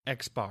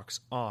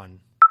Xbox On.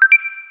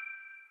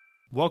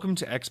 Welcome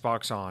to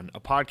Xbox On, a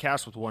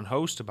podcast with one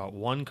host about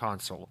one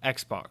console,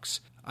 Xbox.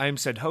 I am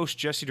said host,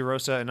 Jesse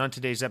DeRosa, and on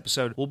today's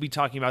episode, we'll be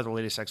talking about the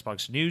latest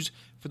Xbox news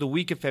for the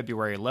week of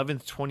February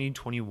 11th,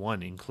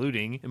 2021,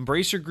 including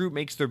Embracer Group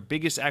makes their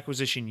biggest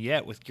acquisition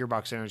yet with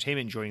Gearbox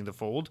Entertainment joining the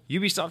fold,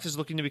 Ubisoft is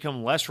looking to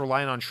become less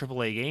reliant on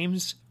AAA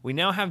games, we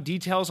now have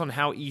details on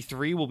how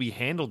E3 will be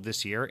handled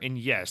this year, and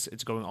yes,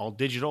 it's going all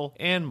digital,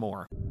 and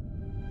more.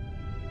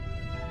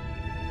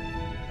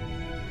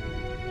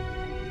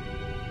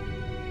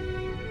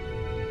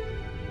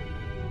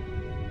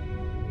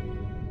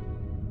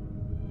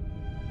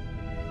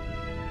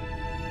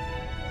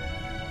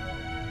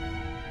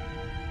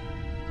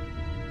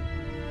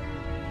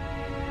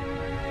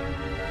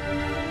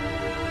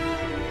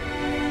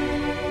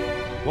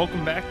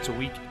 Welcome back to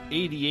week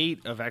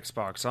 88 of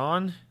Xbox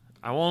On.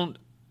 I won't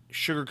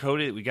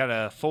sugarcoat it. We got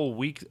a full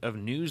week of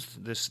news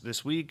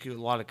this week. A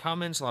lot of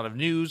comments, a lot of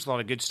news, a lot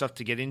of good stuff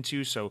to get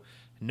into. So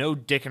no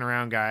dicking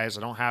around, guys.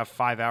 I don't have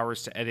 5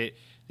 hours to edit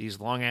these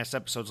long-ass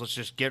episodes. Let's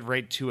just get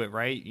right to it,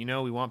 right? You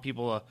know, we want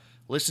people to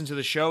listen to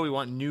the show. We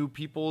want new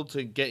people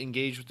to get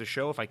engaged with the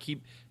show. If I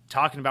keep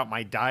talking about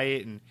my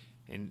diet and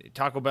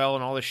Taco Bell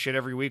and all this shit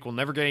every week, we'll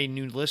never get any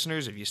new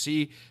listeners. If you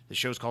see the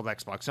show's called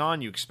Xbox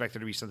On, you expect there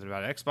to be something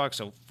about Xbox,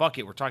 so fuck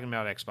it, we're talking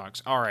about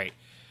Xbox. All right.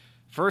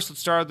 First, let's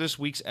start this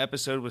week's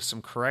episode with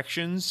some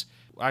corrections.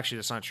 Actually,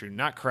 that's not true.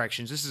 Not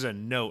corrections. This is a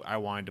note I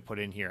wanted to put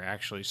in here,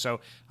 actually.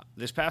 So,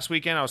 this past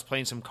weekend, I was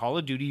playing some Call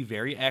of Duty,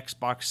 very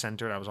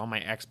Xbox-centered. I was on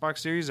my Xbox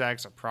Series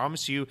X. I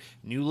promise you,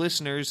 new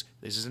listeners,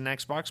 this is an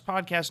Xbox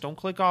podcast. Don't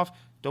click off.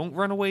 Don't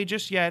run away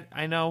just yet.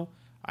 I know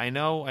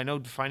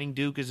Defining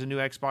Duke is a new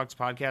Xbox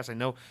podcast. I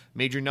know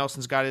Major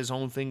Nelson's got his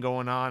own thing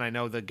going on. I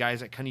know the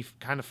guys at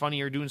Kind of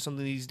Funny are doing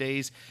something these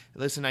days.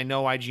 Listen, I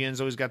know IGN's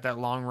always got that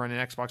long-running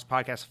Xbox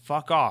podcast.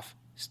 Fuck off.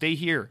 Stay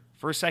here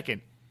for a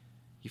second,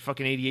 you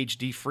fucking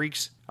ADHD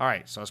freaks. All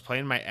right, so I was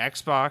playing my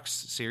Xbox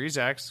Series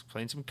X,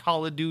 playing some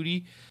Call of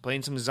Duty,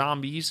 playing some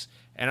zombies,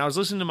 and I was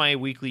listening to my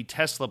weekly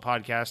Tesla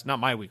podcast, not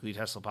my weekly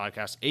Tesla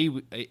podcast,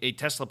 a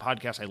Tesla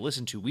podcast I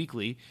listen to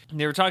weekly. And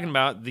they were talking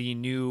about the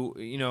new,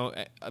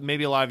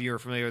 maybe a lot of you are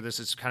familiar with this.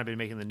 It's kind of been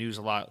making the news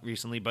a lot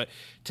recently, but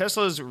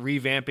Tesla's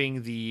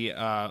revamping the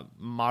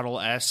Model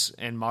S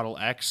and Model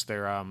X,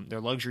 their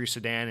luxury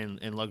sedan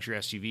and luxury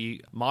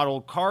SUV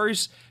model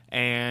cars.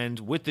 And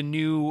with the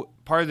new,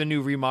 part of the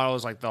new remodel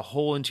is like the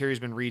whole interior's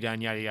been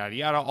redone, yada, yada,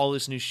 yada, all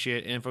this new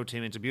shit,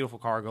 infotainment. It's a beautiful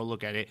car. Go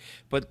look at it.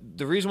 But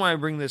the reason why I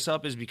bring this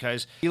up is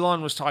because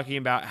Elon was talking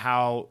about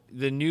how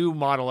the new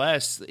Model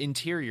S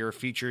interior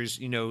features,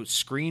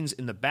 screens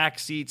in the back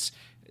seats.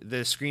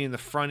 The screen in the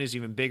front is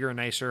even bigger,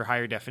 nicer,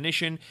 higher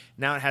definition.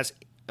 Now it has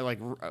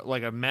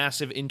like a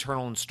massive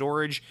internal and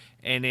storage,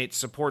 and it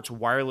supports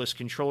wireless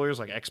controllers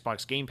like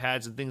Xbox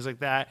gamepads and things like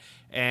that.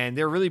 And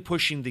they're really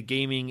pushing the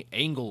gaming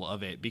angle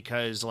of it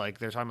because like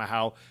they're talking about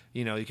how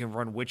you can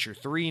run Witcher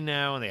 3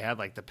 now, and they had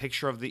like the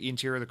picture of the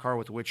interior of the car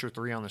with Witcher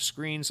 3 on the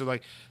screen. So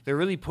like they're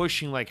really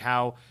pushing like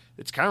how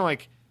it's kind of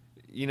like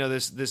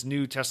this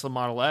new Tesla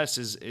Model S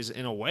is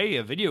in a way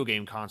a video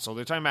game console.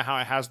 They're talking about how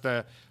it has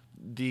the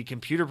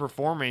computer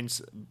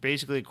performance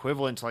basically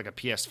equivalent to like a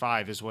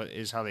PS5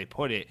 is how they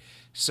put it.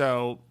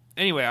 So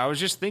anyway, I was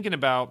just thinking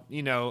about,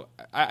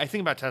 I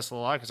think about Tesla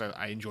a lot because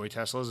I enjoy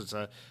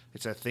Teslas.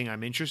 It's a thing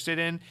I'm interested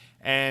in.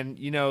 And,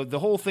 the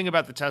whole thing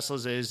about the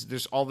Teslas is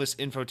there's all this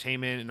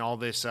infotainment and all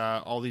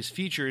these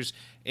features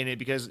in it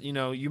because,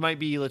 you might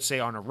be, let's say,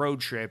 on a road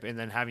trip and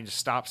then having to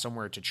stop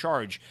somewhere to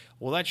charge.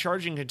 Well, that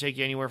charging can take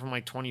you anywhere from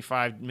like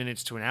 25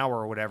 minutes to an hour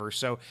or whatever.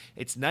 So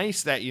it's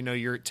nice that,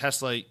 your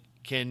Tesla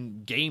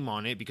can game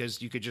on it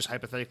because you could just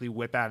hypothetically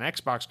whip out an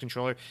Xbox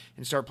controller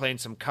and start playing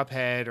some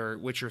Cuphead or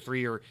Witcher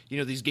 3 or,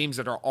 these games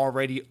that are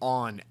already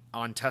on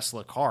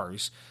Tesla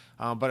cars.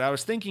 But I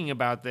was thinking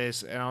about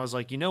this and I was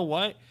like, you know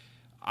what?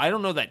 I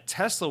don't know that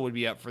Tesla would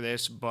be up for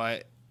this,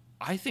 but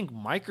I think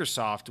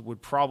Microsoft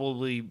would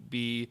probably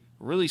be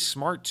really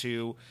smart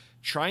to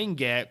try and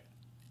get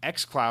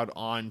xCloud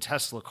on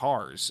Tesla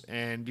cars.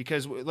 And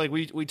because like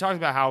we talked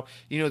about how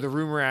the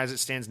rumor as it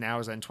stands now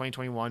is that in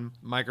 2021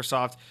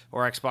 Microsoft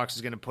or Xbox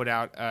is going to put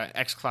out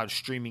xCloud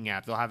streaming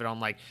app. They'll have it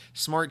on like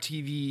smart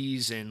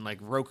TVs and like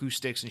Roku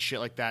sticks and shit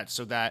like that,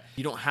 so that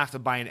you don't have to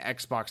buy an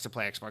Xbox to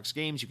play Xbox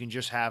games. You can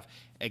just have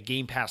a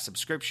Game Pass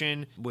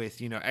subscription with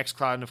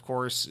xCloud, and of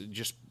course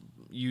just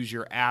use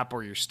your app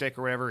or your stick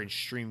or whatever and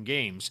stream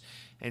games.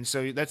 And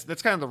so that's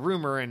kind of the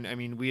rumor, and I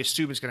mean, we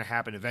assume it's going to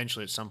happen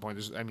eventually at some point.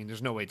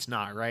 There's no way it's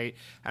not, right?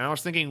 And I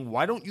was thinking,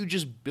 why don't you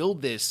just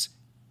build this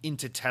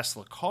into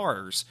Tesla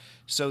cars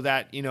so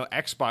that,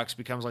 Xbox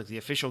becomes like the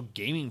official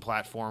gaming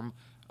platform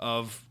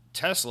of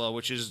Tesla,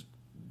 which is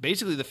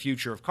basically the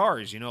future of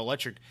cars.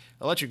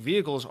 Electric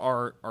vehicles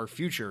are our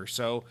future.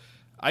 So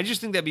I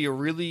just think that'd be a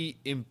really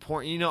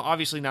important,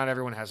 obviously not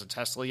everyone has a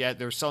Tesla yet.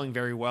 They're selling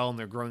very well and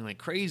they're growing like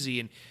crazy.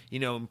 And,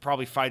 in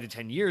probably 5 to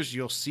 10 years,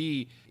 you'll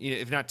see,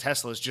 if not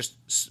Teslas, just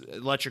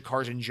electric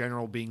cars in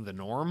general being the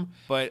norm.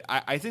 But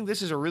I think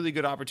this is a really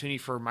good opportunity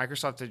for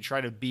Microsoft to try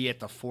to be at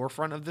the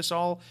forefront of this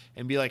all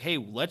and be like, hey,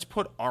 let's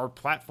put our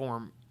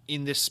platform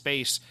in this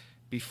space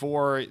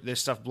before this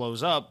stuff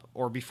blows up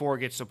or before it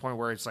gets to a point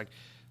where it's like,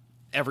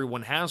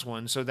 everyone has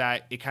one, so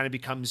that it kind of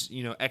becomes,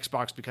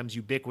 Xbox becomes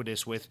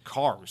ubiquitous with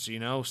cars,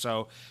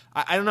 So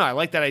I don't know. I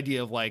like that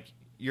idea of like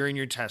you're in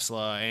your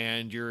Tesla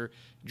and you're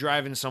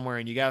driving somewhere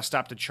and you got to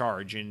stop to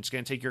charge and it's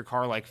going to take your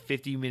car like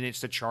 50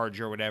 minutes to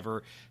charge or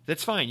whatever.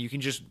 That's fine. You can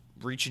just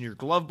reach in your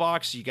glove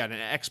box. You got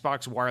an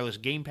Xbox wireless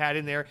gamepad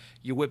in there.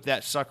 You whip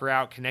that sucker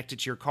out, connect it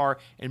to your car,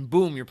 and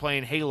boom, you're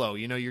playing Halo.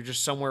 You're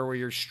just somewhere where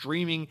you're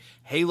streaming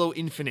Halo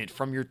Infinite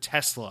from your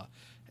Tesla.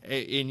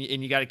 And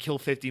you got to kill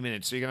 50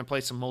 minutes. So you're going to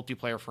play some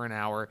multiplayer for an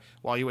hour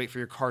while you wait for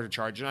your car to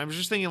charge. And I was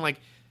just thinking, like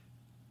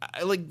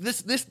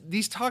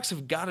these talks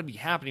have got to be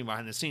happening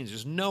behind the scenes.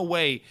 There's no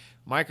way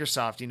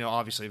Microsoft,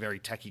 obviously a very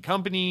techie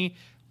company,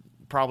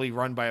 probably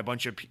run by a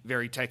bunch of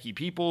very techie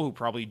people who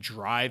probably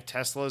drive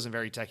Teslas and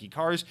very techie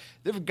cars.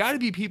 There've got to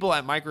be people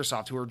at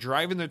Microsoft who are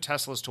driving their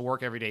Teslas to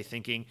work every day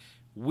thinking,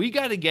 we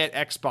got to get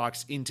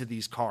Xbox into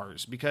these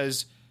cars,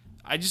 because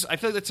I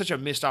feel like that's such a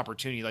missed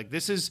opportunity. Like,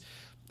 this is...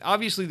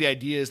 Obviously, the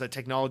idea is that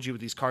technology with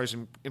these cars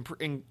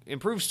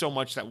improves so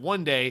much that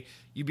one day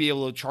you'll be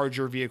able to charge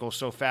your vehicle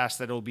so fast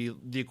that it'll be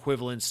the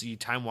equivalency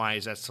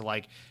time-wise as to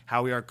like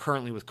how we are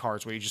currently with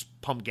cars, where you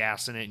just pump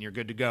gas in it and you're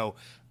good to go.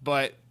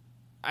 But,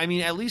 I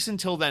mean, at least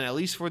until then, at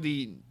least for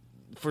the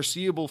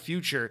foreseeable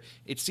future,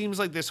 it seems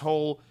like this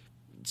whole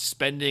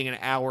spending an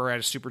hour at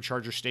a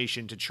supercharger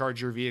station to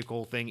charge your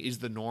vehicle thing is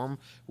the norm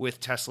with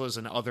Teslas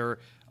and other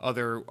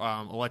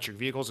electric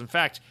vehicles. In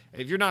fact,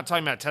 if you're not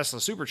talking about Tesla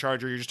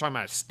supercharger, you're just talking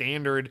about a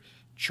standard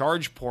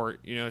charge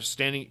port,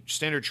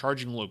 standard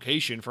charging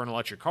location for an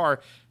electric car.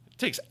 It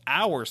takes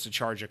hours to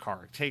charge a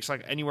car. It takes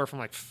like anywhere from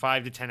like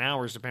 5 to 10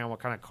 hours depending on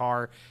what kind of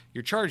car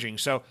you're charging.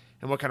 So,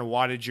 and what kind of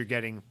wattage you're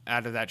getting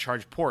out of that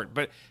charge port.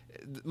 But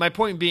my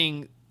point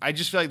being, I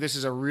just feel like this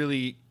is a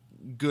really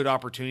good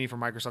opportunity for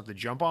Microsoft to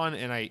jump on,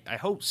 and I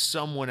hope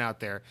someone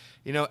out there,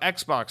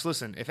 Xbox,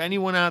 listen, if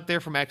anyone out there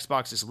from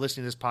Xbox is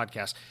listening to this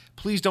podcast,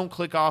 please don't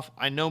click off.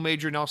 I know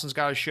Major Nelson's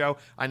got a show.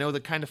 I know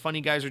the Kind of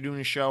Funny guys are doing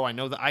a show. I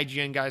know the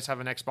IGN guys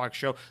have an Xbox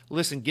show.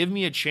 Listen, give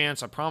me a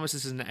chance. I promise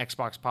this is an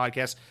Xbox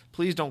podcast.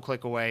 Please don't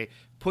click away.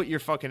 Put your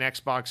fucking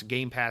Xbox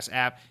Game Pass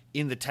app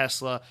in the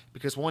Tesla,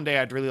 because one day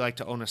I'd really like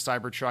to own a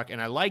Cybertruck,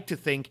 and I like to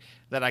think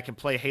that I can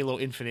play Halo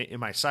Infinite in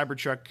my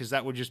Cybertruck, because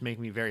that would just make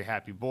me a very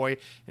happy boy.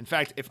 In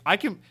fact, if I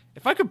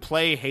could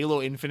play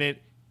Halo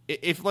Infinite,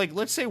 if like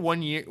let's say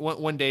one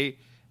day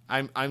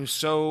I'm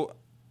so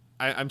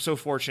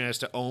fortunate as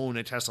to own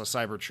a Tesla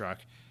Cybertruck.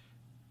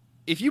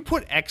 If you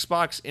put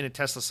Xbox in a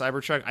Tesla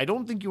Cybertruck, I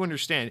don't think you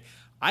understand.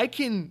 I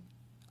can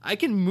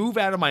move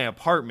out of my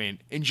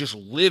apartment and just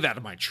live out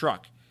of my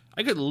truck.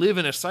 I could live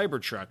in a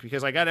Cybertruck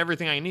because I got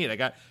everything I need. I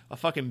got a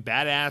fucking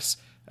badass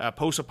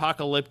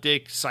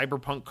post-apocalyptic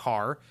cyberpunk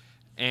car,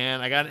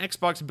 and I got an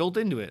Xbox built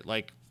into it.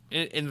 Like,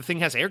 and the thing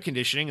has air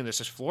conditioning, and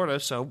this is Florida,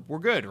 so we're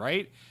good,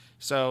 right?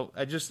 So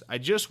I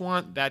just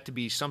want that to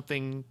be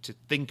something to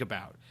think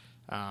about.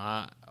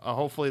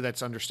 Hopefully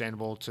that's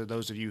understandable to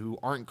those of you who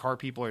aren't car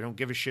people or don't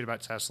give a shit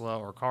about Tesla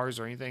or cars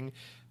or anything.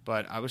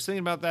 But I was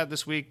thinking about that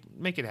this week.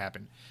 Make it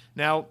happen.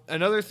 Now,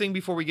 another thing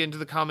before we get into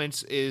the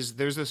comments is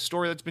there's a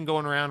story that's been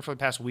going around for the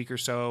past week or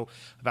so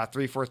about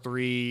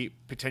 343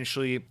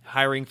 potentially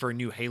hiring for a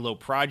new Halo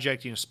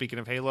project. Speaking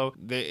of Halo,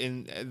 the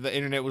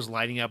internet was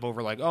lighting up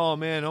over like, oh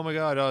man, oh my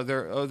god,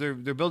 they're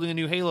building a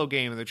new Halo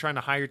game and they're trying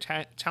to hire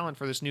talent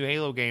for this new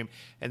Halo game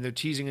and they're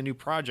teasing a new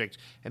project.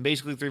 And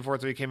basically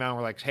 343 came out and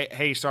were like,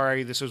 hey,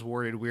 sorry, this was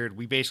worded weird.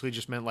 We basically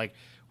just meant like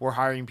we're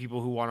hiring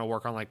people who want to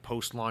work on like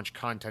post-launch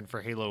content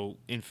for Halo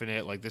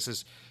Infinite. Like, this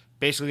is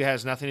basically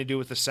has nothing to do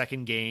with the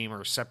second game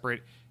or a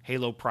separate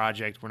Halo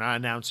project. We're not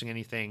announcing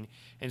anything.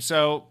 And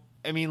so,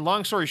 I mean,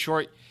 long story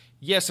short,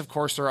 yes, of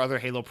course, there are other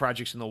Halo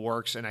projects in the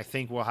works, and I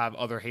think we'll have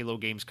other Halo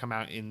games come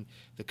out in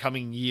the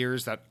coming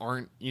years that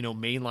aren't,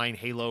 mainline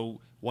Halo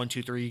 1,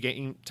 2,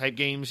 3 type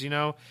games,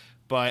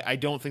 But I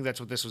don't think that's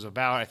what this was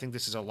about. I think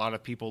this is a lot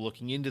of people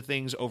looking into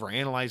things,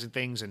 overanalyzing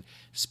things, and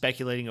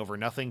speculating over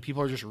nothing.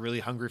 People are just really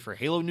hungry for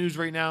Halo news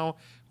right now,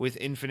 with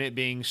Infinite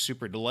being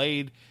super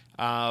delayed.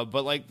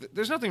 But like,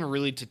 there's nothing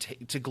really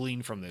to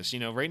glean from this.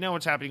 Right now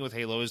what's happening with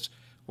Halo is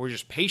we're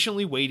just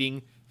patiently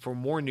waiting for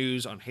more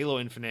news on Halo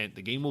Infinite.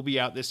 The game will be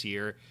out this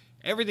year.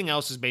 Everything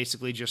else is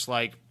basically just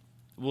like,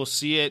 we'll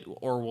see it,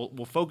 or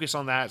we'll focus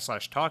on that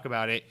 / talk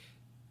about it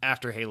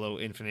after Halo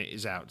Infinite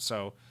is out.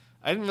 So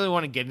I didn't really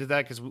want to get into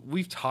that because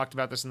we've talked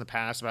about this in the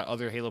past about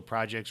other Halo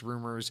projects,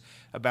 rumors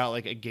about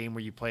like a game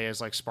where you play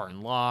as like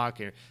Spartan Locke,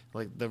 or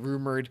like the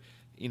rumored,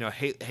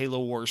 Halo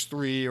Wars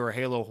 3 or a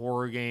Halo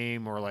horror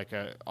game, or like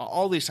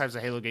all these types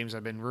of Halo games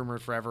have been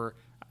rumored forever.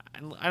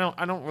 I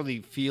don't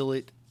really feel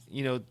it,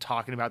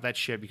 talking about that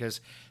shit,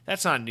 because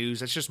that's not news.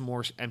 That's just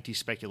more empty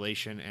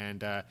speculation,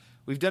 and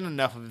we've done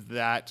enough of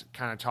that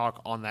kind of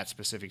talk on that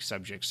specific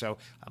subject. So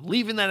I'm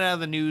leaving that out of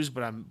the news,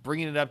 but I'm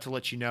bringing it up to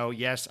let you know,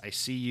 yes, I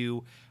see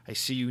you. I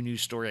see you,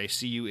 news story. I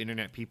see you,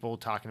 internet people,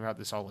 talking about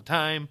this all the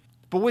time.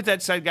 But with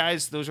that said,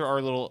 guys, those are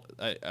our little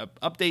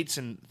updates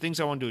and things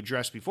I wanted to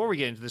address before we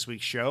get into this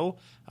week's show.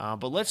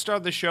 But let's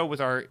start the show with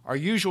our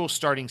usual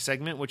starting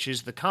segment, which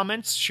is the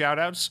comments,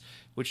 shout-outs,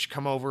 which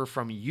come over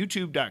from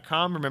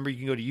YouTube.com. Remember, you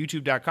can go to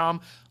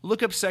YouTube.com,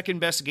 look up Second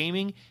Best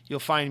Gaming. You'll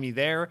find me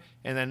there.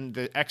 And then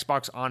the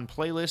Xbox On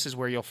playlist is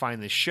where you'll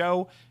find this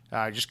show.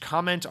 Just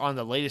comment on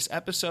the latest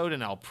episode,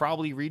 and I'll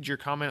probably read your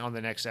comment on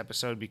the next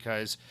episode,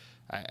 because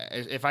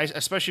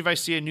especially if I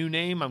see a new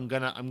name, I'm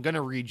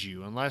gonna read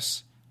you,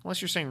 unless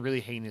you're saying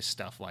really heinous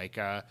stuff like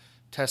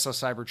Tesla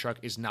Cybertruck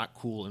is not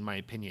cool, in my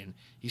opinion.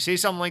 You say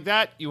something like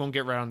that, you won't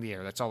get right on the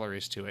air. That's all there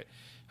is to it.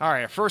 All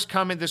right, our first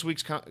comment this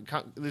week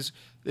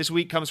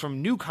comes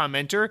from new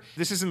commenter.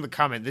 This isn't the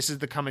comment. This is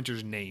the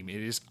commenter's name.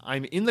 It is,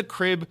 I'm in the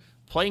crib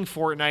playing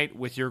Fortnite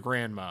with your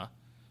grandma.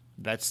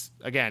 That's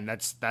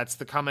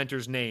the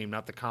commenter's name,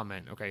 not the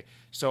comment. Okay,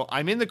 so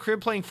I'm in the crib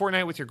playing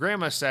Fortnite with your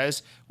grandma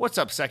says, what's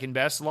up, Second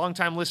Best?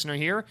 Long-time listener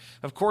here.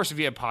 Of course,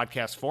 via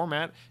podcast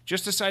format.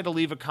 Just decided to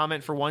leave a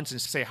comment for once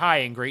and say hi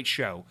and great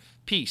show.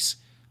 Peace.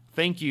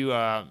 Thank you,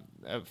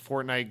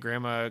 Fortnite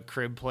grandma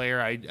crib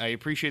player. I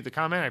appreciate the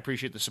comment. I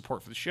appreciate the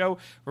support for the show.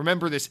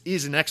 Remember, this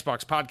is an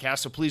Xbox podcast,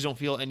 so please don't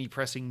feel any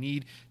pressing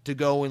need to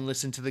go and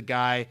listen to the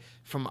guy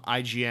from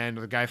IGN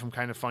or the guy from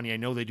Kind of Funny. I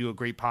know they do a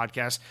great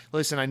podcast.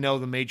 Listen, I know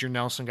the Major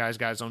Nelson guy's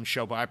got his own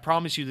show, but I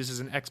promise you this is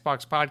an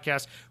Xbox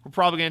podcast. We're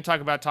probably going to talk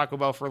about Taco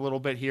Bell for a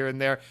little bit here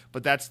and there,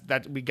 but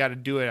that we got to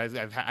do it.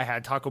 I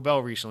had Taco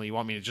Bell recently. You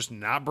want me to just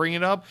not bring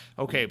it up?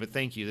 Okay, but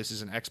thank you. This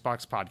is an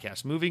Xbox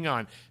podcast. Moving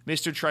on.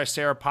 Mr.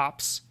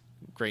 Triceratops,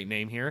 great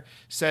name here,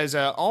 says,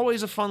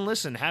 always a fun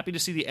listen. Happy to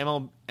see the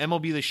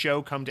MLB The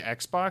Show come to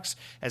Xbox.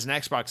 As an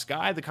Xbox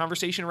guy, the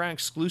conversation around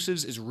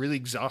exclusives is really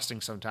exhausting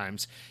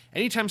sometimes.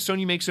 Anytime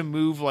Sony makes a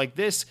move like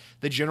this,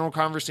 the general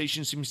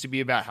conversation seems to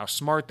be about how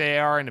smart they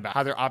are and about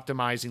how they're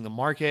optimizing the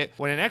market.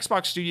 When an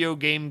Xbox studio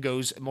game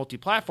goes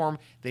multi-platform,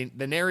 the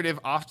narrative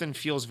often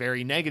feels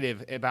very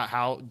negative about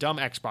how dumb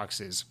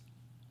Xbox is.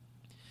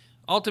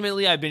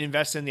 Ultimately, I've been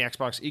invested in the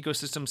Xbox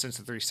ecosystem since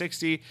the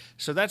 360,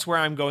 so that's where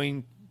I'm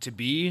going to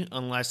be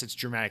unless it's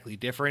dramatically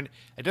different.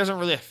 It doesn't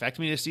really affect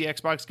me to see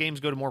Xbox games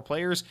go to more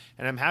players,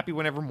 and I'm happy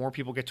whenever more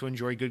people get to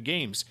enjoy good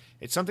games.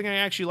 It's something I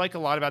actually like a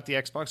lot about the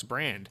Xbox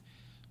brand.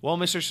 Well,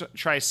 Mr.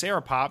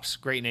 Triceratops,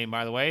 great name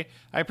by the way,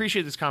 I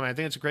appreciate this comment. I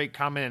think it's a great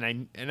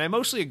comment, and I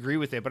mostly agree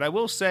with it, but I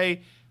will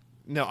say,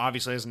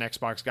 obviously as an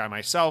Xbox guy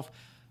myself,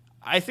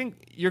 I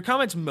think your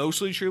comment's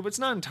mostly true, but it's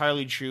not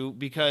entirely true,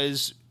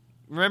 because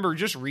remember,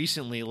 just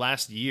recently,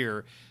 last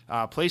year,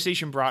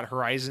 PlayStation brought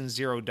Horizon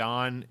Zero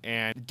Dawn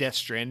and Death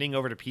Stranding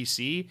over to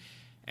PC.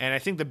 And I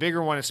think the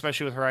bigger one,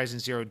 especially with Horizon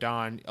Zero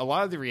Dawn, a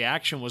lot of the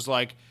reaction was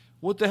like,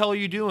 what the hell are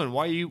you doing?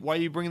 Why are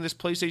you bringing this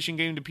PlayStation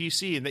game to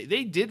PC? And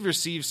they did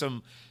receive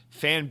some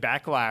fan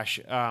backlash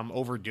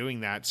over doing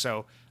that.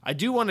 So I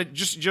do want to,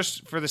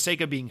 just for the sake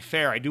of being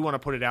fair, I do want to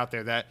put it out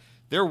there that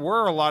there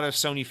were a lot of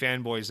Sony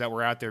fanboys that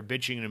were out there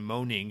bitching and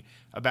moaning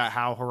about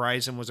how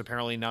Horizon was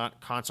apparently not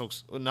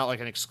like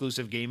an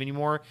exclusive game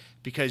anymore,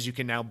 because you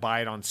can now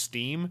buy it on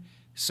Steam.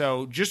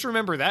 So just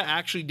remember that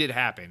actually did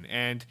happen.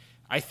 And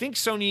I think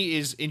Sony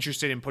is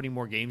interested in putting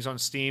more games on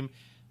Steam.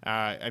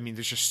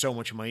 There's just so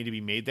much money to be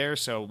made there.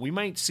 So we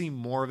might see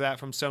more of that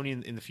from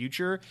Sony in the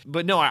future.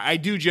 But no, I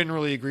do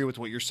generally agree with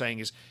what you're saying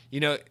is,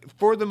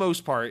 for the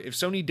most part, if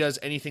Sony does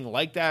anything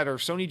like that, or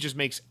if Sony just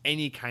makes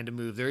any kind of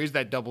move, there is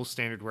that double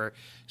standard where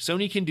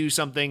Sony can do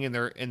something and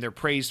they're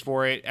praised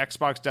for it.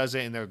 Xbox does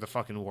it and they're the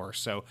fucking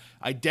worst. So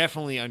I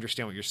definitely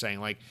understand what you're saying.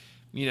 Like,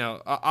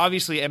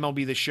 obviously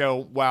MLB The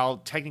Show, while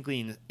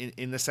technically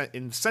in the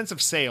sense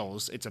of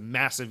sales, it's a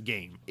massive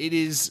game. It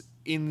is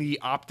in the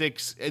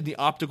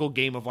optical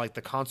game of like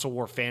the console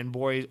war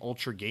fanboy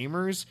ultra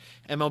gamers.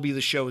 MLB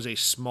The Show is a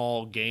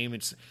small game.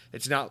 It's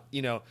not,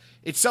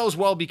 it sells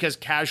well because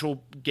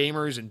casual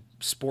gamers and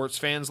sports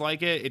fans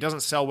like it. It doesn't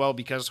sell well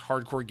because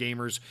hardcore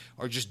gamers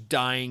are just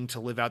dying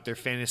to live out their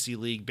fantasy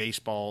league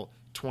baseball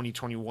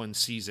 2021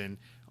 season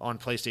on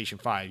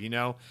PlayStation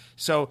 5,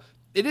 So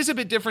it is a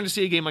bit different to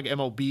see a game like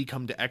MLB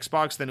come to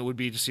Xbox than it would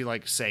be to see,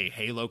 like, say,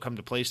 Halo come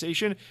to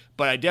PlayStation.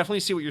 But I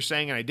definitely see what you're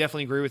saying, and I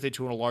definitely agree with it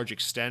to a large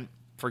extent.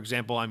 For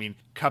example,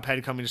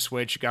 Cuphead coming to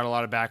Switch got a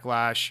lot of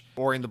backlash.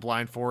 Ori and the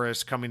Blind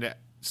Forest coming to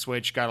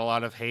Switch got a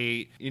lot of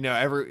hate.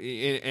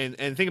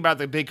 And think about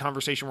the big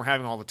conversation we're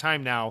having all the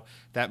time now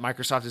that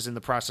Microsoft is in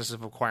the process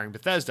of acquiring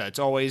Bethesda. It's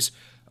always,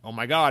 oh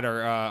my God,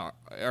 are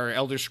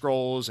Elder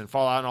Scrolls and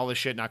Fallout and all this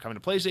shit not coming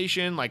to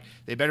PlayStation? Like,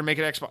 they better make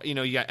it Xbox.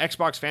 You got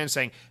Xbox fans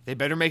saying, they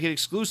better make it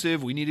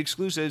exclusive. We need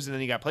exclusives. And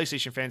then you got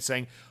PlayStation fans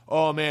saying,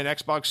 oh man,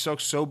 Xbox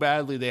sucks so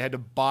badly they had to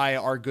buy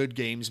our good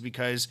games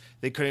because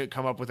they couldn't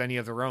come up with any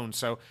of their own.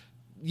 So,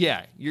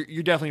 yeah,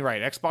 you're definitely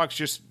right. Xbox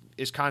just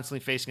is constantly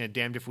facing a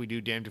damned if we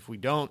do, damned if we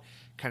don't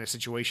kind of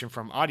situation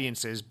from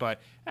audiences. But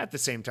at the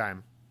same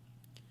time,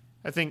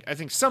 I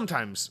think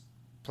sometimes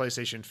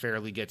PlayStation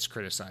fairly gets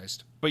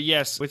criticized. But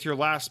yes, with your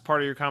last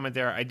part of your comment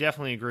there, I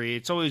definitely agree.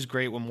 It's always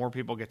great when more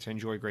people get to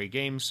enjoy great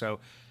games. So,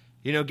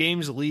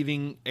 games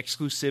leaving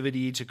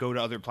exclusivity to go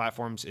to other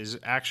platforms is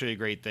actually a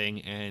great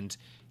thing, and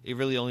it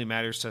really only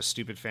matters to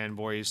stupid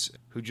fanboys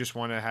who just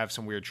want to have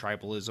some weird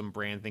tribalism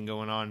brand thing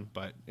going on.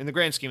 But in the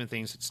grand scheme of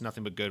things, it's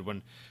nothing but good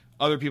when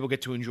other people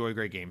get to enjoy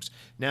great games.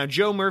 Now,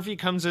 Joe Murphy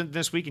comes in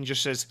this week and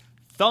just says,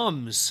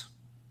 thumbs.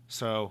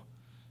 So,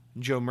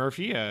 Joe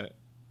Murphy,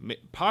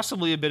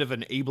 possibly a bit of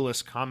an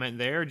ableist comment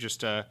there,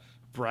 just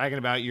bragging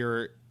about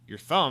your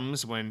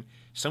thumbs when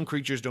some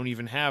creatures don't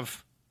even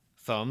have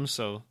thumbs.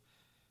 So,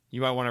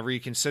 you might want to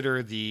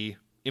reconsider the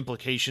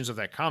implications of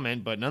that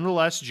comment. But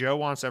nonetheless, Joe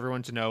wants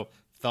everyone to know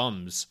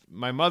thumbs.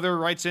 My mother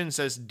writes in and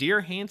says,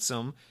 Dear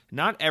Handsome,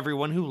 not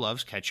everyone who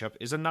loves ketchup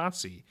is a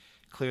Nazi.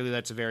 Clearly,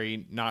 that's a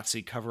very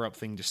Nazi cover-up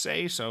thing to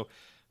say. So,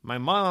 my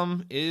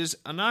mom is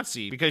a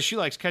Nazi because she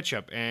likes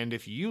ketchup. And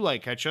if you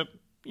like ketchup,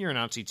 you're a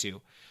Nazi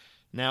too.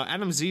 Now,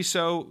 Adam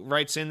Ziso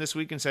writes in this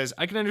week and says,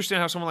 I can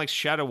understand how someone likes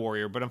Shadow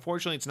Warrior, but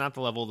unfortunately it's not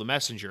the level of the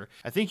Messenger.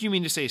 I think you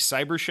mean to say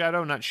Cyber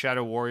Shadow, not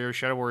Shadow Warrior.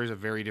 Shadow Warrior is a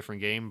very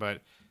different game,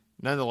 but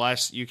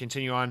nonetheless, you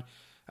continue on.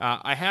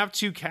 I have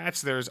 2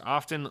 cats. There's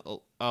often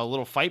a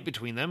little fight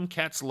between them.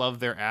 Cats love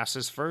their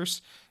asses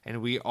first,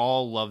 and we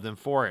all love them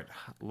for it.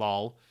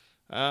 Lol.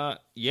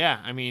 Yeah,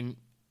 I mean,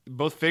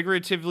 both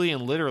figuratively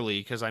and literally,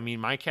 because, I mean,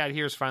 my cat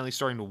here is finally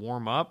starting to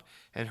warm up,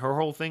 and her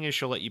whole thing is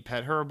she'll let you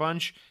pet her a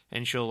bunch,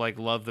 and she'll, like,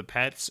 love the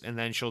pets, and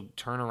then she'll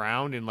turn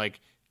around and, like,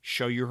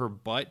 show you her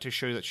butt to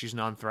show you that she's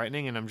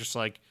non-threatening, and I'm just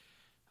like,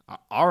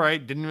 all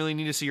right, didn't really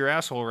need to see your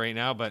asshole right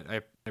now, but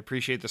I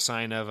appreciate the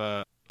sign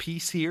of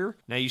peace here.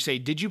 Now you say,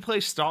 did you play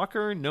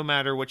Stalker? No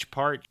matter which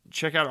part,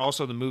 check out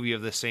also the movie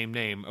of the same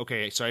name.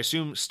 Okay, so I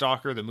assume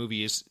Stalker, the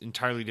movie, is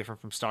entirely different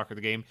from Stalker,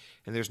 the game,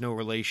 and there's no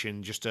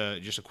relation, just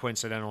a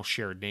coincidental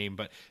shared name.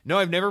 But no,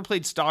 I've never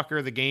played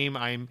Stalker, the game.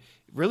 I'm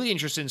really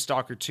interested in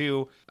Stalker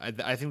 2.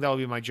 I think that'll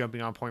be my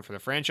jumping on point for the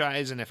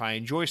franchise, and if I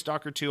enjoy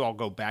Stalker 2, I'll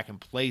go back and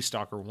play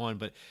Stalker 1.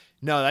 But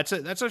no, that's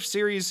a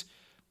series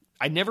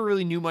I never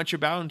really knew much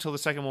about until the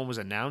second one was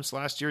announced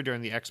last year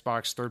during the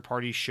Xbox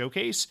third-party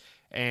showcase.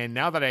 And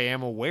now that I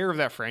am aware of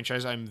that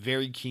franchise, I'm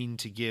very keen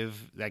to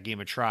give that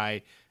game a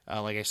try,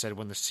 like I said,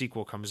 when the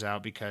sequel comes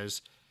out,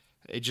 because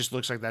it just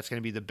looks like that's going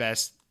to be the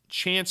best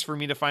chance for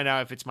me to find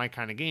out if it's my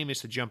kind of game,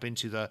 is to jump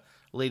into the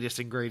latest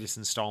and greatest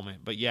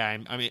installment. But yeah,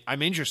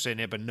 I'm interested in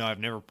it, but no, I've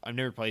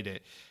never played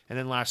it. And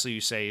then lastly,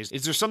 you say,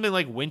 is there something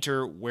like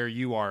Winter where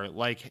you are?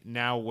 Like,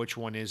 now, which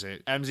one is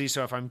it? MZ,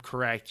 so if I'm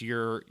correct,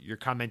 you're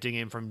commenting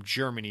in from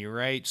Germany,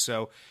 right?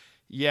 So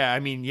yeah, I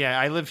mean, yeah,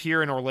 I live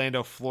here in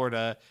Orlando,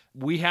 Florida.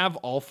 We have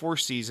all 4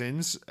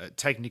 seasons,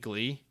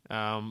 technically,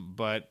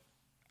 but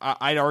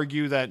I'd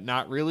argue that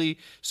not really.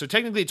 So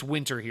technically it's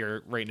winter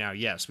here right now.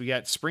 Yes, we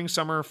got spring,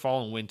 summer,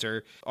 fall, and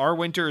winter. Our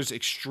winter is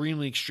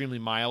extremely, extremely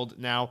mild.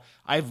 Now,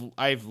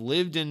 I've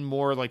lived in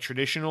more like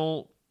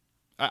traditional...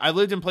 I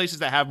lived in places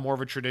that have more of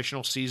a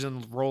traditional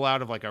season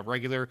rollout of like a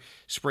regular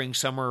spring,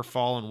 summer,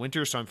 fall, and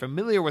winter. So I'm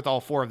familiar with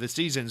all 4 of the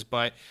seasons,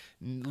 but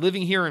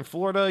living here in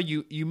Florida,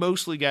 you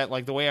mostly get,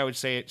 like, the way I would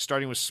say it,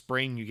 starting with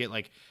spring, you get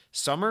like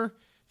summer,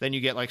 then you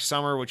get like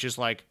summer, which is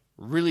like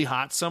really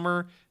hot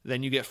summer.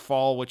 Then you get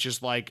fall, which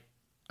is like,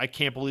 I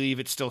can't believe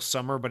it's still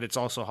summer, but it's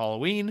also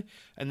Halloween.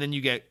 And then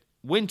you get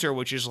winter,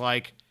 which is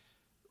like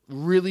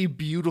really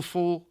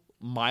beautiful,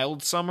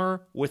 mild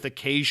summer with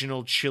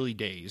occasional chilly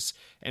days.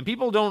 And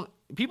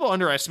people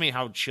underestimate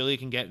how chilly it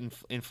can get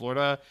in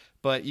Florida,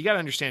 but you got to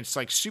understand it's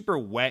like super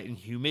wet and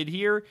humid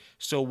here.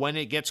 So when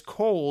it gets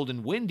cold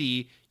and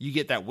windy, you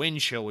get that wind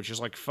chill, which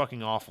is like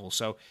fucking awful.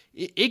 So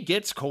it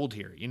gets cold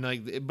here,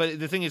 but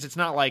the thing is, it's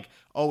not like,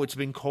 oh, it's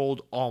been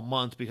cold all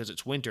month because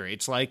it's winter.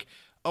 It's like,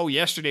 oh,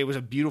 yesterday was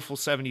a beautiful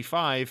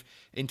 75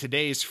 and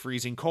today is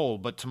freezing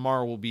cold, but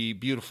tomorrow will be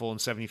beautiful and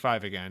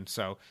 75 again.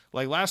 So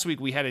like last week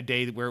we had a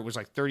day where it was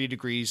like 30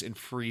 degrees and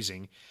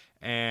freezing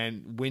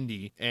and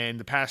windy, and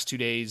the past 2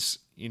 days,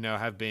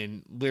 have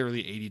been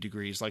literally 80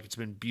 degrees. Like, it's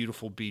been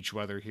beautiful beach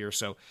weather here.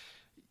 So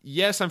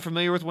yes, I'm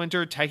familiar with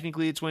winter.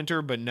 Technically it's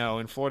winter, but no,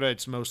 in Florida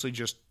it's mostly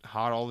just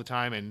hot all the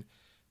time. And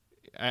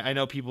I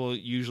know people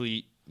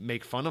usually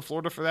make fun of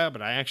Florida for that,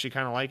 but I actually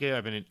kind of like it.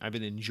 I've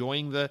been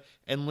enjoying the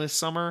endless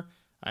summer.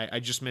 I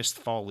just missed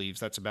fall leaves.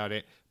 That's about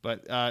it.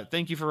 But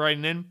thank you for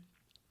writing in.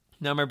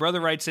 Now, my brother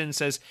writes in and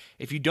says,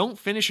 if you don't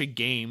finish a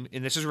game,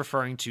 and this is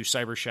referring to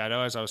Cyber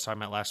Shadow, as I was talking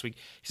about last week,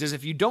 he says,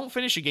 if you don't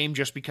finish a game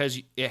just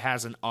because it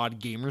has an odd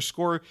gamer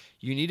score,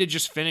 you need to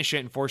just finish it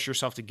and force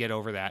yourself to get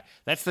over that.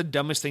 That's the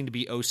dumbest thing to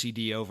be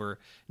OCD over.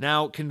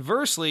 Now,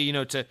 conversely,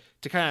 to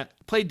kind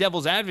of play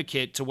devil's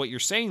advocate to what you're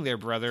saying there,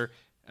 brother,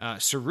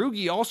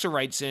 Sarugi also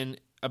writes in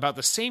about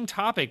the same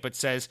topic, but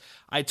says,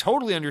 I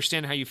totally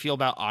understand how you feel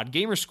about odd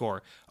gamer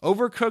score.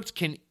 Overcooked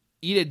can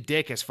eat a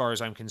dick as far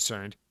as I'm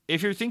concerned.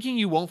 If you're thinking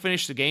you won't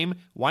finish the game,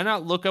 why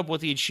not look up what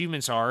the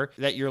achievements are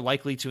that you're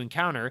likely to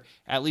encounter?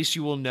 At least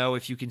you will know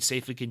if you can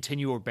safely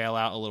continue or bail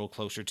out a little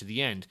closer to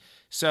the end.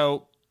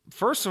 So,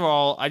 first of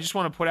all, I just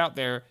want to put out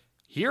there,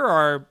 here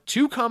are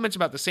two comments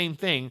about the same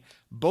thing,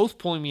 both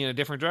pulling me in a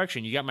different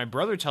direction. You got my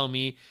brother telling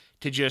me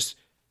to just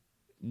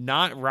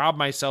not rob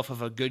myself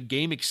of a good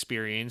game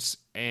experience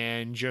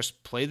and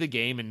just play the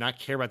game and not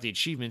care about the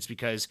achievements,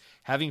 because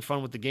having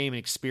fun with the game and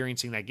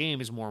experiencing that game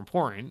is more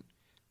important,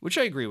 which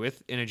I agree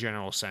with in a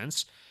general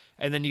sense.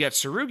 And then you got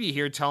Tsurugi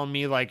here telling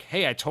me like,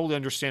 hey, I totally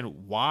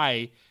understand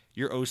why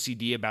you're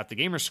OCD about the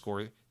gamer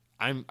score.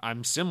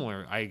 I'm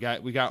similar.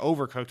 We got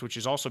Overcooked, which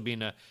is also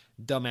being a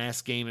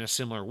dumbass game in a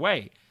similar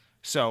way.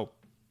 So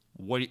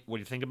what do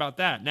you think about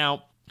that?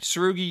 Now,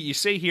 Tsurugi, you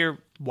say here,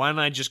 why don't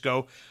I just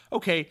go,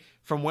 okay,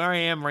 from where I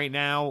am right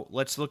now,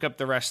 let's look up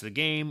the rest of the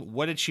game.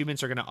 What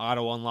achievements are going to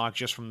auto-unlock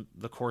just from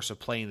the course of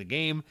playing the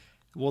game?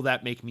 Will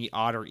that make me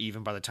odd or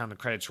even by the time the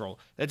credits roll?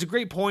 That's a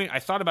great point. I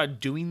thought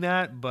about doing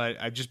that, but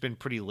I've just been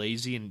pretty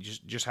lazy and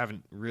just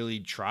haven't really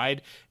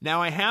tried.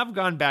 Now, I have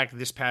gone back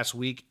this past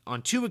week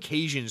on 2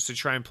 occasions to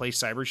try and play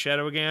Cyber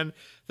Shadow again.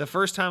 The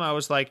first time I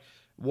was like,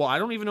 well, I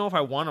don't even know if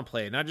I want to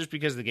play it, not just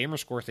because of the gamer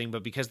score thing,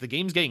 but because the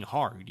game's getting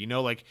hard. You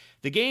know, like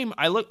the game,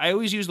 I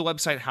always use the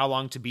website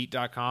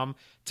howlongtobeat.com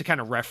to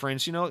kind of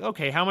reference, you know,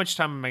 okay, how much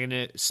time am I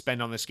going to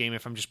spend on this game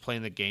if I'm just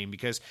playing the game?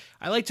 Because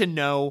I like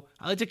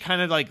to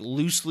kind of like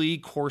loosely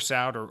course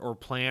out or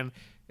plan,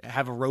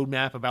 have a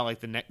roadmap about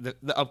like the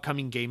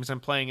upcoming games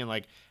I'm playing and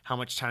like how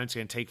much time it's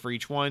going to take for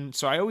each one.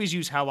 So I always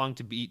use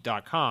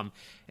howlongtobeat.com.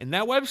 And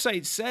that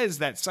website says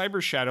that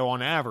Cyber Shadow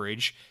on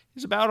average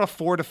is about a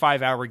 4 to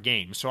 5 hour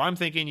game. So I'm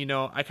thinking, you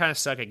know, I kind of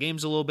suck at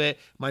games a little bit,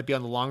 might be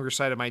on the longer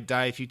side, I might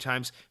die a few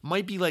times,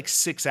 might be like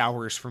 6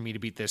 hours for me to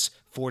beat this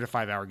 4 to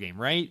 5 hour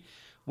game, right?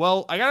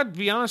 Well, I gotta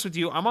be honest with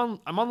you, I'm on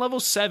level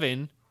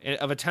 7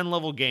 of a 10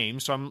 level game,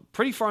 so I'm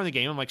pretty far in the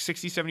game. I'm like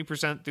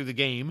 60-70% through the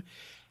game,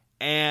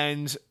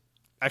 and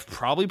I've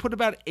probably put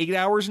about 8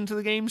 hours into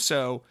the game,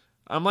 so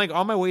I'm like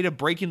on my way to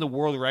breaking the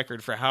world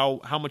record for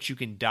how much you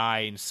can die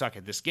and suck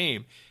at this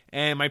game.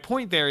 And my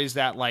point there is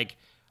that like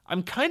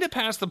I'm kind of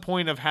past the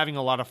point of having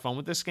a lot of fun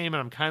with this game,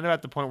 and I'm kind of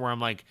at the point where I'm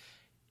like,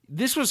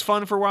 this was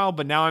fun for a while,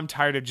 but now I'm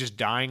tired of just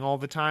dying all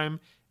the time,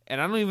 and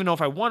I don't even know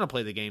if I want to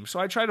play the game. So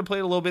I tried to play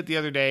it a little bit the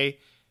other day.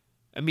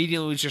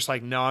 Immediately was just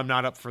like, no, I'm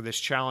not up for this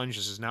challenge.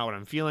 This is not what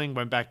I'm feeling.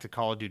 Went back to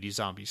Call of Duty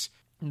Zombies.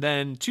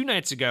 Then 2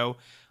 nights ago,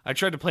 I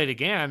tried to play it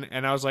again,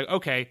 and I was like,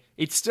 okay,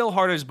 it's still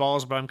hard as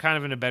balls, but I'm kind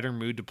of in a better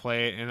mood to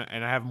play it,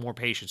 and I have more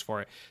patience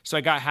for it. So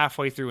I got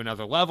halfway through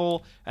another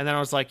level, and then I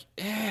was like,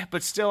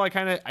 but still, I'd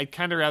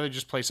kind of rather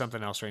just play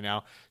something else right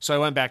now. So I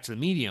went back to the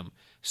medium.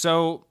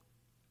 So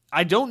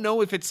I don't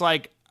know if it's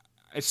like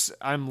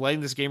I'm letting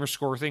this gamer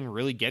score thing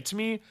really get to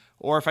me,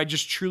 or if I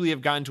just truly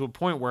have gotten to a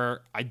point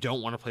where I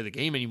don't want to play the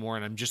game anymore,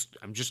 and I'm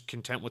just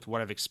content with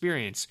what I've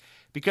experienced.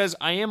 Because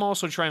I am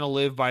also trying to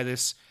live by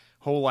this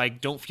whole like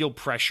don't feel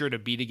pressure to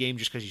beat a game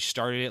just because you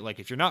started it. Like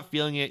if you're not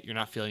feeling it, you're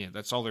not feeling it.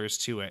 That's all there is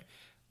to it.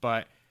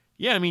 But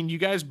yeah, I mean, you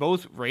guys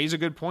both raise a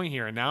good point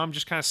here, and now I'm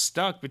just kind of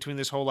stuck between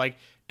this whole like,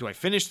 do I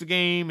finish the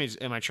game?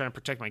 Am I trying to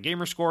protect my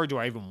gamer score? Do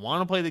I even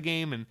want to play the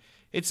game? And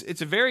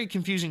it's a very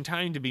confusing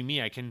time to be me.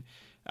 I can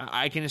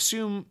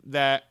assume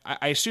that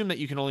I assume that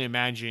you can only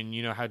imagine,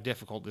 you know, how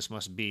difficult this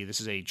must be. This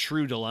is a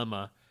true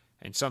dilemma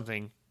and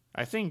something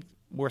I think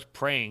worth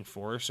praying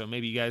for. So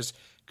maybe you guys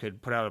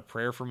could put out a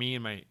prayer for me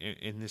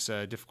in this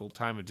difficult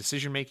time of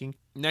decision making.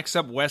 Next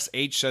up, Wes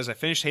H says, I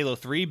finished Halo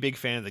 3, big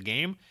fan of the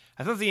game.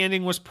 I thought the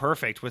ending was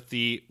perfect with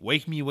the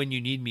 "wake me when you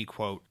need me"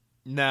 quote.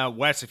 Now,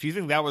 Wes, if you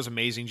think that was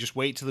amazing, just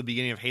wait till the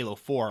beginning of Halo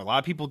 4. A lot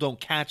of people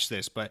don't catch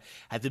this, but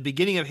at the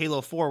beginning of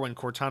Halo 4, when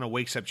Cortana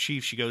wakes up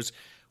Chief, she goes,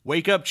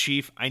 "Wake up,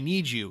 Chief, I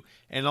need you."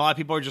 And a lot of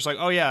people are just like,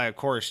 oh yeah, of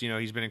course, you know,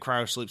 he's been in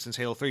cryo sleep since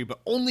Halo 3, but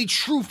only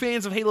true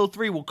fans of Halo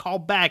 3 will call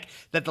back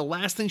that the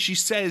last thing she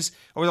says,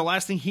 or the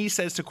last thing he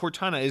says to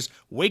Cortana is,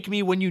 "Wake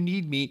me when you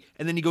need me,"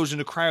 and then he goes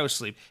into cryo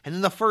sleep. And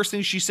then the first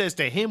thing she says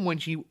to him when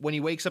he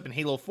wakes up in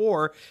Halo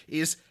 4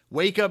 is,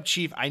 "Wake up,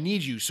 Chief, I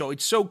need you." So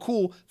it's so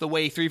cool the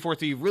way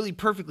 343 really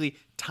perfectly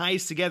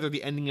ties together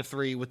the ending of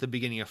 3 with the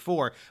beginning of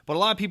 4. But a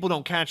lot of people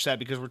don't catch that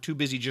because we're too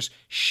busy just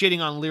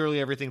shitting on literally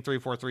everything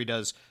 343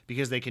 does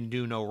because they can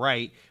do no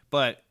right.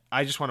 But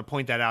I just want to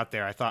point that out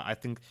there. I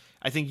think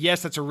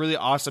yes, that's a really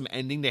awesome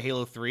ending to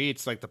Halo 3.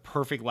 It's like the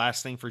perfect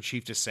last thing for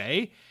Chief to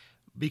say,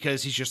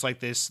 because he's just like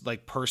this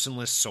like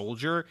personless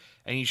soldier,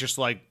 and he's just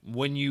like,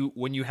 when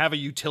you have a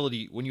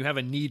utility, when you have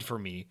a need for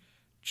me,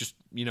 just,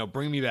 you know,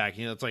 bring me back.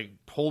 You know, it's like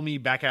pull me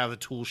back out of the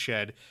tool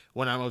shed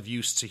when I'm of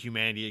use to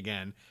humanity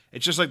again.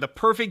 It's just like the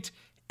perfect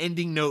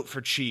ending note for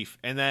Chief.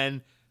 And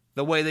then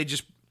the way they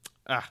just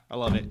I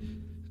love it.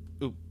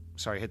 Ooh,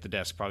 sorry, hit the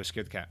desk. Probably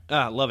scared the cat.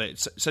 Love it.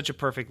 It's such a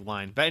perfect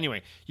line. But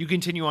anyway, you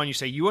continue on. You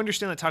say, you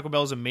understand that Taco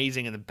Bell is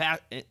amazing and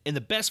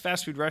the best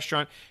fast food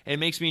restaurant, and it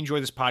makes me enjoy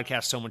this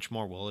podcast so much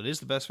more. Well, it is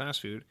the best fast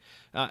food.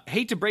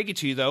 Hate to break it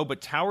to you, though, but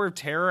Tower of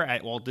Terror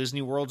at Walt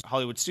Disney World's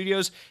Hollywood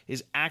Studios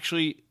is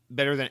actually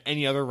better than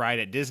any other ride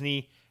at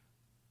Disney.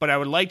 But I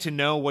would like to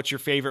know what's your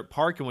favorite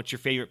park and what's your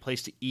favorite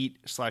place to eat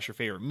 / your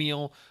favorite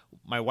meal.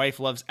 My wife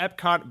loves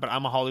Epcot, but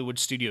I'm a Hollywood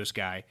Studios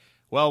guy.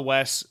 Well,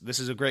 Wes, this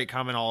is a great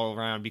comment all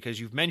around, because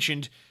you've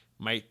mentioned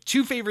my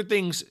 2 favorite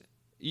things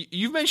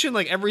You've mentioned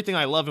like everything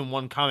I love in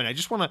one comment. I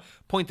just want to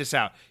point this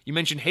out. You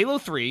mentioned Halo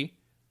 3,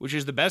 which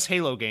is the best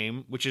Halo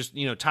game, which is,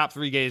 top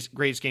 3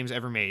 greatest games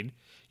ever made.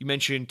 You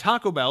mentioned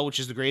Taco Bell, which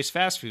is the greatest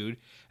fast food.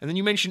 And then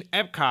you mentioned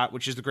Epcot,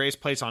 which is the greatest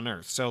place on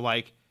earth. So,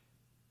 like,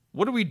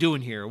 what are we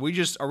doing here?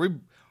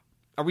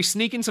 Are we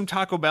sneaking some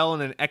Taco Bell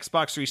and an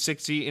Xbox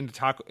 360 into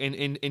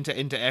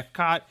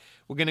Epcot?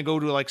 We're going to go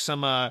to, like,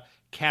 some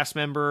cast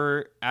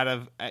member out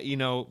of,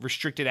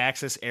 restricted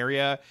access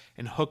area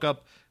and hook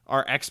up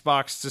our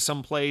Xbox to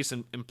some place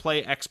and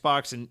play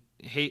Xbox and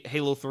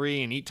Halo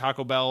 3 and eat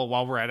Taco Bell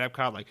while we're at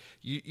Epcot. Like,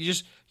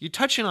 you're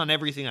touching on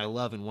everything I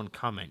love in one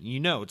comment.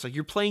 It's like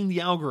you're playing the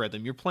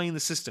algorithm. You're playing the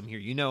system here.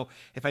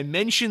 If I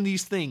mention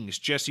these things,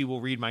 Jesse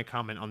will read my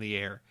comment on the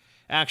air.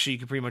 Actually, you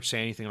can pretty much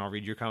say anything and I'll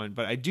read your comment.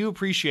 But I do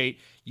appreciate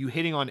you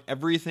hitting on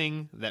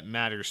everything that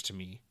matters to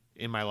me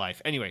in my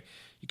life. Anyway,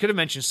 you could have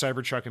mentioned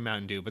Cybertruck and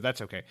Mountain Dew, but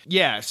that's okay.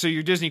 Yeah, so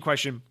your Disney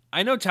question.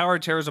 I know Tower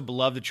of Terror is a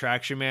beloved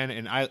attraction, man,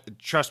 and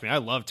trust me, I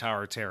love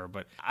Tower of Terror,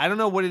 but I don't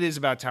know what it is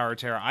about Tower of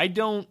Terror. I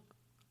don't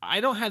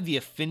have the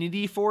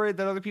affinity for it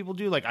that other people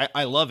do. Like,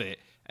 I love it,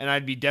 and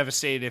I'd be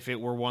devastated if it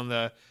were one of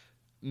the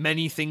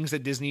many things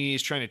that Disney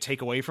is trying to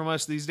take away from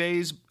us these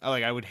days.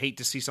 Like, I would hate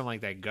to see something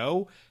like that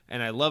go,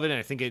 and I love it, and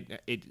I think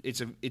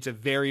it's a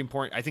very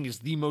important, I think it's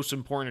the most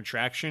important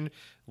attraction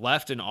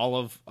left in all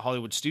of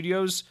Hollywood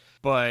studios,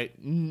 but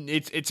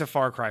it's a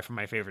far cry from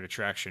my favorite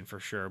attraction for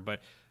sure.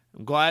 But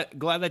I'm glad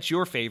that's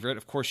your favorite.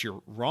 Of course,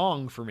 you're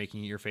wrong for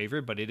making it your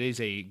favorite, but it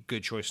is a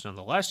good choice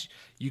nonetheless.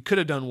 You could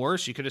have done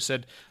worse. You could have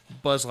said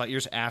Buzz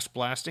Lightyear's ass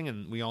blasting,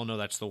 and we all know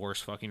that's the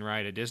worst fucking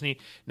ride at Disney.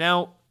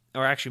 Now,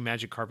 or actually,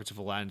 Magic Carpets of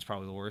Aladdin is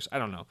probably the worst. I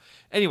don't know.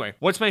 Anyway,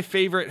 what's my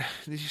favorite?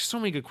 There's so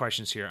many good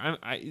questions here.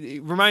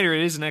 Reminder,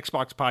 it is an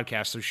Xbox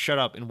podcast, so shut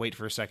up and wait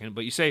for a second.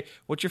 But you say,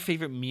 what's your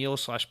favorite meal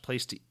 /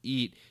 place to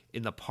eat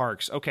in the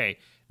parks? Okay,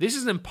 this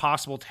is an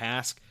impossible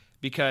task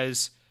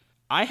because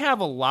I have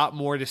a lot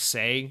more to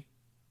say.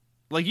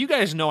 Like, you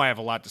guys know I have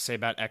a lot to say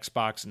about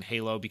Xbox and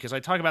Halo because I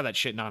talk about that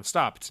shit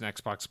nonstop. It's an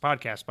Xbox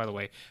podcast, by the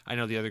way. I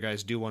know the other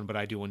guys do one, but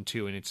I do one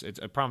too, and it's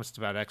I promise it's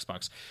about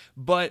Xbox.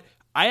 But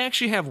I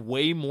actually have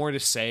way more to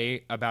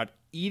say about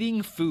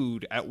eating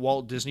food at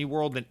Walt Disney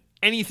World than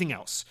anything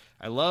else.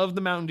 I love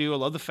the Mountain Dew, I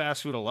love the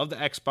fast food, I love the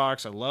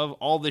Xbox, I love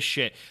all this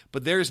shit,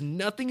 but there's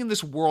nothing in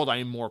this world I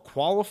am more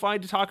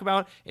qualified to talk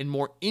about and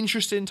more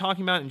interested in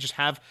talking about and just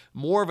have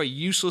more of a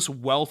useless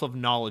wealth of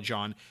knowledge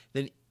on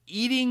than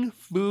eating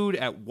food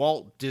at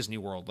Walt Disney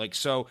World. Like,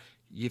 so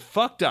you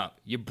fucked up.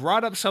 You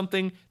brought up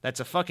something that's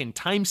a fucking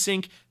time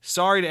sink.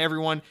 Sorry to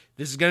everyone.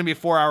 This is going to be a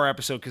 4-hour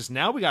episode because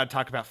now we got to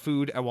talk about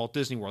food at Walt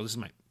Disney World. This is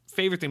my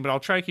favorite thing, but I'll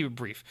try to keep it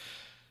brief.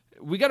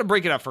 We got to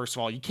break it up, first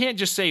of all. You can't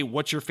just say,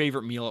 what's your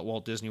favorite meal at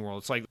Walt Disney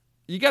World? It's like,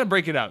 you got to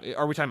break it up.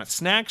 Are we talking about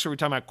snacks? Are we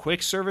talking about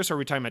quick service? Are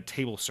we talking about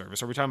table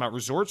service? Are we talking about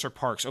resorts or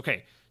parks?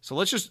 Okay, so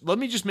let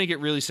me just make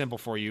it really simple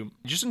for you.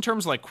 Just in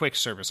terms of like quick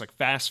service, like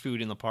fast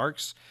food in the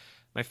parks,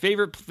 my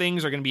favorite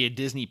things are going to be a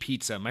Disney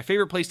pizza. My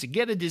favorite place to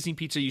get a Disney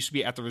pizza used to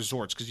be at the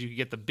resorts because you could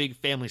get the big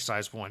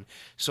family-sized one.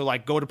 So,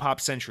 like, go to Pop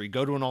Century,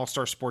 go to an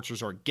all-star sports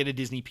resort, get a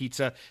Disney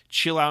pizza,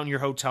 chill out in your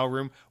hotel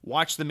room,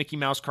 watch the Mickey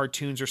Mouse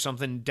cartoons or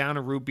something, down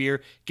a root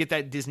beer, get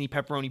that Disney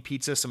pepperoni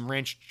pizza, some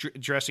ranch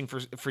dressing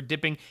for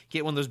dipping,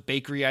 get one of those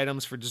bakery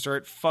items for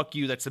dessert. Fuck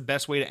you, that's the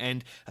best way to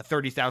end a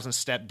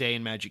 30,000-step day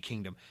in Magic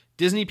Kingdom.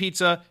 Disney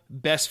pizza,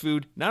 best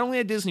food, not only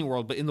at Disney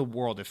World, but in the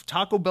world. If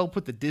Taco Bell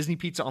put the Disney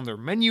pizza on their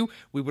menu,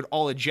 we would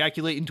all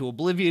ejaculate into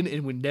oblivion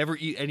and would never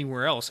eat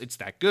anywhere else. It's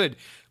that good.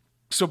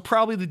 So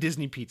probably the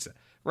Disney pizza,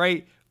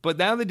 right? But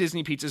now the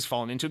Disney pizza has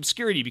fallen into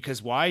obscurity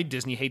because why?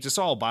 Disney hates us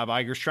all. Bob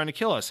Iger's trying to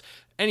kill us.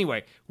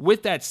 Anyway,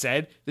 with that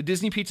said, the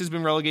Disney pizza has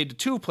been relegated to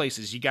 2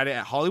 places. You got it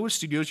at Hollywood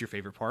Studios, your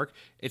favorite park.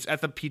 It's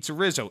at the Pizza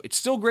Rizzo. It's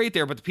still great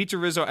there, but the Pizza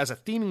Rizzo as a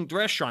themed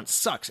restaurant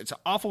sucks. It's an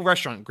awful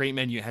restaurant. Great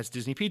menu. It has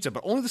Disney pizza,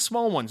 but only the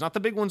small ones, not the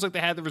big ones like they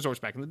had at the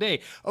resorts back in the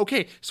day.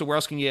 Okay, so where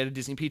else can you get a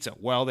Disney pizza?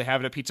 Well, they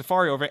have it at Pizza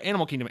Safari over at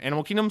Animal Kingdom.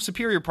 Animal Kingdom,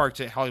 superior park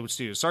to Hollywood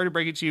Studios. Sorry to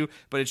break it to you,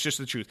 but it's just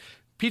the truth.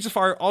 Pizza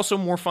Safari, also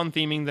more fun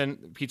theming than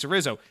Pizza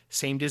Rizzo.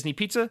 Same Disney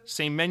pizza,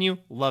 same menu,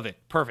 love it.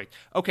 Perfect.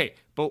 Okay,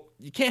 but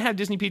you can't have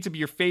Disney pizza be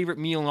your favorite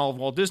meal in all of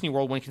Walt Disney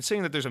World when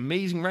considering that there's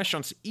amazing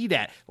restaurants to eat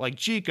at, like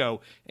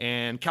Chico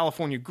and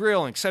California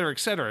Grill, and et cetera, et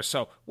cetera.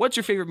 So what's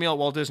your favorite meal at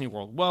Walt Disney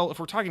World? Well,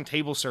 if we're talking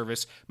table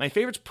service, my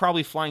favorite's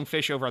probably Flying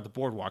Fish over at the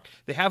Boardwalk.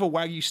 They have a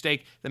Wagyu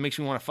steak that makes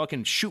me want to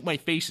fucking shoot my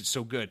face. It's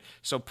so good.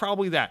 So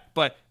probably that.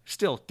 But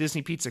still,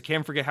 Disney pizza,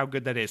 can't forget how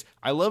good that is.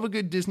 I love a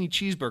good Disney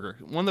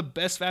cheeseburger. One of the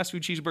best fast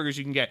food cheeseburgers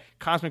you can get.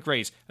 Cosmic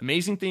Rays.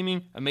 Amazing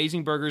theming,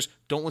 amazing burgers.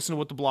 Don't listen to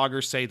what the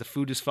bloggers say. The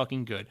food is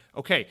fucking good.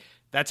 Okay,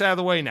 that's out of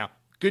the way now.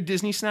 Good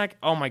Disney snack?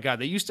 Oh my God.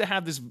 They used to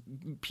have this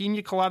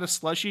pina colada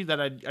slushie that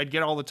I'd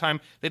get all the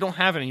time. They don't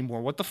have it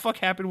anymore. What the fuck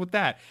happened with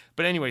that?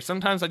 But anyway,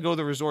 sometimes I'd go to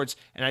the resorts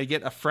and I'd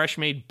get a fresh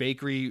made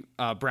bakery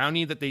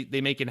brownie that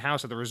they make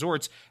in-house at the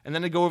resorts. And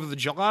then I'd go over to the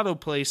gelato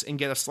place and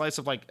get a slice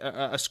of like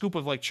a scoop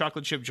of like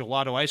chocolate chip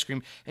gelato ice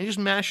cream and just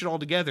mash it all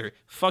together.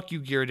 Fuck you,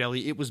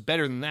 Ghirardelli. It was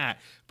better than that.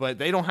 But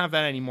they don't have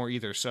that anymore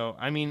either. So,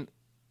 I mean,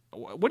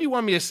 what do you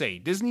want me to say?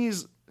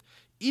 Disney's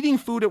eating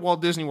food at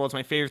Walt Disney World is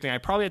my favorite thing. I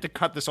probably have to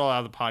cut this all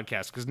out of the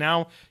podcast because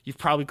now you've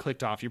probably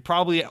clicked off. You're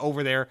probably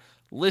over there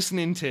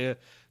listening to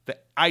the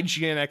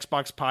IGN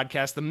Xbox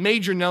podcast, the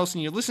Major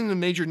Nelson. You're listening to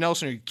Major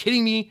Nelson. Are you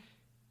kidding me?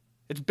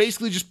 It's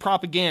basically just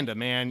propaganda,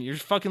 man. You're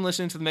fucking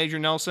listening to the Major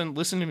Nelson.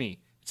 Listen to me.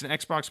 It's an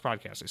Xbox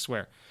podcast, I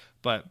swear.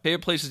 But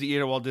favorite places to eat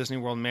at Walt Disney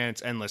World, man,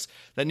 it's endless.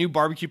 That new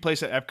barbecue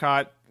place at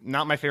Epcot,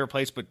 not my favorite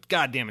place, but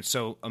goddamn, it's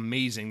so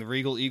amazing. The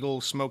Regal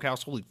Eagle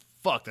Smokehouse, holy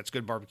fuck, that's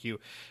good barbecue.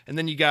 And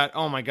then you got,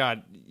 oh my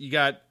god, you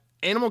got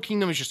Animal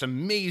Kingdom is just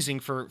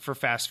amazing for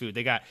fast food.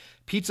 They got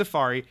Pizza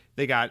Fari,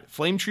 they got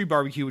Flame Tree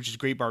Barbecue, which is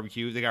great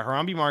barbecue. They got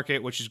Harambe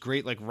Market, which is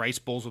great, like rice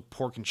bowls with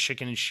pork and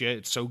chicken and shit.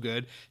 It's so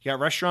good. You got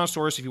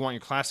Restaurantosaurus if you want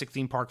your classic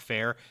theme park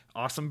fare,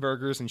 awesome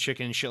burgers and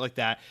chicken and shit like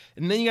that.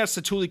 And then you got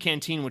Satuli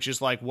Canteen, which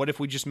is like, what if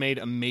we just made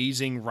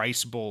amazing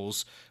rice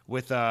bowls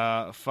with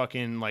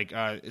fucking like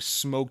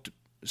smoked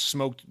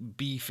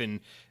beef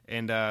and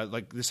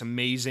like this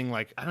amazing,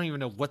 like, I don't even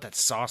know what that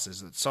sauce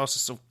is. That sauce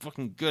is so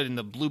fucking good, and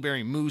the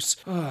blueberry mousse.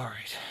 All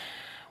right.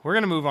 We're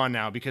going to move on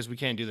now because we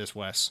can't do this,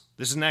 Wes.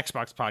 This is an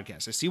Xbox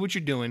podcast. I see what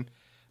you're doing.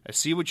 I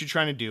see what you're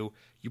trying to do.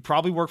 You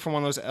probably work for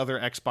one of those other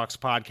Xbox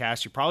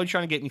podcasts. You're probably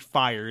trying to get me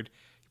fired.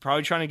 You're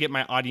probably trying to get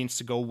my audience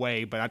to go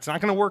away, but that's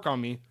not going to work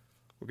on me.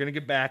 We're going to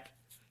get back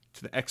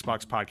to the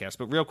Xbox podcast.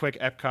 But real quick,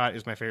 Epcot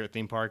is my favorite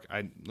theme park.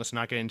 Let's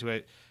not get into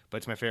it, but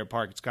it's my favorite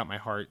park. It's got my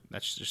heart.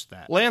 That's just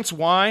that. Lance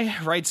Y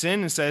writes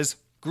in and says,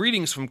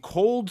 greetings from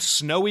cold,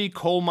 snowy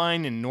coal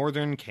mine in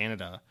northern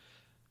Canada.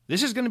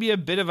 This is going to be a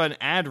bit of an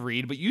ad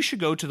read, but you should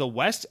go to the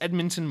West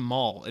Edmonton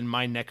Mall in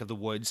my neck of the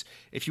woods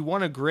if you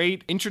want a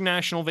great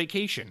international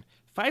vacation.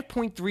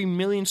 5.3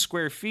 million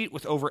square feet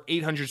with over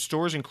 800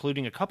 stores,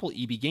 including a couple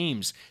EB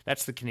Games.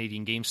 That's the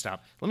Canadian GameStop.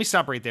 Let me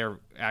stop right there,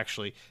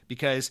 actually,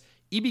 because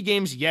EB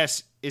Games,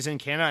 yes, is in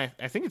Canada.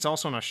 I think it's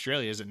also in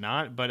Australia, is it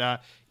not? But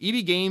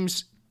EB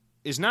Games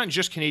is not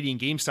just Canadian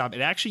GameStop.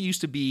 It actually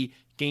used to be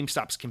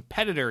GameStop's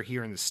competitor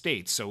here in the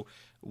States. So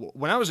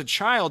when I was a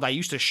child, I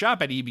used to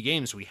shop at EB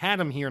Games. We had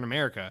them here in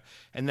America,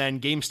 and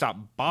then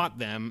GameStop bought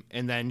them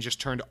and then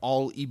just turned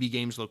all EB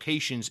Games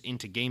locations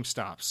into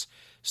GameStops.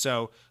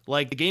 So,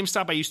 like the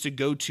GameStop I used to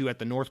go to at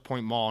the North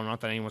Point Mall,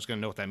 not that anyone's going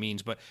to know what that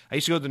means, but I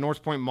used to go to the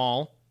North Point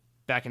Mall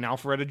back in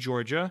Alpharetta,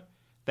 Georgia.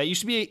 That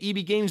used to be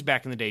EB Games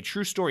back in the day.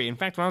 True story. In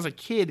fact, when I was a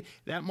kid,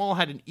 that mall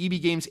had an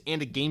EB Games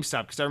and a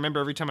GameStop, because I remember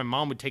every time my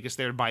mom would take us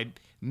there to buy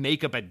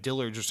makeup at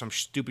Dillard's or some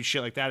stupid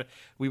shit like that,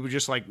 we would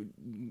just like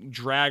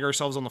drag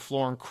ourselves on the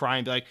floor and cry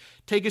and be like,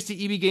 take us to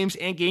EB Games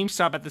and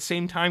GameStop at the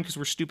same time because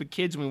we're stupid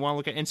kids and we want to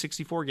look at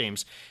N64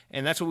 games.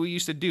 And that's what we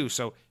used to do.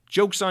 So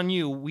joke's on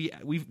you.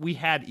 We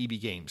had EB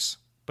Games.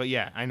 But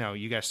yeah, I know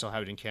you guys still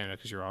have it in Canada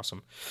because you're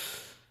awesome.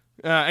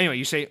 Anyway,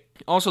 you say,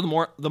 also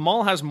the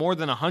mall has more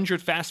than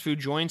 100 fast food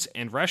joints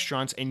and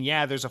restaurants, and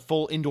yeah, there's a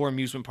full indoor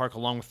amusement park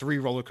along with 3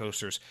 roller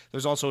coasters.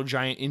 There's also a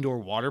giant indoor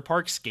water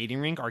park, skating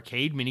rink,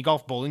 arcade, mini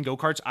golf, bowling,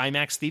 go-karts,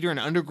 IMAX theater, and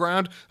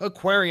underground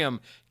aquarium.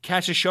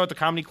 Catch a show at the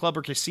comedy club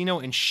or casino,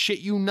 and shit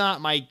you not,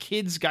 my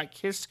kids got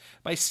kissed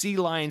by sea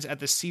lions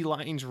at the Sea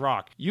Lions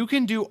Rock. You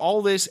can do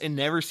all this and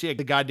never see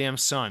the goddamn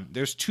sun.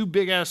 There's 2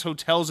 big-ass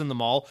hotels in the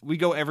mall. We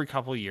go every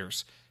couple of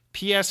years.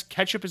 P.S.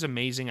 Ketchup is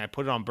amazing. I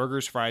put it on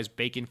burgers, fries,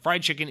 bacon,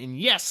 fried chicken, and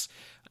yes,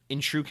 in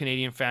true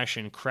Canadian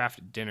fashion,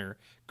 craft dinner.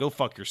 Go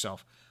fuck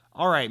yourself.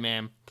 All right,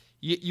 man.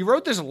 You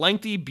wrote this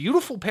lengthy,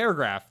 beautiful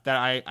paragraph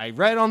that I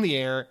read on the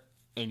air,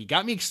 and you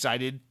got me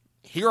excited.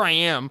 Here I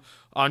am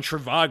on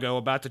Trivago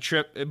about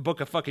to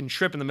book a fucking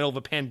trip in the middle of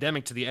a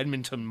pandemic to the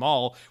Edmonton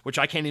Mall, which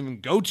I can't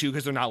even go to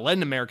because they're not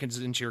letting Americans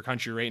into your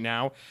country right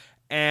now.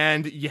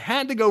 And you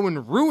had to go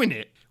and ruin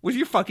it with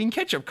your fucking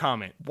ketchup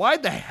comment. Why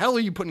the hell are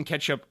you putting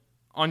ketchup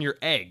on your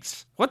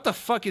eggs? What the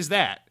fuck is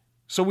that?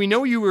 So we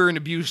know you were an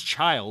abused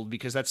child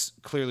because that's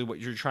clearly what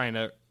you're trying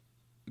to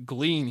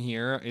glean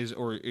here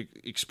or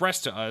express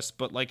to us,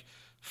 but like,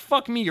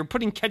 fuck me, you're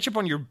putting ketchup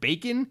on your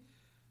bacon?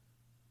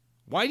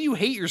 Why do you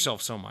hate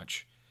yourself so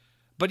much?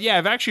 But yeah,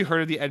 I've actually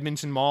heard of the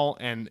Edmonton Mall,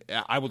 and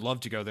I would love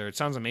to go there. It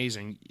sounds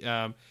amazing.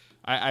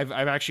 I've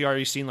actually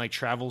already seen like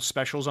travel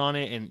specials on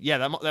it, and yeah,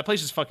 that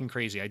place is fucking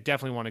crazy. I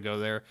definitely want to go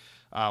there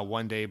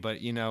one day, but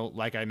you know,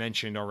 like I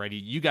mentioned already,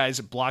 you guys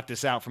blocked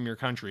this out from your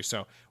country.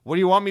 So what do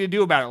you want me to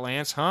do about it,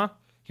 Lance? Huh?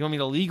 You want me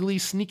to legally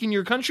sneak in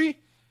your country?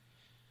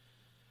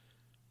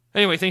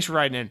 Anyway, thanks for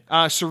writing in.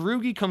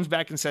 Sarugi comes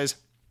back and says,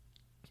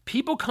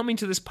 people coming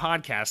to this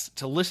podcast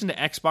to listen to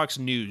Xbox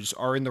news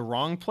are in the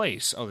wrong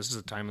place. Oh, this is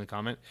a timely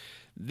comment.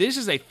 This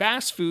is a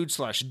fast food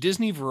 /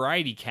 Disney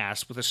variety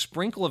cast with a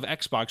sprinkle of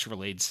Xbox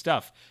related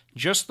stuff,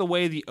 just the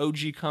way the OG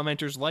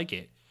commenters like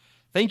it.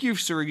 Thank you,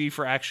 Sergey,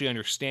 for actually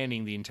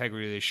understanding the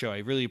integrity of this show. I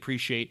really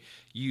appreciate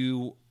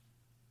you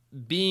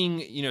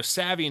being,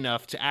 savvy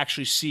enough to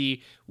actually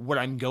see what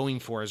I'm going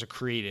for as a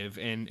creative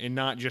and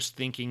not just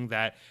thinking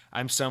that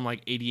I'm some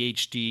like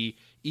ADHD,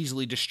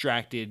 easily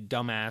distracted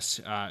dumbass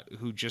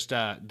who just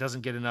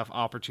doesn't get enough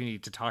opportunity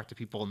to talk to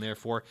people and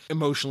therefore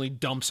emotionally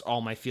dumps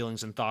all my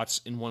feelings and thoughts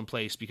in one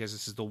place because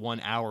this is the 1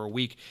 hour a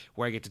week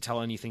where I get to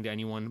tell anything to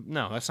anyone.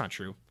 No, that's not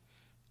true.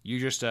 You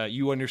just,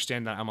 you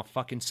understand that I'm a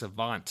fucking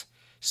savant.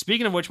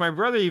 Speaking of which, my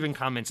brother even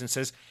comments and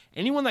says,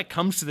 anyone that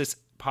comes to this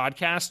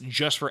podcast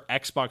just for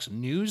Xbox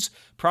news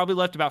probably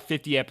left about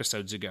 50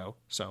 episodes ago.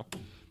 So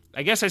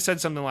I guess I said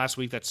something last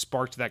week that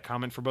sparked that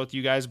comment for both of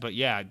you guys, but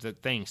yeah,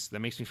 thanks. That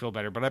makes me feel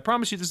better. But I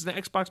promise you, this is an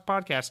Xbox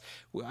podcast.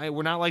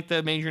 We're not like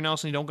the Major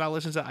Nelson. You don't got to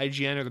listen to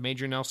IGN or the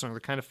Major Nelson or the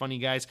Kind of Funny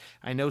guys.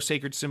 I know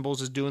Sacred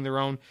Symbols is doing their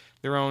own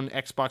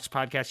Xbox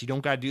podcast. You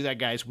don't got to do that,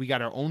 guys. We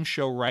got our own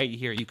show right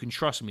here. You can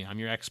trust me. I'm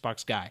your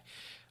Xbox guy.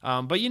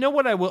 But you know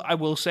what I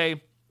will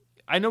say?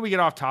 I know we get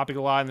off topic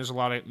a lot, and there's a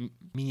lot of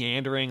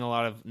meandering, a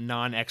lot of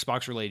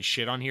non-Xbox related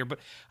shit on here, but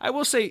I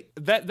will say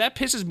that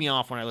pisses me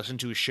off when I listen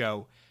to a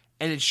show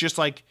and it's just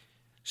like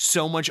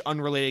so much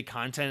unrelated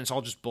content. It's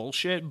all just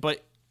bullshit,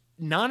 but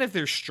not if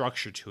there's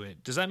structure to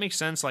it. Does that make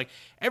sense? Like,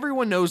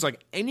 everyone knows,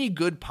 like, any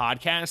good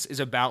podcast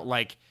is about,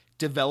 like,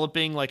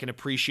 developing, like, an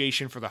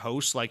appreciation for the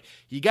host. Like,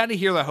 you got to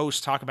hear the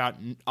host talk about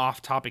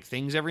off-topic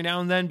things every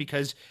now and then,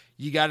 because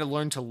you got to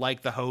learn to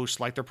like the host,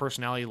 like their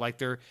personality, like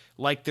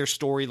their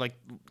story, like,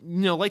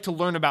 you know, like to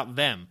learn about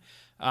them.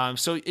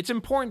 So it's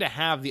important to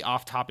have the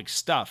off-topic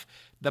stuff.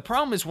 The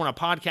problem is when a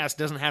podcast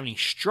doesn't have any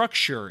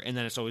structure and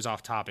then it's always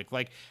off-topic.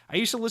 Like, I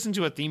used to listen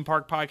to a theme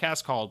park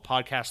podcast called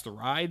Podcast The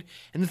Ride,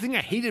 and the thing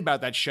I hated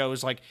about that show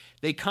is, like,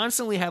 they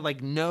constantly had,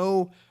 like,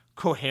 no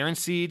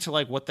coherency to,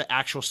 like, what the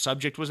actual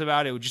subject was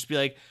about. It would just be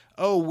like,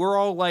 oh, we're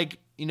all, like,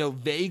 you know,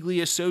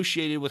 vaguely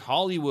associated with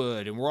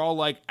Hollywood, and we're all,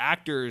 like,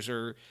 actors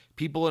or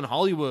people in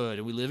Hollywood,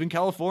 and we live in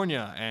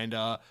California, and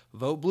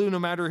vote blue no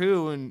matter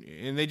who,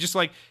 and they just,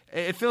 like,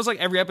 it feels like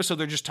every episode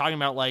they're just talking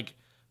about, like,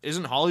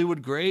 isn't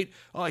Hollywood great?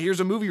 Oh, here's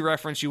a movie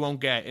reference you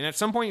won't get. And at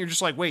some point you're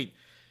just like, wait,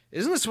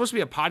 isn't this supposed to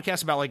be a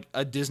podcast about, like,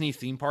 a Disney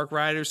theme park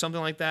ride or something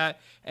like that?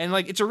 And,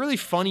 like, it's a really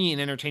funny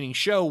and entertaining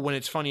show when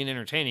it's funny and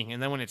entertaining,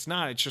 and then when it's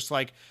not, it's just,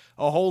 like,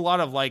 a whole lot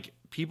of, like,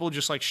 people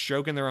just, like,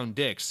 stroking their own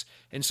dicks.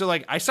 And so,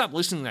 like, I stopped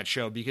listening to that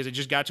show because it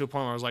just got to a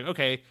point where I was like,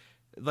 okay,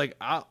 like,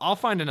 I'll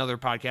find another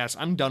podcast.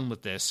 I'm done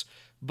with this.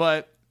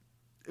 But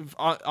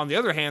on the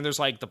other hand, there's,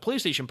 like, the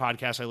PlayStation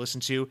podcast I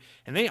listen to,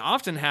 and they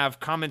often have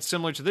comments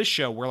similar to this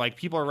show where, like,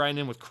 people are writing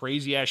in with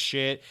crazy ass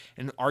shit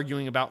and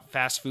arguing about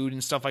fast food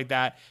and stuff like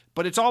that.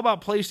 But it's all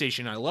about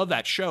PlayStation. I love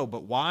that show.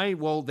 But why?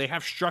 Well, they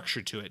have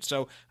structure to it.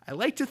 So I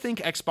like to think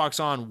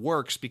Xbox On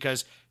works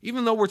because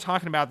even though we're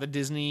talking about the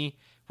Disney,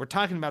 we're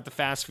talking about the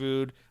fast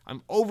food,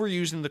 I'm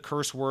overusing the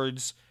curse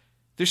words,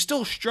 there's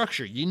still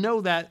structure. You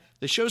know that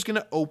the show's going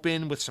to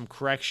open with some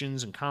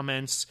corrections and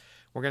comments.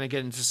 We're going to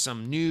get into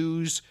some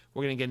news.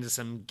 We're going to get into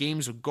some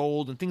games with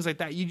gold and things like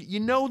that. You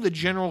know the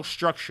general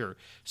structure.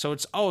 So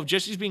it's, oh, if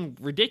Jesse's being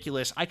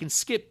ridiculous, I can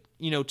skip,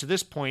 you know, to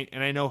this point,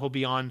 and I know he'll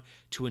be on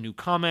to a new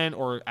comment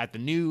or at the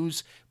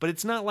news. But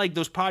it's not like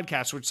those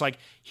podcasts where it's like,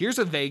 here's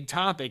a vague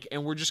topic,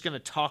 and we're just going to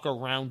talk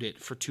around it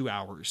for 2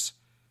 hours.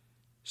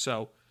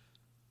 So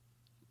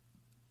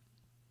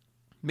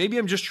maybe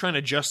I'm just trying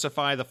to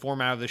justify the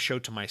format of the show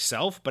to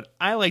myself, but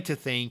I like to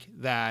think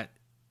that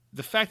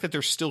the fact that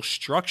there's still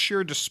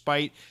structure,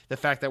 despite the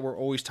fact that we're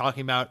always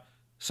talking about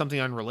something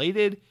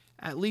unrelated,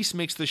 at least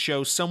makes the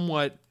show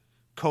somewhat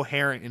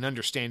coherent and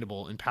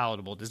understandable and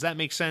palatable. Does that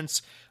make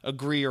sense?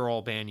 Agree or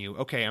I'll ban you.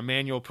 Okay,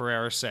 Emmanuel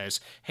Pereira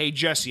says, hey,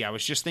 Jesse, I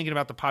was just thinking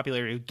about the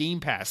popularity of Game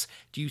Pass.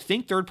 Do you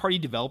think third-party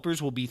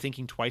developers will be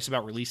thinking twice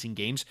about releasing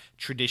games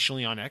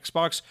traditionally on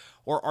Xbox,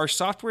 or are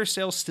software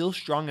sales still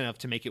strong enough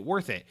to make it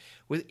worth it?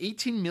 With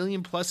 18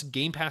 million plus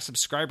Game Pass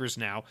subscribers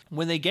now,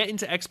 when they get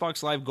into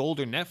Xbox Live Gold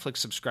or Netflix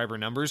subscriber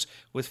numbers,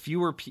 will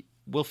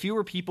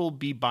fewer people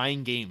be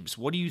buying games?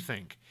 What do you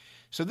think?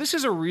 So this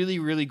is a really,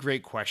 really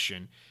great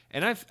question.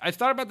 And I've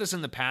thought about this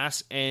in the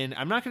past, and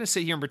I'm not going to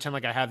sit here and pretend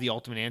like I have the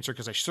ultimate answer,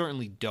 because I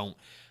certainly don't.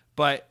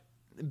 But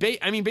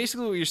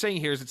basically what you're saying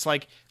here is it's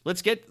like,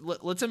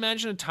 let's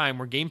imagine a time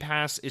where Game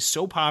Pass is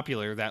so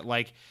popular that,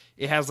 like,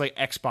 it has, like,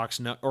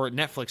 Xbox or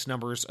Netflix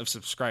numbers of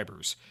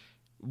subscribers.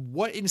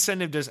 What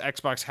incentive does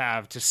Xbox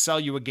have to sell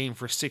you a game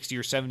for $60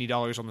 or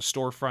 $70 on the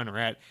storefront or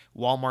at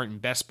Walmart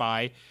and Best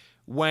Buy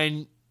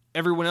when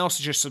everyone else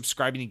is just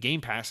subscribing to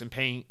Game Pass and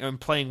paying and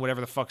playing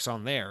whatever the fuck's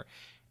on there?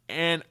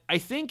 And I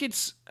think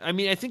it's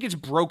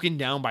broken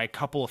down by a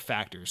couple of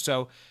factors.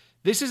 So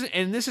this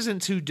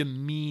isn't to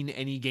demean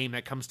any game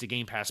that comes to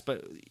Game Pass,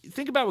 but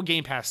think about what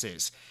Game Pass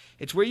is.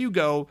 It's where you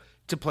go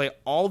to play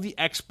all the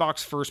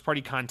Xbox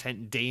first-party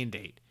content day and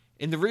date.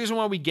 And the reason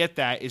why we get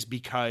that is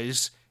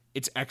because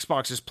it's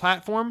Xbox's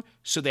platform,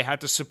 so they have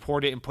to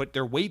support it and put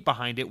their weight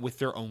behind it with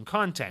their own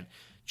content.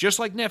 Just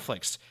like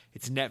Netflix.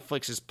 It's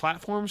Netflix's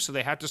platform, so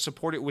they have to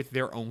support it with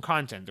their own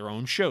content, their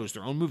own shows,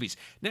 their own movies.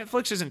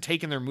 Netflix isn't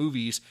taking their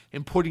movies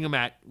and putting them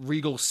at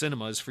Regal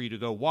Cinemas for you to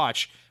go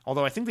watch,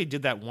 although I think they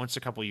did that once a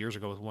couple of years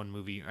ago with one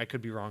movie. I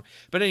could be wrong.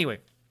 But anyway,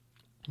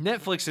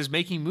 Netflix is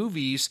making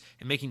movies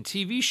and making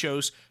TV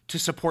shows to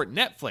support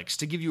Netflix,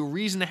 to give you a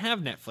reason to have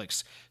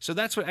Netflix. So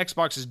that's what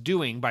Xbox is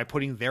doing by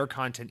putting their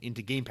content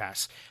into Game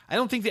Pass. I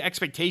don't think the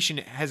expectation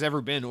has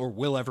ever been or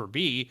will ever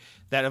be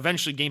that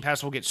eventually Game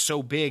Pass will get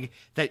so big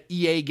that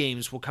EA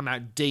games will come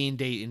out day and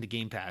date into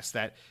Game Pass,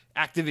 that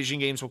Activision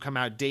games will come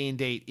out day and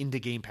date into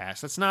Game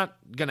Pass. That's not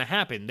going to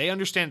happen. They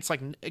understand it's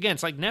like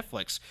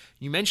Netflix.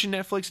 You mentioned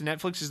Netflix, and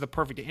Netflix is the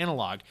perfect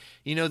analog.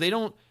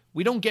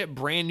 We don't get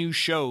brand new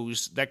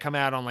shows that come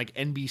out on like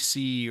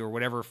NBC or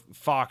whatever,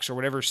 Fox or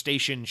whatever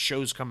station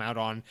shows come out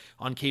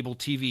on cable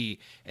TV.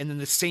 And then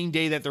the same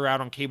day that they're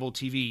out on cable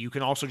TV, you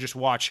can also just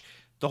watch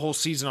the whole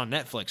season on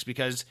Netflix,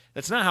 because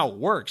that's not how it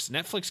works.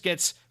 Netflix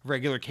gets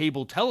regular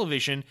cable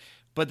television,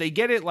 but they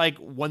get it like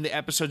when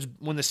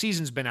the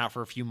season's been out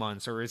for a few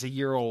months, or is a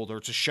year old, or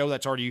it's a show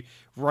that's already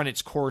run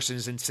its course and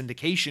is in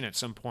syndication at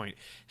some point.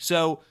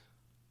 So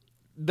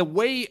the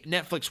way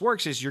Netflix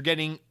works is you're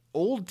getting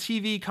old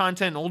TV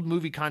content, old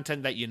movie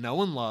content that you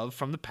know and love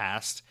from the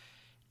past,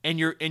 and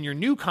your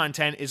new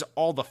content is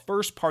all the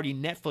first party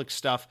Netflix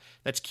stuff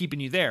that's keeping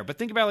you there. But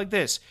think about it like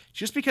this: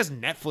 just because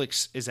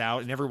Netflix is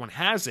out and everyone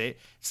has it,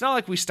 it's not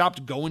like we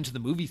stopped going to the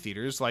movie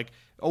theaters. Like,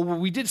 oh, well,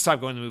 we did stop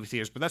going to the movie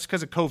theaters, but that's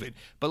because of COVID.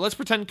 But let's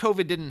pretend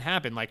COVID didn't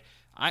happen. Like,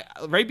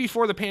 right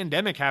before the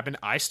pandemic happened,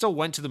 I still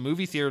went to the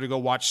movie theater to go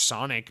watch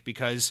Sonic,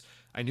 because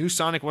I knew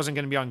Sonic wasn't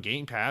going to be on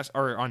Game Pass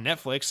or on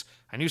Netflix.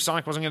 I knew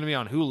Sonic wasn't going to be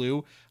on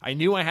Hulu. I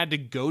knew I had to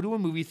go to a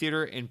movie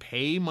theater and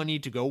pay money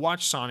to go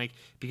watch Sonic,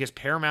 because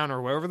Paramount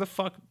or whoever the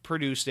fuck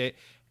produced it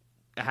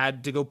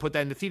had to go put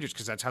that into theaters,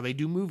 because that's how they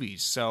do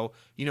movies. So,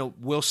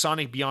 will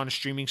Sonic be on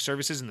streaming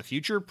services in the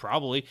future?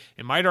 Probably.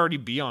 It might already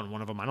be on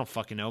one of them. I don't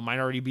fucking know. It might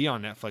already be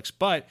on Netflix.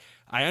 But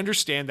I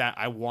understand that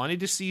I wanted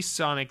to see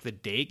Sonic the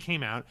day it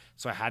came out,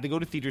 so I had to go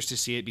to theaters to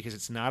see it, because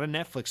it's not a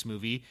Netflix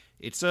movie.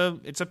 It's a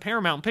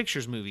Paramount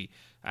Pictures movie.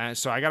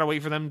 So I got to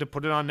wait for them to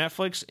put it on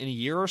Netflix in a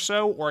year or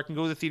so, or I can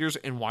go to the theaters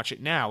and watch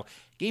it now.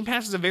 Game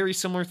Pass is a very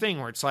similar thing,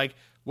 where it's like,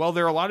 well,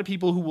 there are a lot of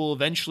people who will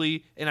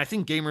eventually, and I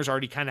think gamers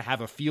already kind of have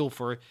a feel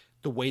for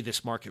the way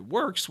this market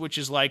works, which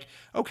is like,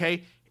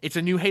 okay, it's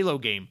a new Halo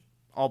game.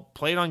 I'll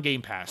play it on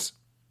Game Pass.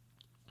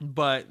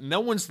 But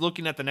no one's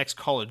looking at the next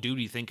Call of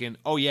Duty thinking,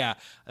 oh yeah,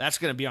 that's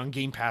going to be on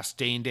Game Pass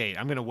day and date.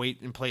 I'm going to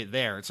wait and play it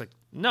there. It's like,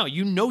 no,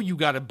 you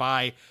got to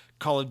buy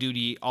Call of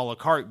Duty a la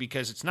carte,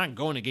 because it's not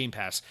going to Game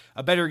Pass.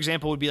 A better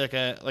example would be like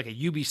a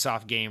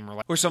Ubisoft game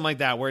or something like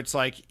that, where it's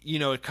like,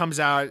 it comes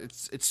out,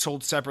 it's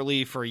sold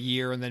separately for a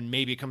year, and then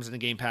maybe it comes into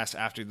Game Pass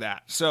after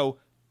that. So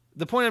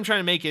the point I'm trying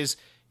to make is,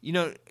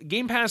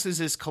 Game Pass is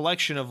this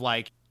collection of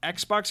like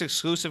Xbox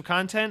exclusive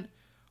content,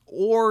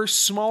 or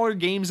smaller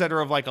games that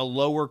are of like a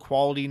lower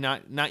quality,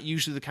 not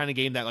usually the kind of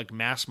game that like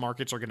mass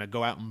markets are going to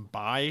go out and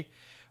buy,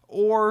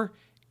 or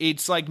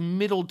it's like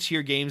middle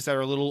tier games that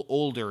are a little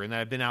older and that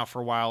have been out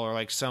for a while, or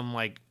like some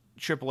like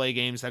AAA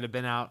games that have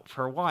been out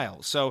for a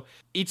while. So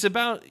it's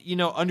about,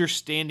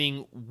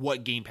 understanding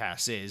what Game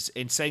Pass is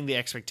and setting the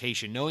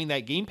expectation, knowing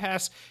that Game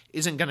Pass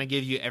isn't going to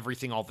give you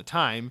everything all the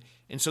time.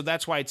 And so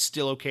that's why it's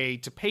still okay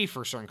to pay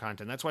for certain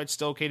content. That's why it's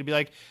still okay to be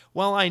like,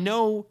 well, I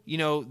know,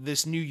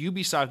 this new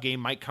Ubisoft game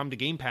might come to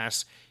Game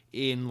Pass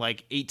in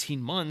like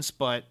 18 months,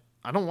 but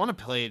I don't want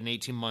to play it in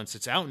 18 months.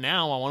 It's out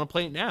now. I want to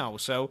play it now.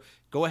 So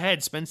go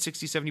ahead, spend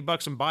 $60,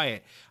 $70 and buy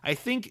it. I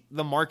think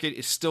the market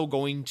is still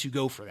going to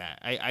go for that.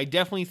 I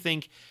definitely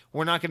think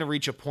we're not going to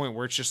reach a point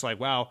where it's just like,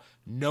 wow,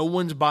 no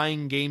one's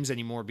buying games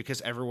anymore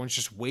because everyone's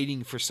just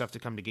waiting for stuff to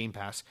come to Game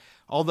Pass.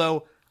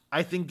 Although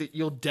I think that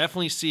you'll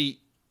definitely see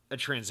a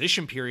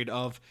transition period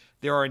of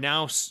there are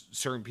now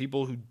certain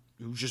people who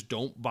just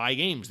don't buy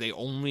games. They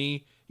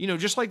only,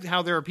 just like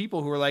how there are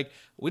people who are like,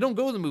 we don't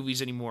go to the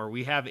movies anymore.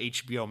 We have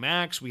HBO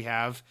Max, we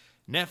have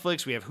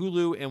Netflix, we have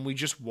Hulu, and we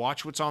just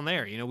watch what's on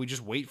there. We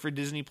just wait for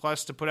Disney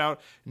Plus to put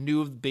out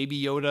new Baby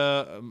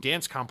Yoda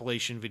dance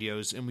compilation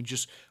videos, and we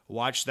just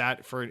watch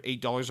that for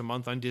 $8 a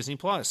month on Disney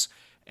Plus.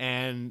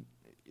 And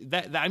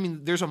that I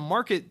mean, there's a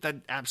market that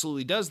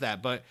absolutely does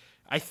that, but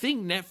I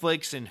think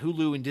Netflix and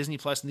Hulu and Disney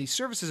Plus and these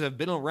services have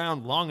been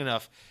around long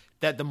enough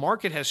that the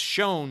market has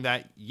shown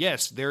that,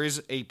 yes, there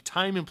is a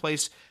time and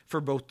place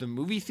for both the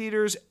movie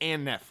theaters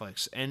and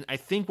Netflix. And I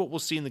think what we'll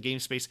see in the game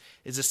space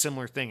is a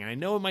similar thing. And I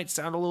know it might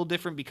sound a little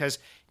different because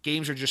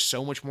games are just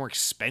so much more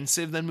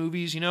expensive than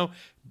movies.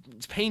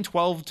 Paying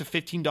 $12 to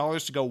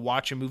 $15 to go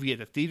watch a movie at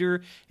the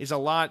theater is a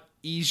lot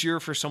easier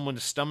for someone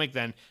to stomach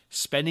than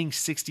spending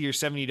 $60 or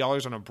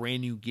 $70 on a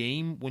brand new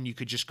game when you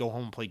could just go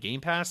home and play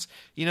Game Pass.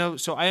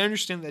 So I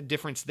understand that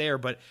difference there.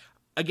 But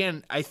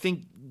again, I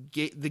think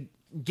the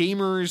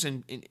gamers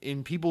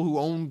and people who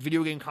own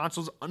video game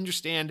consoles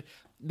understand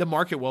the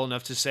market well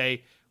enough to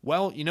say,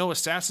 well,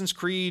 Assassin's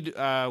Creed,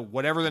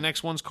 whatever the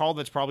next one's called,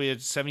 that's probably a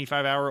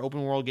 75-hour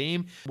open world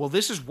game. Well,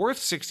 this is worth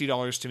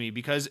 $60 to me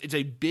because it's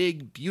a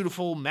big,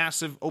 beautiful,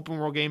 massive open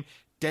world game,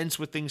 dense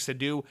with things to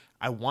do.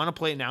 I want to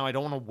play it now. I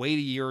don't want to wait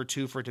a year or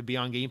two for it to be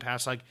on Game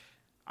Pass. Like,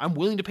 I'm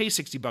willing to pay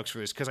 $60 for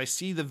this because I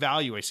see the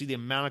value. I see the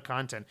amount of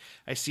content.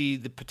 I see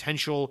the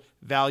potential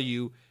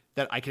value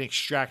that I can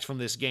extract from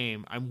this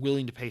game, I'm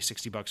willing to pay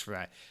 $60 for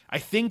that. I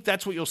think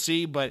that's what you'll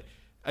see, but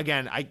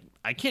again,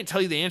 I can't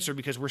tell you the answer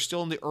because we're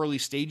still in the early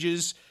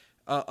stages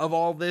of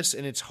all this,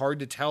 and it's hard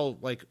to tell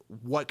like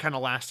what kind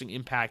of lasting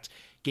impact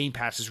Game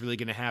Pass is really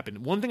going to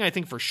happen. One thing I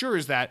think for sure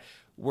is that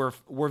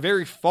we're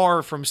very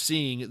far from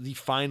seeing the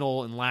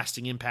final and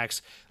lasting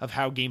impacts of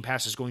how Game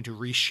Pass is going to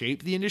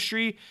reshape the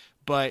industry.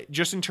 But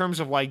just in terms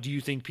of like, do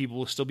you think people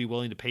will still be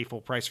willing to pay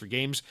full price for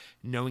games,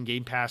 knowing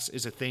Game Pass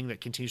is a thing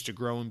that continues to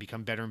grow and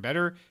become better and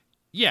better?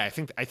 Yeah, I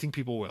think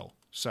people will.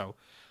 So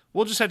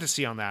we'll just have to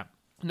see on that.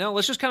 Now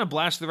let's just kind of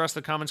blast the rest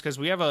of the comments because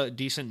we have a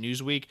decent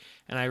news week,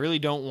 and I really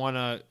don't want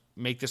to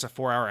make this a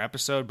 4-hour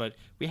episode, but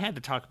we had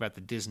to talk about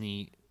the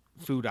Disney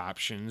food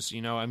options.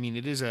 You know, I mean,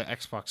 it is an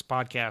Xbox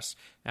podcast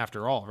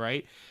after all,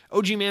 right?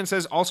 OG Man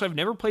says, also, I've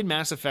never played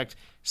Mass Effect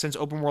since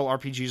open world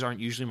RPGs aren't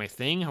usually my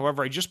thing.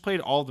 However, I just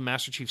played all of the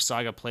Master Chief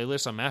Saga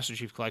playlists on Master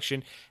Chief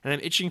Collection, and I'm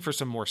itching for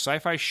some more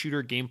sci-fi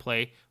shooter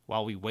gameplay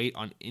while we wait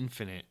on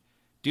Infinite.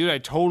 Dude, I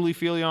totally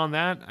feel you on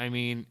that. I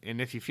mean, and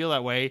if you feel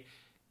that way,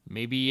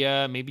 maybe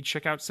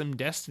check out some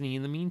Destiny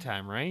in the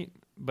meantime, right?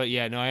 But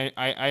yeah, no,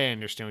 I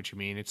understand what you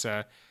mean. It's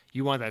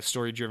you want that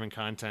story-driven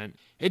content.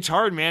 It's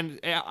hard, man.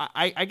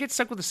 I get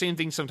stuck with the same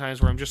thing sometimes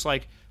where I'm just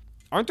like,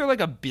 aren't there like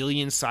a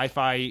billion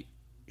sci-fi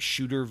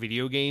shooter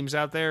video games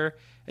out there?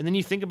 And then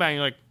you think about it and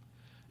you're like,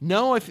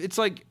 no, if it's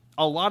like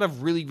a lot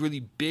of really, really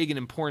big and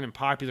important and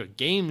popular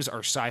games are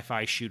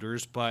sci-fi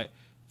shooters, but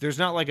there's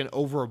not like an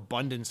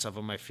overabundance of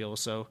them, I feel.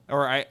 So,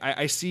 or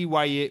I see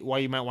why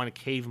you might want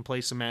to cave and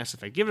play some Mass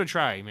Effect. Give it a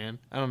try, man.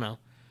 I don't know.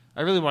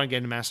 I really want to get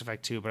into Mass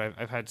Effect 2, but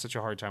I've had such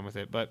a hard time with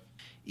it. But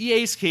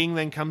EA's King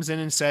then comes in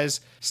and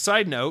says,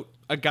 side note,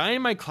 a guy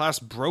in my class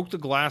broke the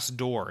glass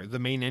door, the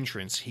main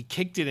entrance. He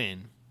kicked it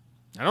in.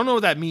 I don't know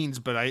what that means,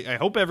 but I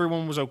hope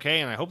everyone was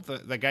okay, and I hope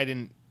that guy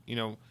didn't,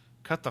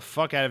 cut the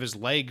fuck out of his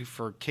leg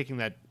for kicking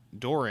that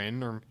door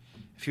in, or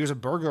if he was a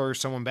burglar or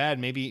someone bad,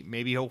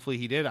 maybe hopefully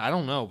he did. I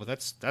don't know, but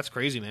that's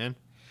crazy, man.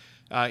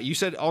 You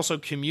said also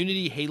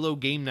community Halo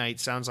game night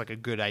sounds like a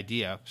good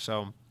idea,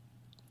 so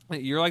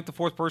you're like the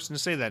fourth person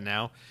to say that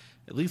now.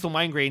 Lethal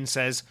Migraine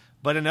says,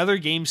 but another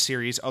game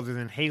series other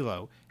than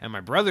Halo. And my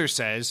brother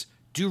says,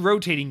 do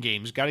rotating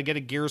games. Got to get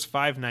a Gears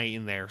 5 night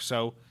in there.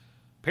 So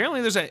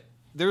apparently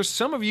there's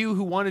some of you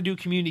who want to do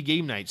community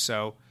game night.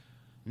 So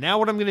now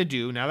what I'm going to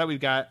do, now that we've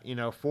got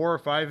 4 or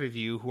 5 of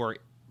you who are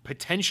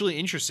potentially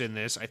interested in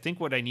this, I think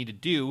what I need to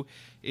do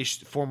is,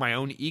 for my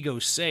own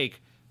ego's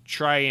sake,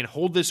 try and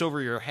hold this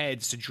over your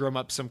heads to drum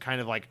up some kind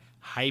of like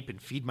hype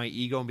and feed my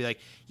ego and be like,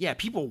 yeah,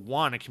 people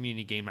want a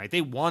community game night.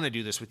 They want to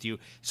do this with you.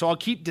 So I'll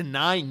keep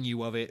denying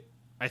you of it,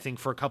 I think,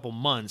 for a couple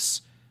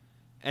months.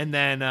 And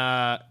then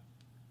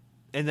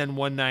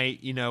one night,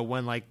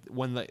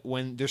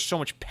 when there's so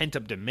much pent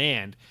up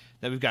demand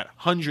that we've got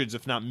hundreds,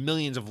 if not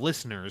millions of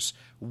listeners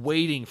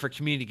waiting for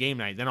community game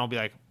night, then I'll be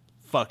like,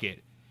 fuck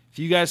it. If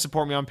you guys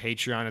support me on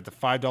Patreon at the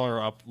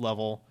 $5 up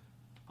level,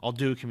 I'll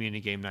do a community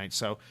game night.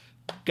 So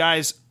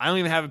guys, I don't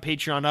even have a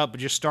Patreon up,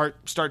 but just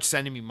start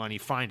sending me money.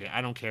 Find it.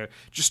 I don't care.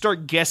 Just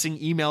start guessing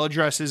email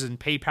addresses and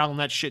PayPal and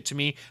that shit to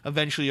me.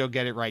 Eventually, you'll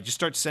get it right. Just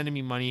start sending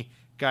me money.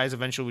 Guys,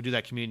 eventually we'll do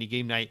that community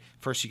game night.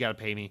 First, you got to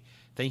pay me.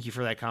 Thank you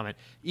for that comment.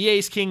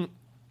 EA's King,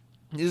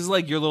 this is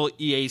like your little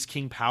EA's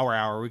King power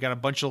hour. We got a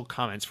bunch of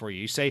comments for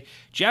you. You say,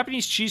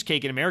 Japanese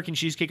cheesecake and American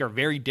cheesecake are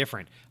very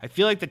different. I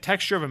feel like the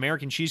texture of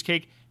American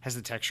cheesecake has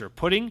the texture of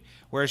pudding,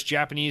 whereas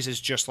Japanese is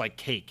just like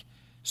cake.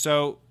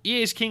 So,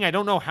 EA's King, I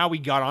don't know how we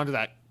got onto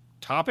that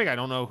topic. I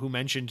don't know who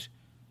mentioned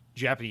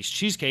Japanese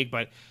cheesecake,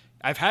 but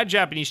I've had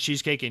Japanese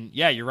cheesecake, and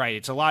yeah, you're right.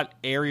 It's a lot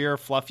airier,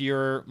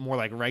 fluffier, more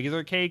like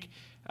regular cake,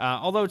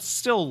 although it's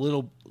still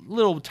a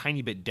little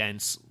tiny bit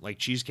dense, like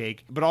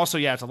cheesecake. But also,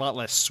 yeah, it's a lot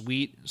less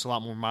sweet. It's a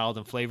lot more mild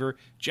in flavor.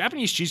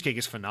 Japanese cheesecake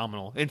is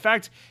phenomenal. In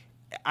fact,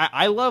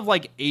 I love,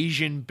 like,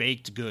 Asian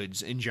baked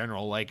goods in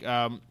general. Like,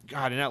 God,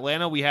 in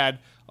Atlanta, we had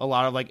a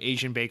lot of, like,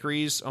 Asian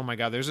bakeries. Oh, my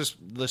God, there's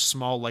this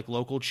small, like,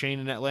 local chain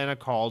in Atlanta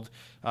called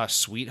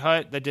Sweet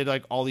Hut that did,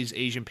 like, all these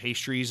Asian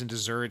pastries and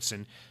desserts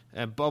and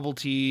bubble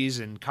teas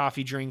and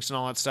coffee drinks and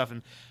all that stuff.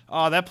 And,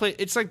 that place,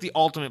 it's, like, the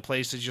ultimate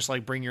place to just,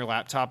 like, bring your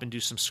laptop and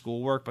do some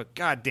schoolwork. But,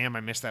 God damn,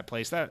 I miss that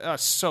place.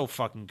 That's so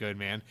fucking good,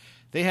 man.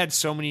 They had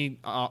so many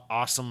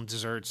awesome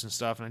desserts and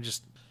stuff, and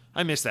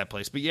I miss that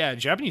place. But yeah,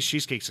 Japanese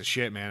cheesecake's a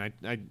shit, man.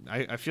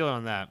 I feel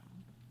on that.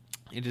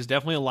 It is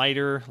definitely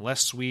lighter, less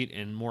sweet,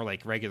 and more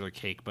like regular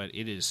cake, but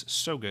it is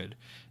so good.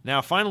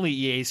 Now, finally,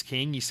 EA's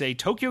King, you say,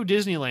 Tokyo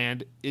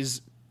Disneyland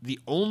is the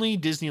only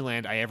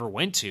Disneyland I ever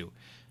went to,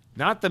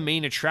 not the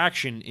main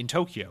attraction in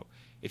Tokyo.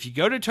 If you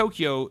go to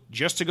Tokyo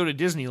just to go to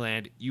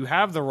Disneyland, you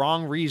have the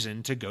wrong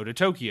reason to go to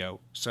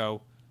Tokyo.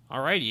 So,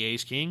 all right,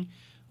 EA's King.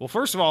 Well,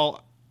 first of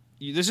all,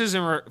 this is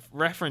in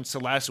reference to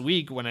last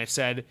week when I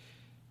said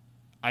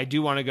I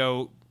do want to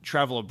go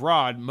travel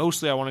abroad.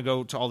 Mostly I want to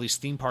go to all these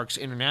theme parks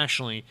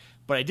internationally.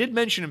 But I did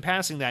mention in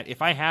passing that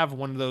if I have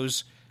one of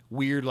those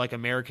weird, like,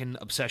 American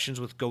obsessions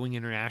with going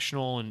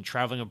international and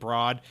traveling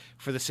abroad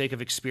for the sake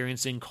of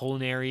experiencing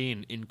culinary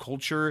and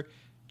culture,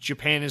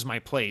 Japan is my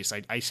place.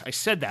 I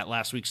said that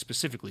last week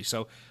specifically,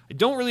 so I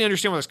don't really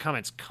understand where this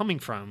comment's coming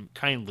from,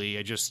 kindly.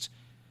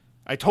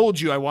 I told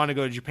you I want to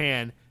go to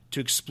Japan to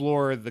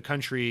explore the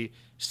country,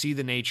 see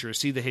the nature,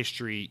 see the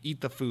history,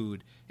 eat the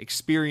food,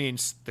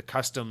 experience the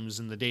customs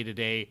and the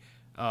day-to-day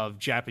of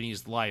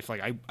Japanese life.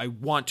 Like, I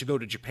want to go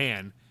to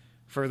Japan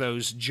for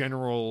those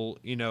general,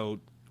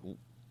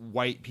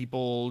 white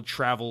people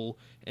travel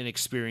and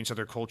experience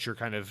other culture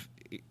kind of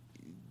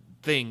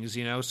things,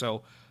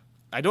 So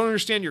I don't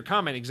understand your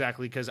comment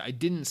exactly, because I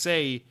didn't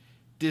say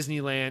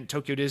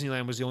Tokyo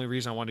Disneyland was the only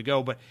reason I wanted to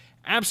go, but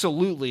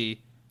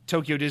absolutely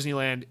Tokyo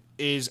Disneyland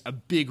is a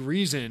big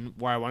reason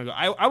why I want to go.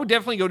 I would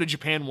definitely go to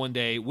Japan one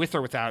day with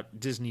or without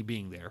Disney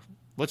being there.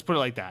 Let's put it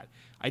like that.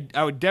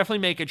 I would definitely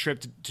make a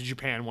trip to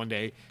Japan one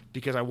day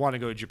because I want to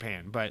go to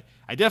Japan, but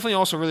I definitely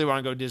also really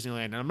want to go to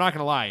Disneyland. And I'm not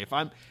going to lie,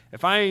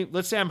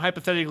 let's say I'm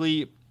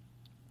hypothetically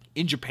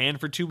in Japan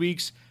for 2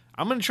 weeks,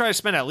 I'm going to try to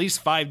spend at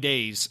least 5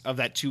 days of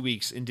that 2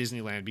 weeks in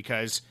Disneyland,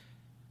 because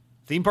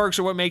theme parks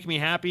are what make me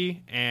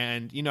happy.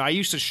 And, I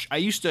used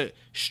to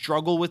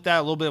struggle with that,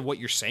 a little bit of what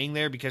you're saying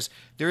there, because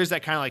there is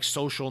that kind of like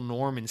social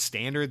norm and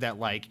standard that,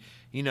 like,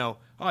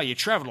 you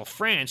travel to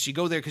France, you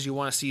go there because you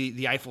want to see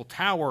the Eiffel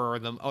Tower or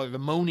the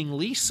Moaning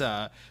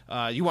Lisa.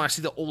 You want to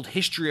see the old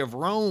history of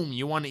Rome.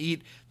 You want to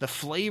eat the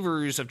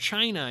flavors of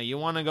China. You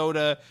want to go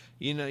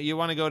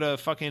to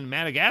fucking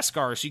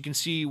Madagascar so you can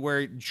see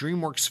where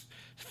DreamWorks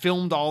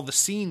filmed all the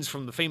scenes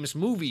from the famous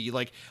movie.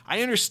 Like,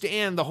 I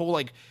understand the whole,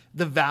 like,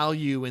 the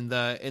value and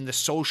the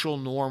social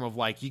norm of,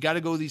 like, you got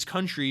to go to these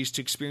countries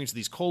to experience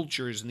these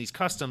cultures and these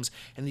customs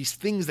and these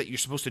things that you're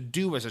supposed to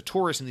do as a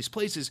tourist in these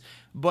places.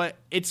 But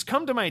it's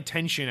come to my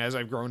attention as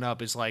I've grown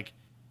up is, like,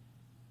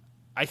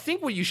 I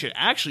think what you should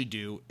actually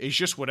do is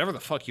just whatever the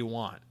fuck you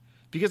want.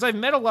 Because I've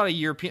met a lot of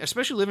Europeans,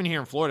 especially living here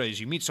in Florida, is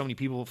you meet so many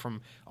people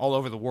from all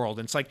over the world.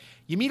 And it's like,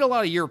 you meet a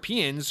lot of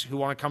Europeans who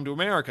want to come to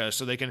America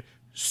so they can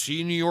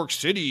see New York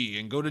City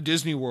and go to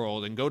Disney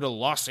World and go to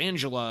Los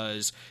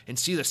Angeles and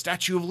see the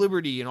Statue of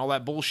Liberty and all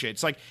that bullshit.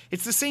 It's like,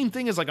 it's the same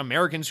thing as like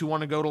Americans who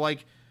want to go to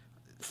like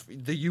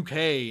the UK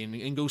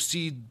and go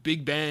see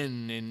Big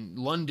Ben and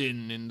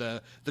London and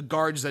the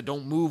guards that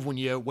don't move when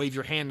you wave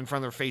your hand in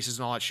front of their faces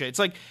and all that shit.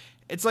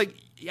 It's like,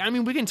 I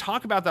mean, we can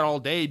talk about that all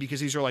day because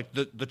these are like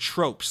the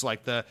tropes,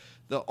 like the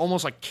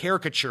almost like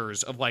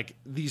caricatures of like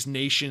these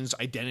nations'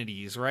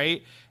 identities,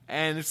 right?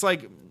 And it's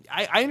like,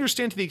 I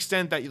understand to the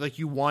extent that like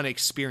you want to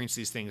experience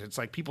these things. It's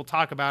like people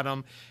talk about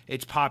them.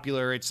 It's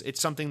popular. It's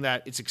something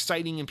that it's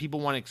exciting and people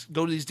want to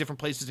go to these different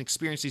places and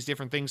experience these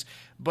different things.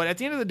 But at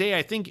the end of the day,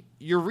 I think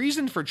your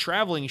reason for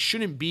traveling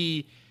shouldn't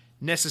be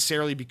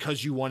necessarily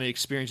because you want to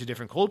experience a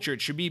different culture.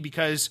 It should be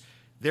because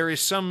there is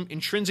some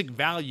intrinsic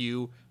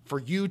value for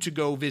you to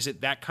go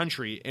visit that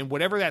country, and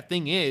whatever that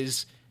thing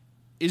is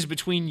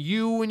between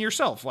you and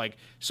yourself. Like,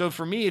 so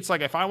for me, it's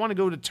like if I want to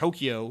go to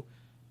Tokyo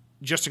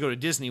just to go to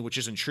Disney, which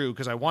isn't true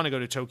because I want to go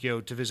to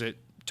Tokyo to visit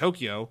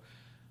Tokyo,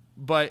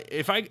 but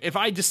if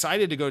I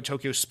decided to go to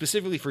Tokyo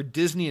specifically for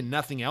Disney and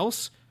nothing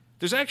else,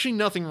 there's actually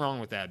nothing wrong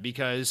with that,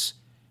 because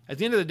at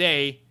the end of the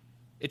day,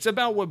 it's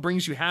about what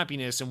brings you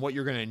happiness and what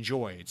you're going to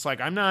enjoy. It's like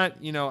I'm not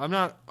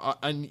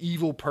an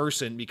evil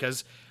person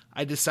because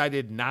I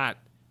decided not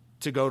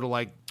to go to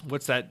like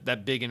what's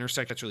that big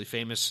intersect that's really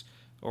famous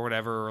or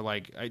whatever, or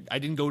like I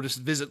didn't go to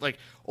visit like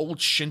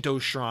old Shinto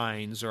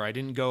shrines, or I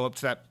didn't go up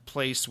to that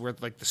place where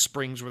like the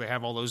springs where they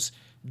have all those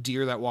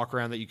deer that walk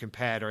around that you can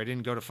pet, or I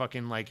didn't go to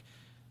fucking like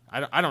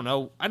I don't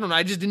know,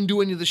 I just didn't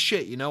do any of the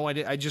shit,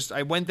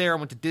 I went there, I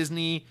went to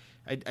Disney,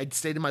 I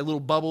stayed in my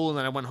little bubble, and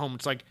then I went home.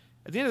 It's like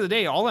at the end of the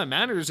day, all that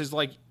matters is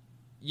like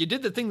you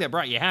did the thing that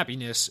brought you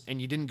happiness, and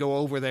you didn't go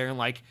over there and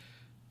like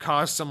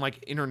cause some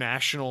like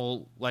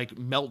international like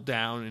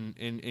meltdown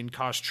and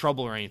cause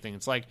trouble or anything.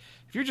 It's like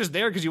if you're just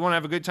there because you want to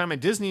have a good time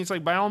at Disney, it's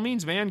like by all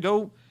means, man,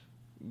 go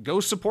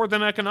support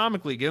them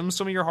economically, give them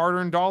some of your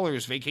hard-earned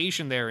dollars,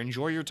 vacation there,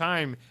 enjoy your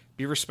time,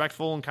 be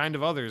respectful and kind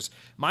of others.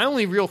 My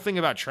only real thing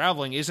about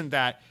traveling isn't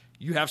that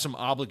you have some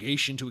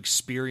obligation to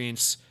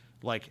experience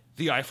like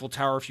the Eiffel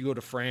Tower if you go to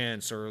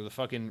France, or the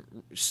fucking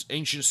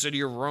ancient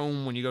city of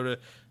Rome when you go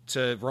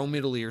to Rome,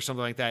 Italy, or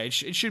something like that.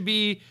 It should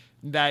be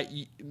that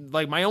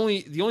like the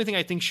only thing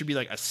I think should be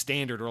like a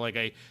standard or like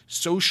a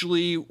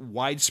socially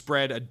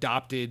widespread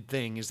adopted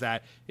thing is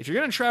that if you're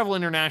going to travel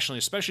internationally,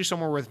 especially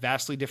somewhere with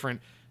vastly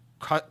different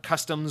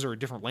customs or a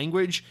different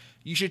language,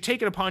 you should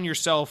take it upon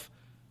yourself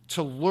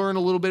to learn a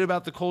little bit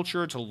about the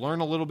culture, to learn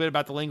a little bit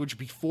about the language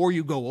before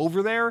you go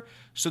over there,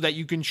 so that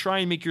you can try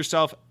and make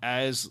yourself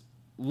as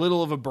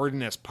little of a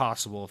burden as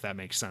possible, if that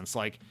makes sense.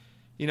 Like,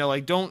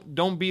 like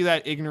don't be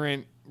that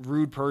ignorant,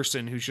 rude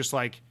person who's just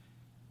like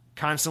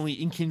constantly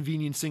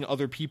inconveniencing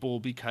other people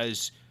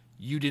because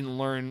you didn't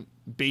learn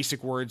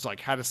basic words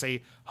like how to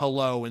say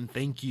hello and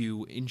thank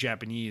you in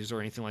Japanese or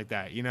anything like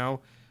that,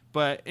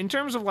 But in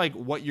terms of like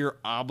what you're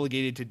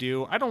obligated to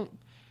do, I don't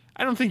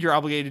think you're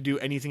obligated to do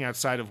anything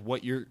outside of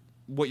what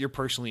you're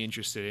personally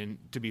interested in,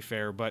 to be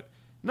fair. But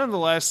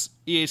nonetheless,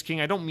 EA's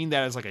King, I don't mean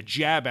that as like a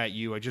jab at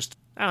you. I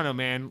don't know,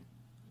 man.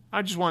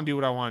 I just want to do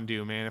what I want to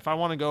do, man. If I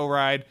want to go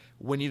ride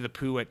Winnie the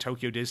Pooh at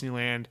Tokyo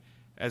Disneyland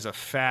as a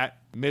fat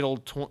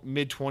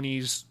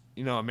mid-20s,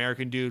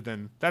 American dude,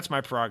 then that's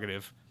my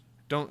prerogative.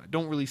 Don't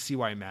really see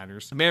why it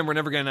matters. Man, we're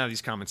never getting out of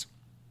these comments.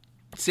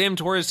 Sam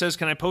Torres says,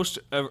 "Can I post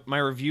my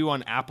review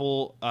on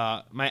Apple,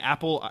 my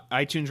Apple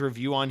iTunes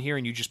review on here,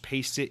 and you just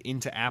paste it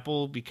into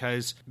Apple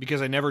because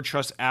I never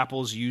trust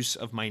Apple's use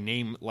of my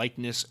name,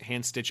 likeness,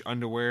 hand stitch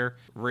underwear,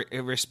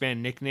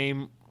 wristband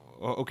nickname."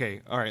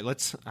 Okay, all right.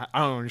 I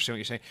don't understand what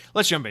you're saying.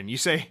 Let's jump in. You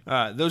say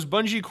those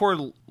bungee cord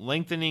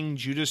lengthening,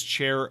 Judas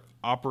chair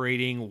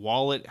operating,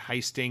 wallet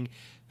heisting,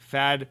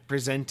 fad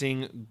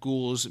presenting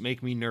ghouls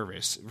make me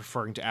nervous.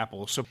 Referring to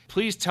Apple. So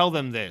please tell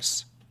them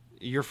this.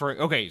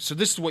 Okay, so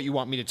this is what you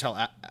want me to tell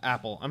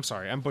Apple. I'm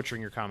sorry, I'm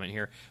butchering your comment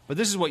here, but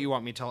this is what you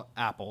want me to tell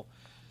Apple.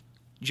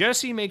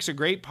 Jesse makes a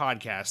great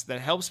podcast that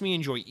helps me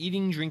enjoy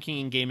eating,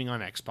 drinking, and gaming on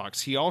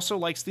Xbox. He also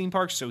likes theme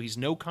parks, so he's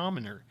no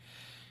commoner.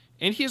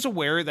 And he is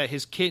aware that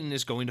his kitten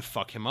is going to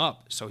fuck him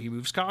up, so he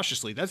moves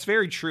cautiously. That's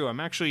very true. I'm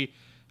actually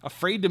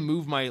afraid to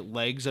move my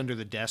legs under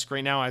the desk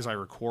right now as I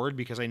record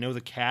because I know the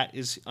cat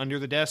is under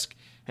the desk,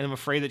 and I'm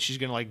afraid that she's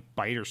going to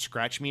bite or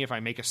scratch me if I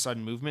make a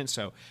sudden movement.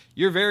 So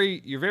you're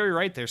very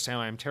right there, Sam.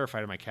 I'm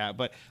terrified of my cat,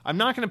 but I'm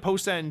not going to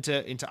post that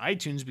into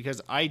iTunes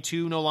because I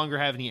too no longer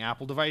have any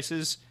Apple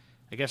devices.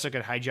 I guess I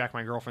could hijack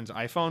my girlfriend's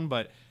iPhone,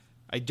 but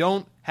I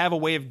don't have a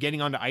way of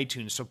getting onto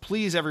iTunes. So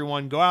please,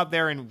 everyone, go out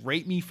there and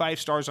rate me 5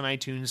 stars on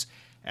iTunes,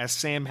 as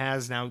Sam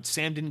has. Now,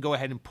 Sam didn't go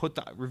ahead and put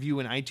the review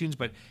in iTunes,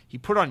 but he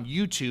put it on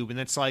YouTube, and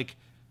that's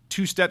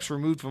 2 steps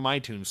removed from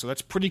iTunes. So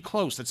that's pretty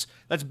close.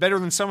 That's better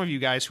than some of you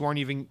guys who aren't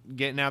even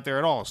getting out there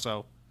at all.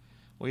 So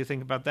what do you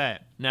think about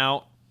that?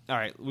 Now, all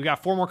right, we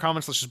got 4 more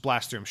comments. Let's just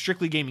blast through them.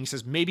 Strictly Gaming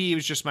says, maybe it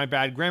was just my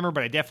bad grammar,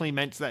 but I definitely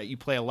meant that you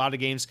play a lot of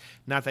games,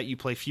 not that you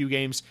play few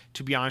games.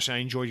 To be honest, I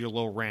enjoyed your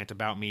little rant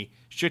about me.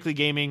 Strictly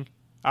Gaming,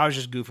 I was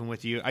just goofing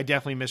with you. I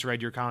definitely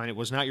misread your comment. It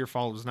was not your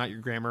fault. It was not your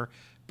grammar.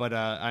 But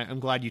I'm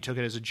glad you took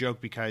it as a joke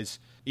because,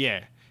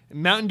 yeah,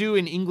 Mountain Dew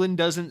in England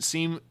doesn't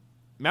seem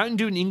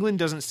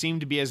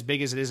to be as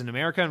big as it is in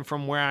America. And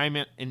from where I'm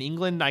in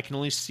England, I can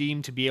only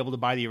seem to be able to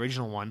buy the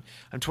original one.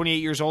 I'm 28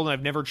 years old and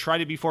I've never tried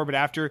it before. But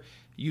after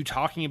you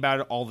talking about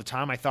it all the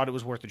time, I thought it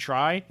was worth a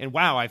try. And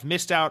wow, I've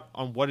missed out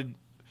on what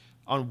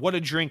a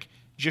drink.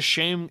 Just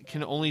shame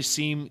can only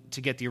seem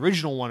to get the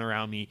original one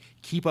around me.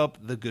 Keep up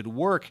the good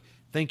work.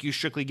 Thank you,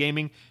 Strictly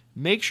Gaming.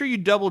 Make sure you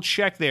double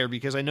check there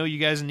because I know you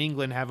guys in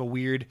England have a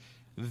weird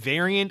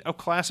variant of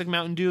classic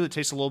Mountain Dew that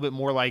tastes a little bit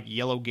more like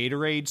yellow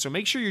Gatorade. So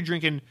make sure you're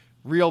drinking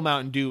real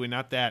Mountain Dew and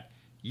not that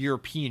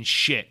European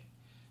shit.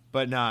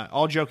 But nah,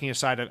 all joking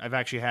aside, I've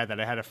actually had that.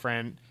 I had a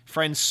friend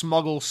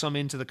smuggle some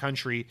into the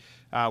country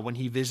when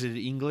he visited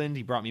England.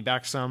 He brought me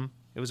back some.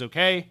 It was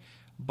okay,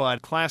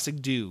 but classic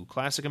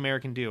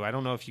American Dew. I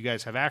don't know if you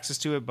guys have access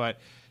to it, but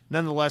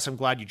nonetheless, I'm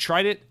glad you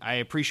tried it. I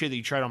appreciate that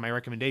you tried on my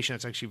recommendation.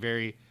 That's actually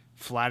very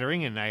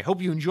flattering, and I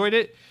hope you enjoyed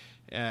it,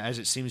 as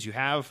it seems you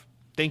have.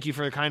 Thank you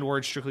for the kind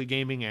words, Strictly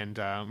Gaming, and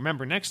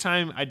remember, next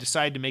time I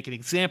decide to make an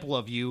example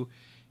of you,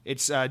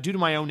 it's due to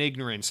my own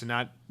ignorance and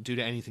not due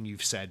to anything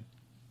you've said.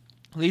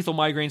 Lethal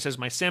Migraine says,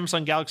 my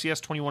Samsung Galaxy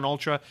S21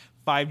 Ultra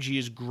 5G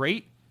is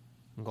great.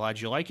 I'm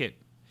glad you like it.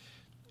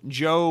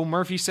 Joe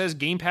Murphy says,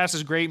 Game Pass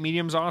is great,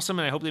 Medium's awesome,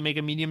 and I hope they make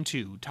a Medium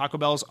too. Taco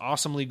Bell's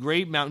awesomely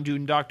great, Mountain Dew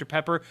and Dr.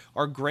 Pepper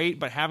are great,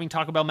 but having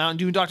Taco Bell, Mountain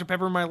Dew, and Dr.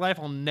 Pepper in my life,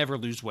 I'll never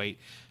lose weight.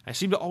 I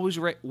seem to always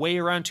weigh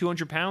around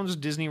 200 pounds.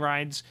 Disney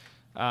rides,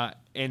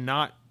 and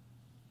not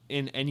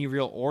in any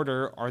real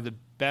order, are the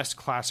best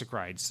classic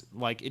rides.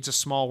 Like It's a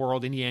Small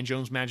World, Indiana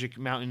Jones Magic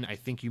Mountain, I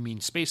think you mean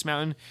Space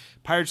Mountain,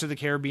 Pirates of the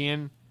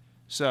Caribbean.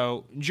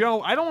 So,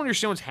 Joe, I don't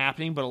understand what's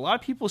happening, but a lot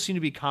of people seem to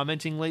be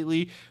commenting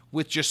lately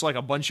with just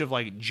a bunch of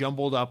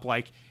jumbled up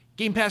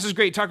Game Pass is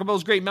great, Taco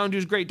Bell's great, Mountain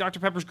Dew's great, Dr.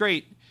 Pepper's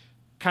great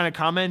kind of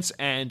comments,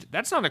 and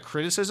that's not a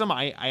criticism.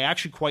 I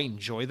actually quite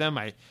enjoy them.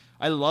 I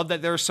love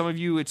that there are some of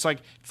you, it's like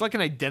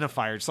an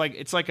identifier.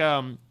 It's like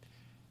I don't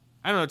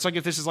know, it's like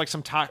if this is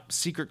some top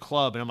secret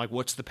club and I'm like,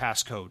 what's the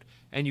passcode?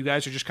 And you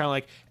guys are just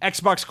kind of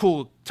Xbox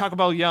cool, Taco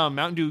Bell yum,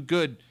 Mountain Dew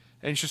good.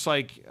 And it's just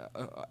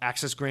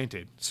access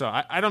granted. So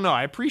I don't know.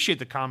 I appreciate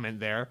the comment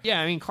there. Yeah,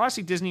 I mean,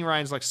 classic Disney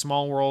rides like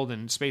Small World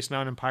and Space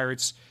Mountain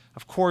Pirates,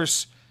 of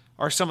course,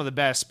 are some of the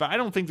best. But I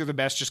don't think they're the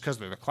best just because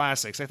they're the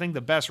classics. I think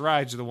the best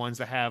rides are the ones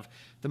that have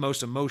the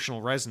most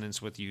emotional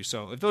resonance with you.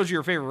 So if those are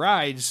your favorite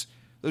rides,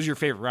 those are your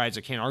favorite rides.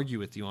 I can't argue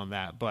with you on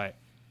that. But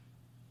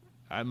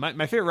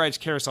my favorite ride is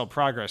Carousel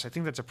Progress. I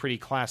think that's a pretty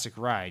classic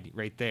ride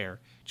right there.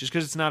 Just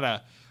because it's not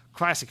a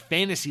classic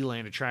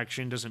Fantasyland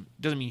attraction doesn't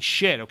mean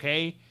shit,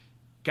 okay?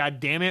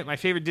 God damn it. My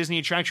favorite Disney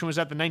attraction was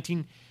at the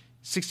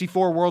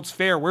 1964 World's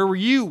Fair. Where were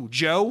you,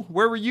 Joe?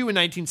 Where were you in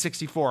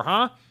 1964,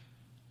 huh?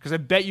 Because I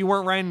bet you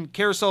weren't riding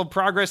Carousel of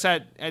Progress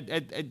at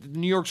the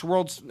New York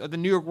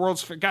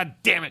World's Fair. God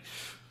damn it.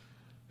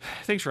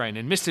 Thanks for writing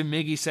in. Mr.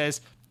 Miggy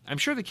says, I'm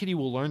sure the kitty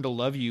will learn to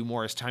love you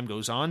more as time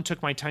goes on.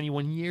 Took my tiny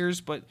one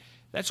years, but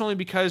that's only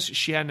because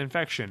she had an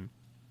infection.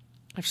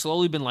 I've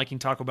slowly been liking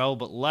Taco Bell,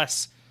 but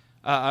less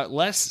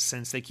less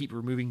since they keep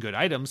removing good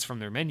items from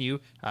their menu,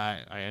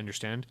 I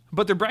understand.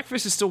 But their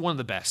breakfast is still one of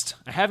the best.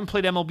 I haven't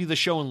played MLB The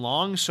Show in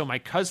long, so my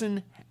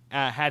cousin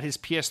had his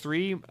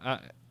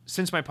PS3.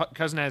 Since my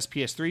cousin has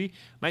PS3,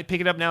 might pick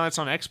it up now that's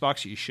on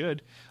Xbox. You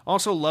should.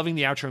 Also loving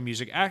the outro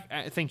music.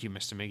 Thank you,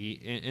 Mr.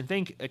 Miggy. And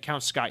thank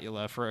Count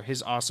Scotula for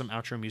his awesome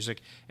outro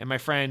music. And my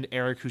friend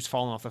Eric, who's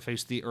fallen off the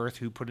face of the earth,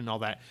 who put in all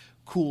that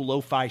cool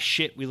lo-fi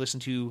shit we listen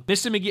to.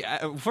 Mr.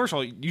 Miggy, first of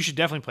all, you should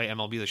definitely play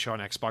MLB The Show on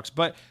Xbox.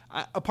 But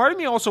a part of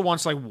me also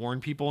wants to like warn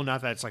people,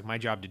 not that it's like my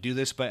job to do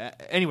this,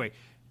 but anyway,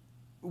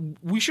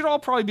 we should all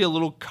probably be a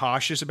little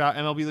cautious about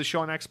MLB The Show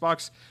on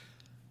Xbox.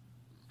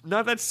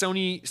 Not that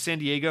Sony San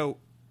Diego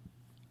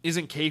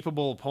isn't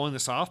capable of pulling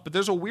this off, but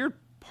there's a weird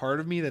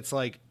part of me that's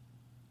like,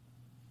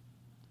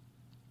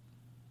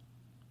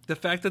 the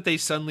fact that they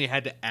suddenly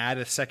had to add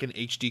a second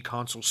HD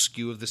console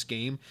SKU of this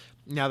game,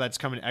 now that's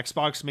coming to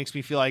Xbox, makes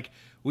me feel like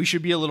we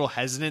should be a little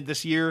hesitant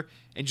this year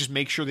and just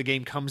make sure the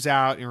game comes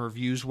out and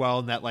reviews well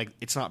and that like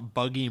it's not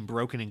buggy and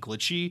broken and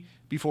glitchy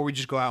before we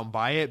just go out and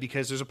buy it.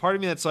 Because there's a part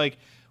of me that's like,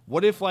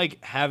 what if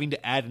like having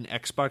to add an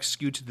Xbox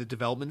SKU to the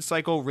development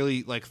cycle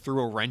really like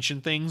threw a wrench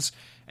in things,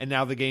 and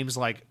now the game's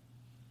like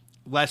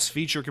less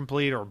feature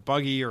complete or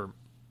buggy or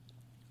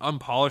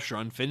unpolished or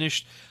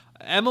unfinished?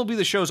 MLB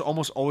The Show is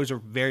almost always a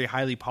very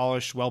highly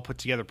polished, well put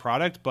together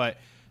product, but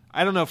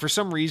I don't know, for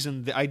some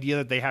reason the idea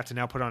that they have to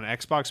now put on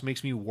Xbox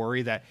makes me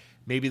worry that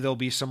maybe there'll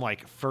be some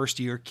like first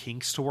year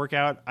kinks to work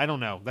out. I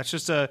don't know.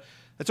 That's a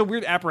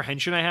weird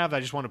apprehension I have that I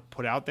just want to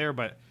put out there.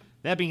 But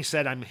that being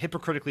said, I'm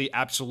hypocritically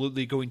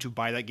absolutely going to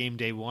buy that game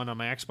day one on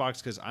my Xbox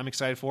because I'm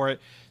excited for it.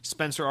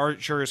 Spencer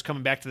Archer is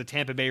coming back to the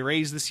Tampa Bay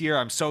Rays this year.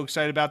 I'm so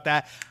excited about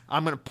that.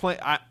 I'm going to play...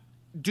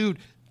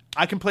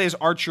 I can play as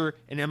Archer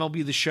in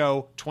MLB The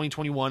Show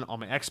 2021 on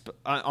my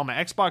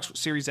Xbox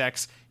Series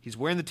X. He's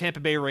wearing the Tampa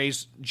Bay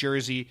Rays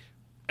jersey.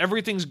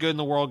 Everything's good in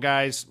the world,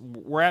 guys.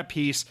 We're at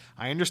peace.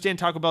 I understand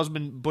Taco Bell's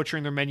been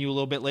butchering their menu a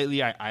little bit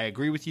lately. I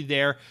agree with you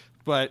there,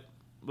 but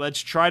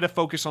let's try to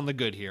focus on the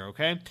good here,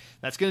 okay?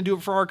 That's going to do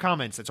it for our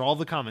comments. That's all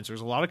the comments.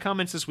 There's a lot of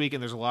comments this week,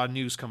 and there's a lot of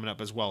news coming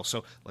up as well.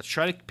 So let's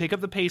try to pick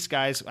up the pace,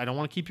 guys. I don't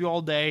want to keep you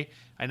all day.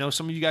 I know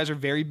some of you guys are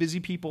very busy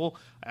people.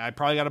 I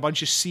probably got a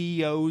bunch of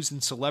CEOs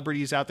and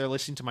celebrities out there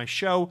listening to my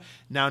show.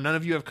 Now, none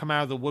of you have come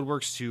out of the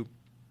woodworks to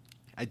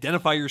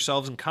identify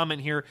yourselves and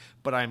comment here,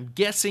 but I'm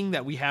guessing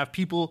that we have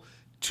people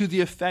to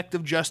the effect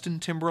of Justin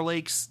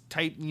Timberlake's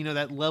type,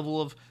 that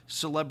level of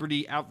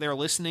celebrity out there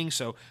listening.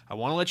 So I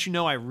want to let you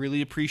know I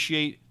really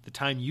appreciate the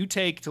time you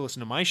take to listen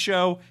to my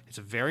show. It's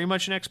very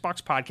much an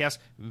Xbox podcast,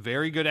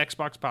 very good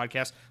Xbox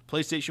podcast.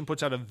 PlayStation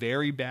puts out a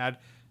very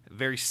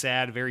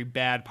sad, very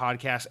bad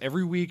podcast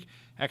every week.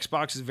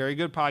 Xbox is a very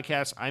good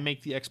podcast. I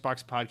make the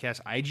Xbox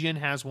podcast. IGN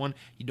has one.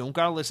 You don't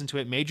got to listen to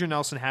it. Major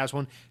Nelson has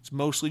one. It's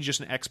mostly just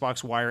an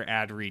Xbox Wire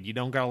ad read. You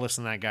don't got to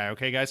listen to that guy,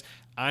 okay, guys?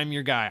 I'm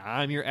your guy.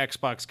 I'm your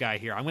Xbox guy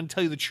here. I'm going to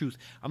tell you the truth.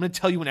 I'm going to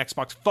tell you when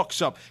Xbox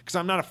fucks up because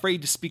I'm not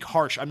afraid to speak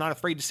harsh. I'm not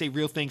afraid to say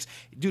real things.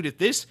 Dude,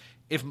 if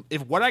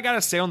what I got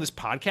to say on this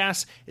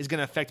podcast is going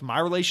to affect my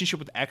relationship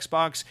with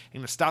Xbox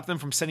and to stop them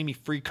from sending me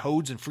free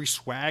codes and free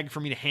swag for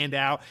me to hand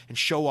out and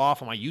show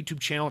off on my YouTube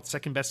channel at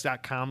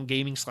secondbest.com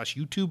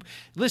gaming/YouTube,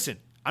 listen,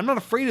 I'm not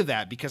afraid of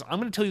that because I'm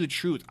going to tell you the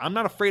truth. I'm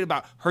not afraid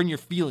about hurting your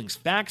feelings.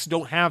 Facts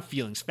don't have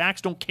feelings.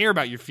 Facts don't care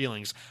about your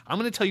feelings. I'm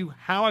going to tell you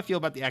how I feel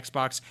about the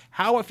Xbox,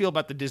 how I feel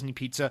about the Disney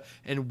pizza,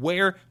 and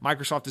where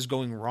Microsoft is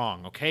going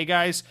wrong. Okay,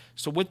 guys?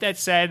 So with that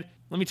said,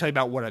 let me tell you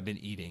about what I've been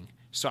eating.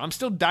 So I'm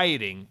still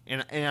dieting,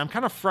 and I'm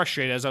kind of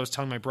frustrated, as I was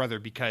telling my brother,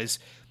 because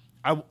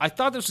I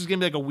thought this was going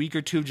to be like a week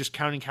or two of just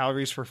counting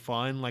calories for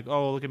fun, like,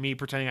 oh, look at me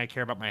pretending I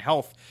care about my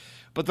health.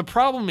 But the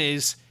problem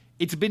is,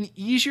 it's been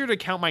easier to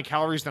count my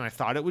calories than I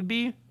thought it would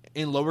be,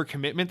 in lower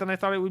commitment than I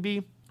thought it would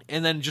be,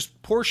 and then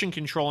just portion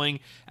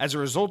controlling as a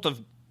result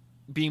of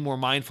being more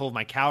mindful of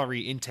my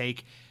calorie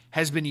intake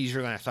has been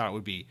easier than I thought it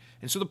would be.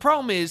 And so the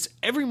problem is,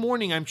 every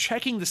morning I'm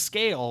checking the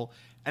scale,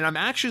 and I'm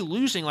actually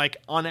losing, like,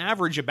 on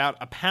average, about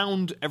a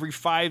pound every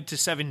 5 to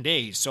 7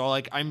 days. So,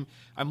 like, I'm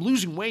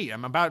losing weight.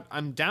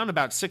 I'm down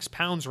about 6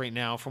 pounds right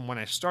now from when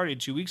I started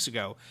 2 weeks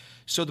ago.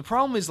 So the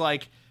problem is,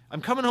 like,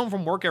 I'm coming home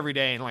from work every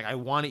day, and, like, I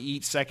want to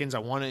eat seconds. I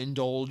want to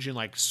indulge in,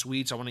 like,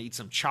 sweets. I want to eat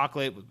some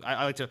chocolate.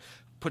 I like to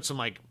put some,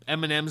 like,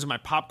 M&Ms in my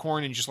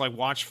popcorn and just, like,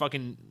 watch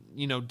fucking,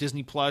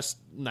 Disney Plus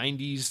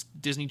 90s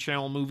Disney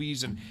Channel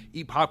movies and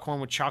eat popcorn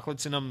with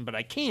chocolates in them. But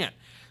I can't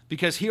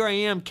because here I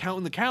am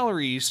counting the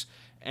calories,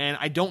 and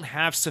I don't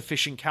have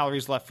sufficient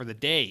calories left for the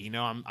day.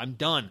 I'm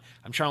done.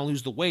 I'm trying to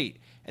lose the weight.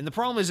 And the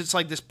problem is it's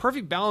like this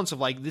perfect balance of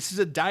like, this is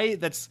a diet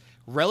that's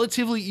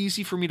relatively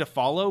easy for me to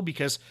follow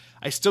because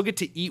I still get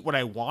to eat what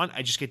I want.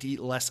 I just get to eat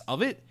less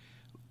of it.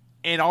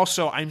 And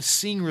also I'm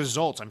seeing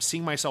results. I'm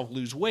seeing myself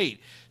lose weight.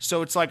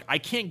 So it's like, I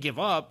can't give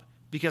up,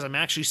 because I'm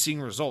actually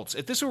seeing results.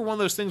 If this were one of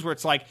those things where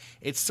it's like,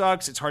 it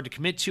sucks, it's hard to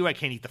commit to, I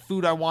can't eat the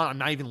food I want, I'm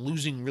not even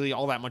losing really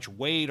all that much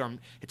weight, or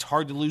it's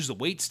hard to lose the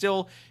weight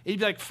still, it'd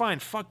be like, fine,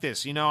 fuck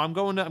this, I'm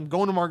going to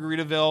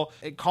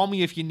Margaritaville. Call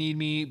me if you need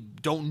me.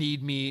 Don't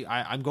need me.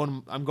 I'm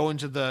going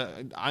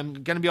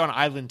to be on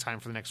island time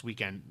for the next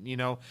weekend,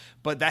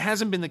 But that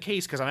hasn't been the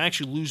case because I'm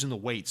actually losing the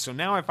weight. So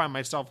now I find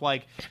myself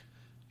like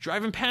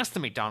driving past the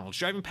McDonald's,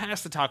 driving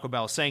past the Taco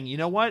Bell, saying, you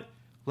know what?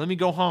 Let me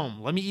go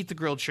home. Let me eat the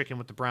grilled chicken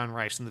with the brown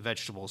rice and the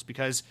vegetables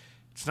because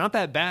it's not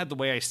that bad the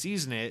way I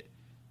season it.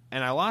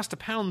 And I lost a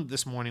pound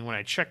this morning when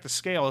I checked the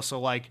scale.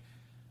 So, I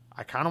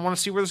kind of want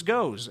to see where this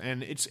goes.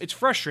 And it's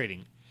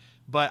frustrating.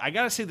 But I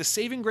got to say, the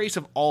saving grace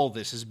of all of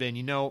this has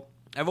been,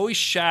 I've always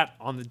shat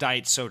on the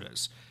diet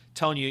sodas,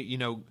 telling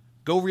you,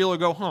 go real or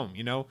go home,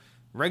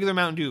 regular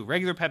Mountain Dew,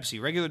 regular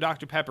Pepsi, regular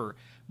Dr. Pepper.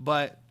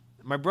 But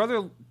my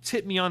brother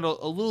tipped me on a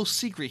little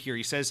secret here.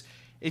 He says,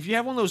 if you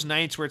have one of those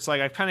nights where it's like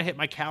I've kind of hit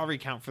my calorie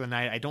count for the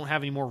night, I don't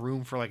have any more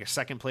room for like a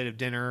second plate of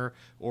dinner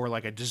or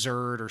like a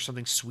dessert or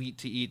something sweet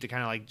to eat to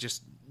kind of like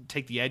just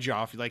take the edge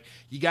off. You're like,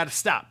 you got to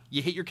stop.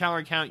 You hit your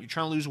calorie count. You're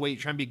trying to lose weight.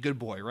 You're trying to be a good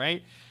boy,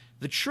 right?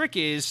 The trick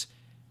is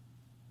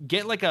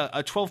get like a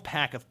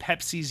 12-pack of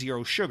Pepsi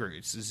Zero Sugar.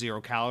 It's a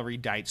 0-calorie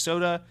diet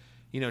soda.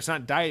 It's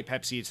not diet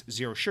Pepsi. It's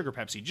zero sugar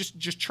Pepsi.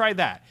 Just try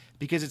that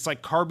because it's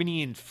like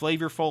carbony and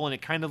flavorful, and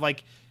it kind of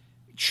like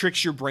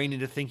tricks your brain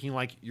into thinking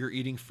like you're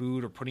eating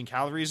food or putting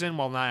calories in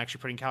while not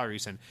actually putting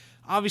calories in.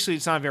 Obviously,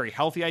 it's not a very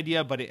healthy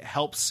idea, but it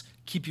helps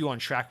keep you on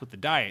track with the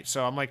diet.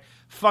 So I'm like,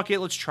 fuck it,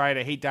 let's try it.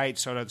 I hate diet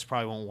soda. This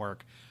probably won't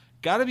work.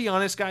 Gotta be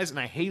honest, guys, and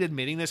I hate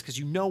admitting this because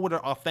you know what an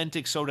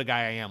authentic soda guy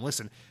I am.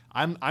 Listen,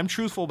 I'm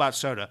truthful about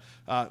soda.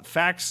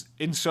 Facts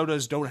in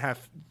sodas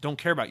don't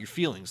care about your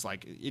feelings.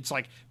 Like, it's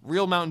like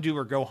real Mountain Dew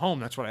or go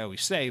home. That's what I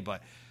always say.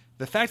 But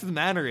the fact of the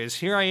matter is,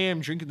 here I am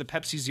drinking the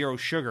Pepsi Zero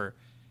Sugar,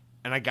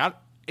 and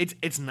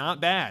it's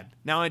not bad.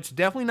 Now, it's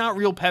definitely not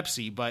real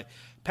Pepsi, but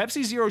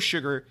Pepsi Zero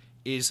Sugar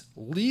is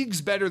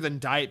leagues better than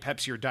Diet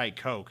Pepsi or Diet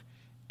Coke.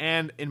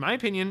 And in my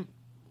opinion,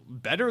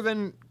 better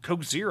than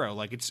Coke Zero.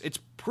 Like, it's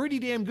pretty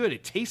damn good.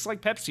 It tastes like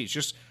Pepsi. It's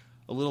just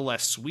a little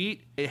less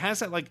sweet. It has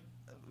that, like,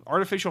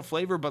 artificial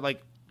flavor, but,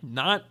 like,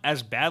 not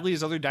as badly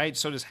as other diet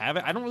sodas have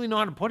it. I don't really know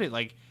how to put it.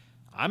 Like,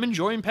 I'm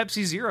enjoying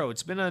Pepsi Zero.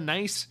 It's been a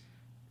nice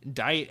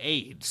diet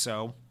aid.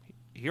 So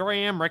here I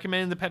am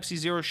recommending the Pepsi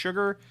Zero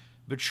Sugar,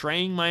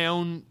 betraying my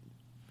own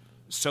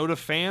soda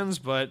fans,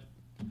 but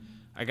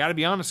I got to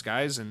be honest,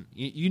 guys, and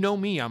you know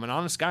me, I'm an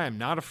honest guy. I'm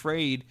not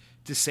afraid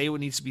to say what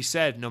needs to be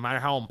said, no matter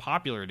how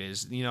unpopular it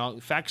is.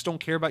 Facts don't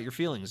care about your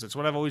feelings. That's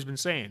what I've always been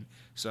saying.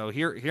 So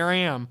here I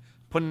am,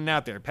 putting it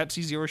out there.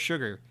 Pepsi Zero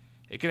Sugar.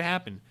 It could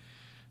happen.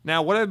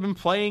 Now, what I've been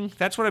playing,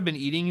 that's what I've been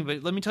eating,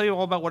 but let me tell you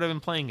all about what I've been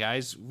playing,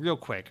 guys, real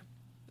quick.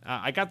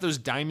 I got those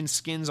diamond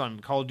skins on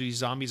Call of Duty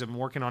Zombies. I've been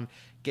working on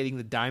getting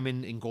the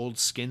diamond and gold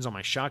skins on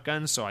my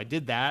shotgun, so I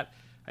did that.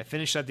 I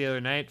finished that the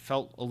other night.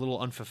 Felt a little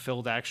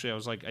unfulfilled, actually. I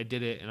was like, I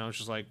did it, and I was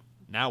just like,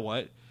 now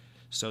what?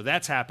 So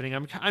that's happening.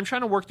 I'm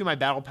trying to work through my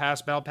Battle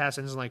Pass. Battle Pass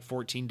ends in like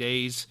 14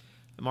 days.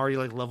 I'm already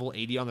like level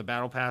 80 on the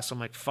Battle Pass, so I'm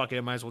like, fuck it,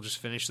 I might as well just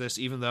finish this,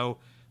 even though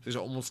there's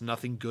almost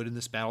nothing good in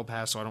this Battle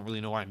Pass, so I don't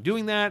really know why I'm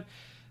doing that.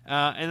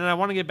 And then I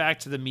want to get back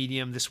to the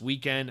medium this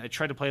weekend. I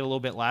tried to play it a little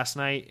bit last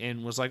night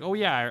and was like, oh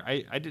yeah,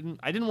 I didn't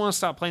want to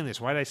stop playing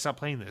this. Why did I stop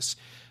playing this?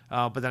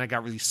 But then I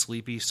got really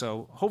sleepy.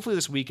 So hopefully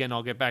this weekend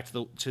I'll get back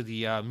to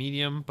the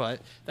medium.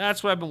 But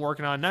that's what I've been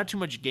working on. Not too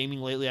much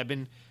gaming lately. I've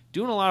been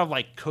doing a lot of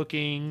like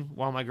cooking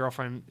while my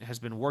girlfriend has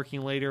been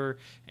working later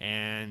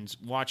and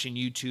watching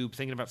YouTube,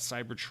 thinking about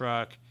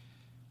Cybertruck,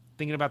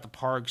 thinking about the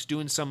parks,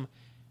 doing some.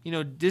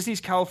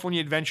 Disney's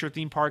California Adventure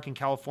theme park in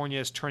California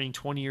is turning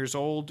 20 years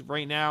old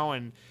right now,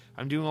 and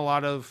I'm doing a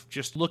lot of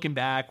just looking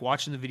back,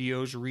 watching the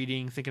videos,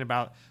 reading, thinking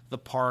about the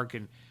park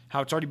and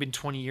how it's already been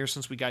 20 years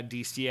since we got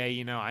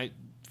DCA. I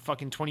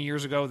fucking 20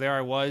 years ago, there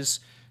I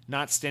was,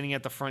 not standing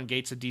at the front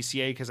gates of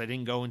DCA because I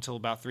didn't go until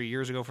about 3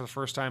 years ago for the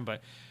first time,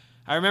 but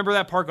I remember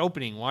that park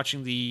opening,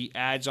 watching the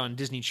ads on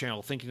Disney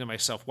Channel, thinking to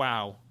myself,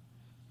 wow,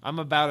 I'm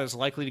about as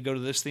likely to go to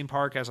this theme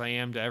park as I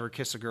am to ever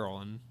kiss a girl,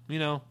 and,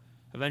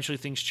 eventually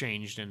things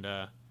changed, and,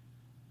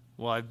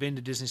 I've been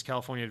to Disney's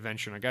California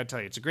Adventure, and I gotta tell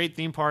you, it's a great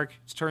theme park.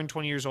 It's turned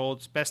 20 years old.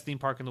 It's the best theme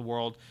park in the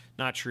world.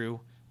 Not true,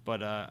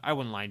 but I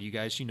wouldn't lie to you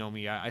guys. You know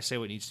me. I say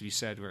what needs to be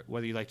said,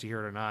 whether you like to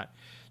hear it or not.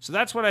 So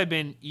that's what I've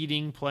been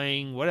eating,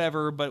 playing,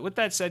 whatever. But with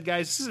that said,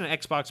 guys, this is an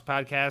Xbox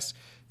podcast.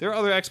 There are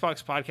other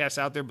Xbox podcasts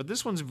out there, but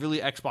this one's really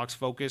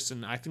Xbox-focused,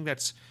 and I think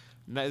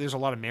there's a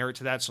lot of merit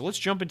to that. So let's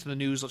jump into the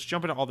news. Let's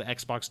jump into all the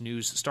Xbox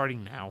news,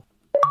 starting now.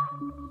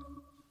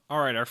 All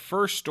right, our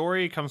first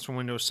story comes from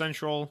Windows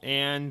Central,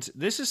 and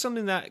this is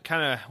something that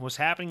kind of was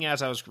happening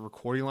as I was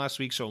recording last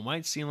week, so it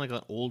might seem like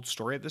an old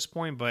story at this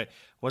point, but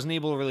wasn't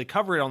able to really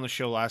cover it on the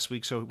show last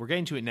week, so we're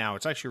getting to it now.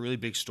 It's actually a really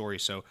big story,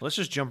 so let's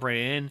just jump right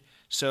in.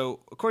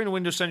 So, according to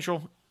Windows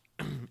Central,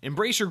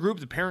 Embracer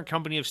Group, the parent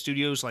company of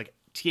studios like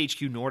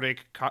THQ Nordic,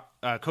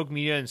 Koch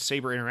Media and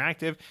Saber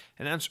Interactive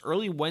announced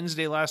early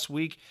Wednesday last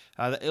week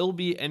that it'll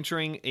be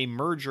entering a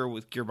merger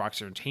with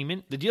Gearbox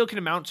Entertainment. The deal can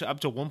amount to up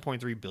to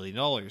 $1.3 billion.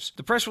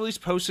 The press release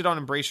posted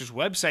on Embracer's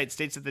website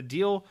states that the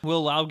deal will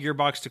allow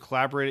Gearbox to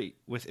collaborate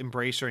with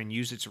Embracer and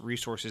use its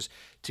resources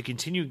to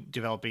continue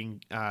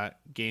developing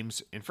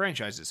games and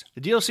franchises.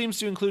 The deal seems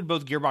to include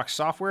both Gearbox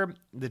Software,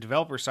 the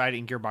developer side,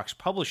 and Gearbox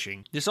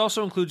Publishing. This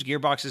also includes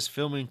Gearbox's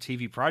film and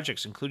TV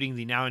projects, including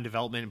the now in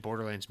development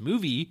Borderlands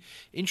movie.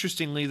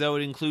 Interestingly, though,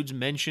 it includes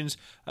mentions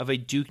of a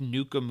Duke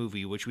Nukem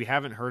movie, which we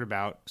haven't heard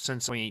about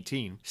since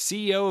 2018.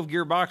 CEO of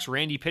Gearbox,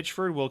 Randy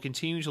Pitchford, will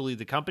continue to lead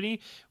the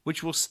company,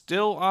 which will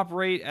still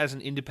operate as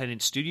an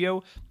independent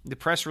studio. The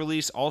press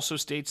release also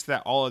states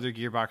that all other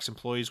Gearbox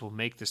employees will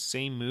make the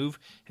same move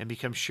and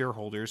become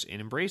shareholders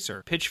in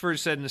Embracer. Pitchford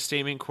said in a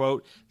statement,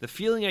 quote, "The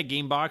feeling at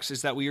Gamebox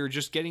is that we are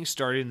just getting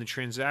started, and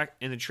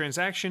the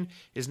transaction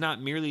is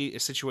not merely a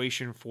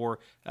situation for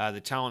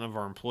the talent of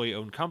our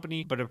employee-owned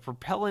company, but a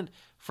propellant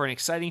for an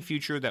exciting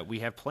future that we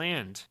have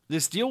planned."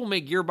 This deal will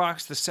make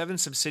Gearbox the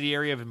seventh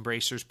subsidiary of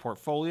Embracer's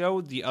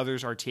portfolio. The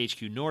others are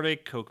THQ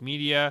Nordic, Koch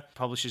Media,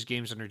 publishes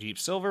games under Deep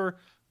Silver,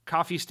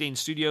 Coffee Stain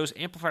Studios,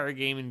 Amplifier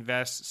Game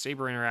Invest,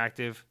 Saber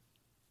Interactive,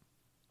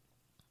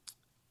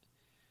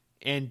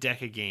 and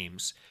Decca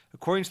Games.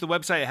 According to the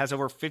website, it has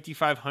over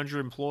 5,500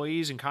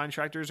 employees and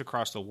contractors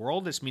across the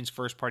world. This means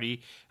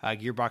first-party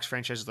Gearbox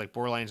franchises like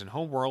Borderlands and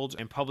Homeworld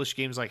and published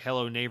games like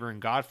Hello Neighbor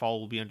and Godfall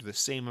will be under the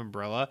same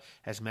umbrella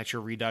as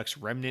Metro Redux,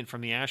 Remnant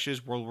from the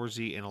Ashes, World War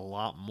Z, and a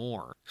lot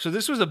more. So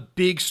this was a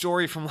big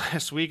story from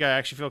last week. I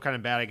actually feel kind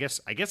of bad. I guess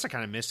I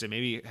kind of missed it.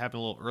 Maybe it happened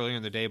a little earlier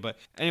in the day, but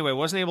anyway,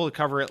 wasn't able to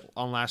cover it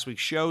on last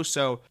week's show.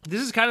 So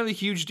this is kind of a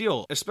huge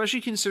deal,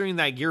 especially considering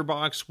that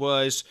Gearbox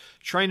was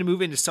trying to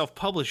move into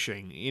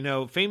self-publishing.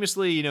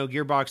 Famously,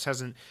 Gearbox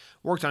hasn't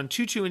worked on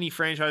too many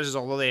franchises,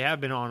 although they have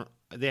been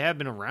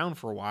around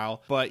for a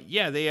while. But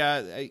yeah,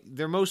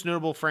 their most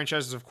notable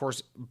franchises, of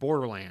course,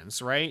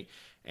 Borderlands, right?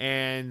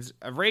 And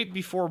right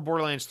before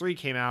Borderlands 3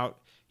 came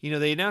out,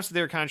 they announced that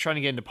they were kind of trying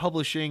to get into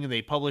publishing, and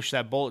they published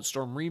that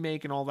Bulletstorm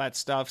remake and all that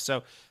stuff.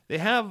 So they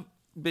have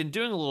been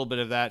doing a little bit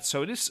of that,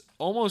 so it is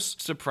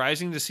almost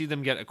surprising to see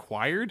them get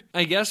acquired,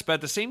 I guess, but at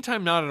the same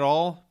time, not at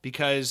all,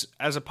 because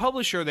as a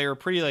publisher, they were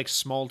pretty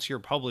small tier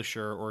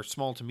publisher or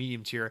small to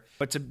medium tier,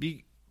 but to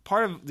be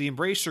part of the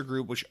Embracer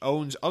Group, which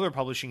owns other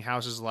publishing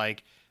houses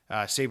like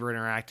Saber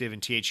Interactive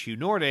and THQ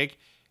Nordic,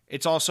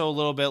 it's also a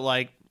little bit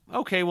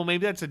okay, well,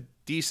 maybe that's a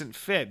decent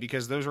fit,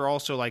 because those are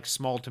also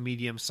small to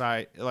medium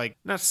size,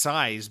 not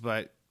size,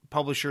 but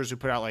publishers who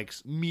put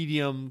out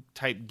medium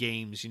type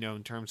games,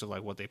 in terms of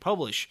what they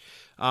publish.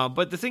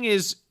 But the thing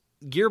is,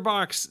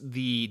 Gearbox,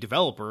 the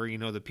developer,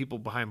 the people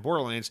behind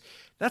Borderlands,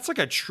 that's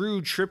a true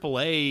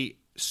AAA,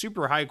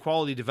 super high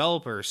quality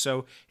developer.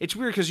 So it's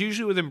weird because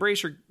usually with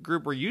Embracer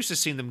Group, we're used to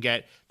seeing them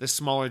get the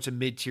smaller to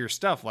mid tier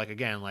stuff, like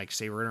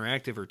Saber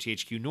Interactive or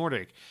THQ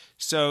Nordic.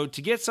 So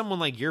to get someone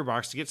like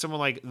Gearbox, to get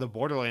someone like the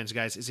Borderlands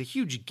guys, is a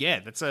huge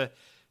get. It's a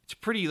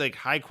pretty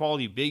high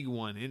quality big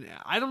one, and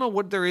I don't know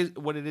what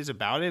it is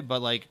about it,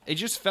 but it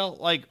just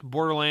felt like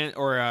Borderlands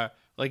or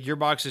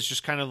Gearbox is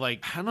just kind of I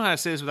don't know how to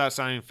say this without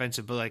sounding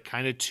offensive, but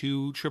kind of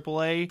too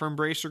AAA for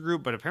Embracer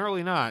Group, but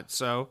apparently not.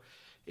 So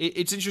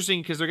it's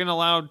interesting because they're going to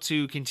allow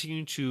to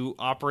continue to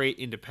operate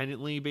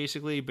independently,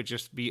 basically, but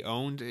just be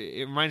owned.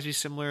 It reminds me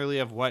similarly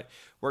of what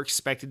we're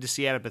expected to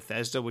see out of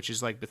Bethesda, which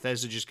is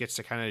Bethesda just gets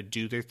to kind of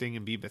do their thing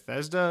and be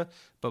Bethesda,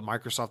 but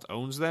Microsoft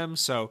owns them.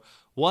 So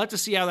we'll have to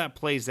see how that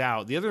plays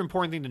out. The other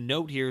important thing to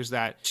note here is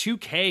that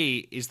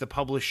 2K is the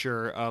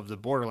publisher of the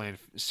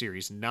Borderlands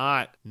series,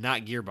 not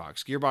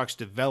Gearbox. Gearbox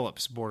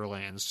develops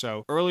Borderlands.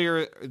 So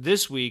earlier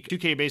this week,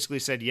 2K basically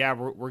said, yeah,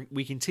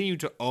 we continue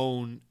to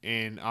own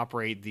and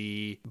operate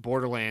the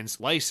Borderlands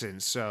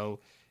license.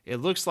 So it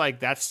looks like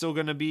that's still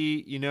going to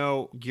be,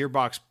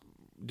 Gearbox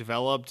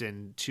developed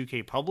and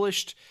 2K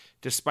published,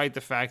 despite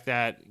the fact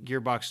that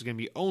Gearbox is going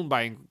to be owned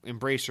by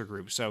Embracer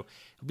Group. So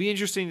it'll be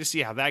interesting to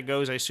see how that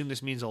goes. I assume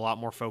this means a lot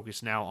more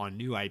focus now on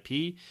new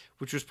IP,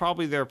 which was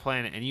probably their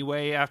plan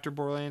anyway after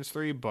Borderlands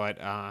 3, but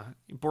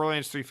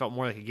Borderlands 3 felt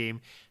more like a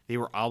game they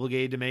were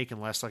obligated to make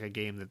and less like a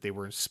game that they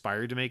were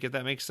inspired to make, if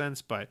that makes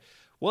sense. But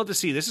we'll have to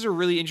see. This is a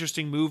really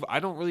interesting move.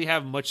 I don't really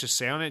have much to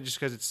say on it just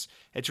because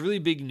it's really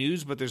big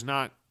news, but there's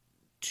not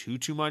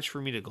too much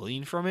for me to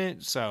glean from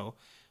it. So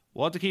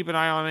we'll have to keep an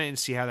eye on it and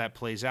see how that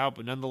plays out.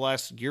 But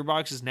nonetheless,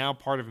 Gearbox is now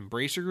part of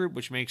Embracer Group,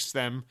 which makes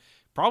them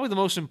probably the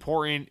most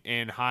important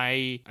and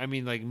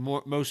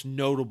most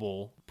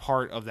notable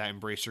part of that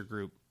Embracer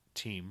Group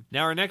team.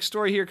 Now, our next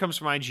story here comes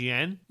from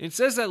IGN. It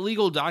says that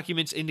legal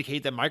documents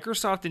indicate that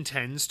Microsoft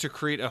intends to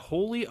create a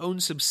wholly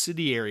owned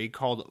subsidiary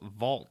called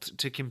Vault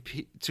to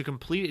complete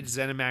its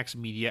ZeniMax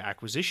Media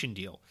acquisition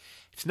deal.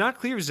 It's not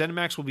clear if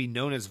ZeniMax will be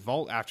known as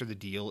Vault after the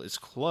deal is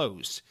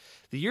closed.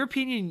 The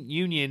European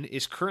Union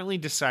is currently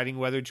deciding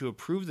whether to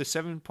approve the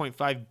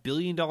 $7.5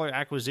 billion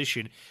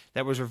acquisition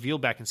that was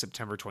revealed back in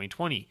September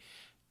 2020.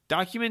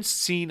 Documents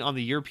seen on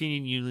the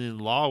European Union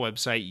law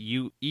website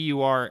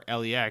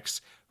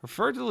EURLEX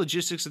referred to the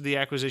logistics of the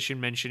acquisition,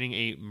 mentioning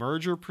a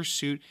merger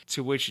pursuit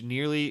to which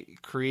nearly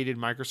created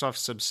Microsoft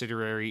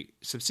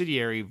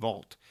subsidiary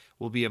Vault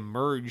will be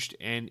merged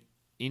and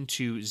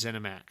into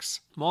ZeniMax.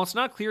 While it's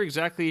not clear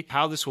exactly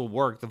how this will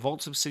work, the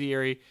Vault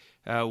subsidiary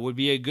would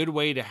be a good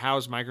way to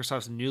house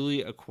Microsoft's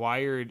newly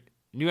acquired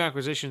new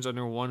acquisitions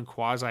under one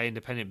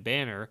quasi-independent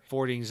banner,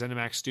 affording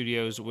ZeniMax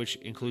Studios, which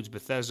includes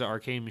Bethesda,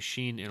 Arcane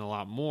Machine, and a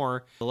lot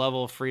more, the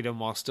level of freedom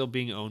while still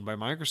being owned by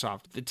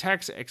Microsoft. The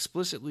text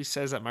explicitly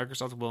says that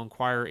Microsoft will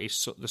acquire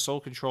the sole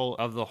control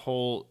of the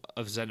whole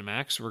of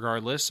ZeniMax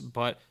regardless,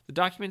 but the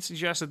document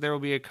suggests that there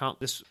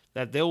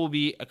will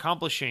be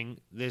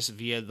accomplishing this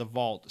via the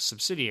Vault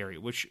subsidiary,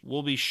 which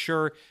we'll be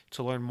sure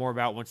to learn more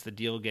about once the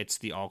deal gets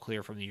the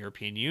all-clear from the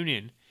European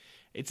Union.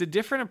 It's a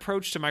different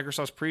approach to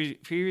Microsoft's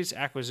previous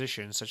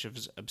acquisitions, such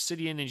as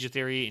Obsidian, Ninja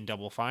Theory, and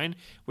Double Fine,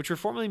 which were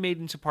formerly made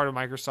into part of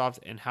Microsoft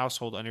and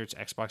household under its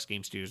Xbox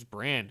Game Studios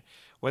brand.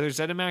 Whether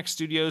ZeniMax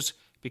Studios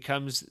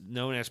becomes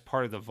known as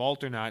part of the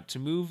Vault or not,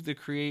 to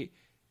create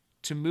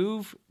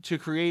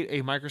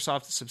a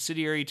Microsoft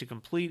subsidiary to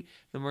complete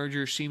the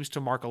merger seems to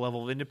mark a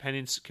level of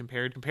independence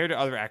compared to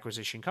other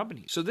acquisition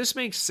companies. So this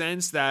makes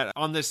sense that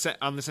on the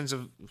sense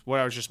of what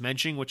I was just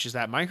mentioning, which is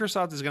that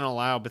Microsoft is going to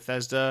allow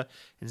Bethesda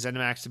and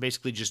ZeniMax to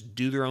basically just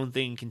do their own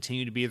thing and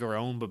continue to be their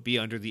own, but be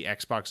under the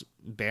Xbox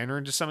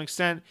banner to some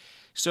extent.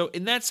 So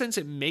in that sense,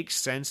 it makes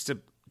sense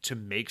to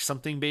make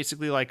something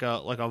basically like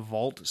a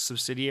Vault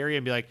subsidiary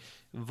and be like,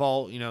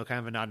 Vault, kind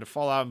of a nod to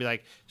Fallout, and be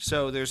like,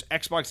 so there's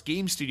Xbox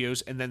Game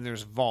Studios and then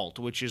there's Vault,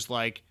 which is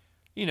like,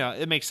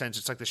 it makes sense.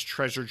 It's like this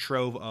treasure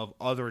trove of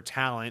other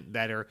talent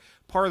that are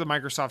part of the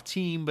Microsoft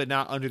team, but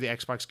not under the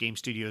Xbox Game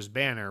Studios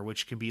banner,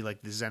 which can be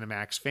like the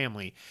ZeniMax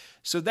family.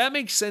 So that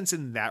makes sense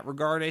in that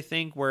regard, I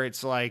think, where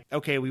it's like,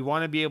 okay, we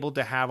want to be able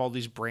to have all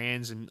these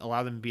brands and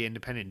allow them to be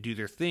independent and do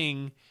their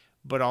thing,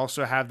 but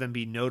also have them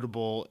be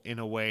notable in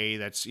a way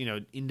that's,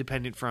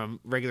 independent from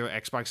regular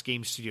Xbox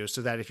Game Studios,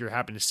 so that if you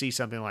happen to see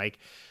something like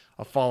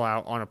a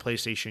Fallout on a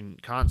PlayStation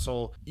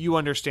console, you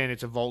understand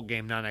it's a Vault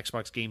game, not an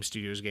Xbox Game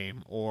Studios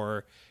game,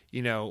 or,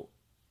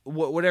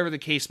 whatever the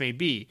case may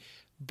be.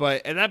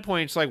 But at that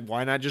point, it's like,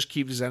 why not just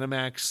keep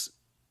ZeniMax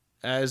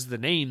as the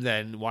name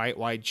then?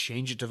 Why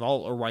change it to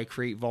Vault, or why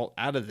create Vault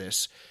out of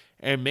this?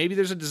 And maybe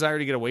there's a desire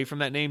to get away from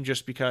that name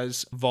just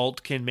because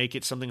Vault can make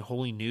it something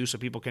wholly new, so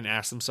people can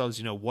ask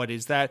themselves, what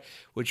is that?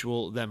 Which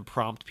will then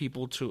prompt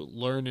people to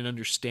learn and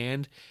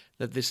understand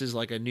that this is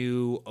like a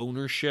new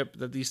ownership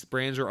that these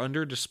brands are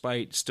under,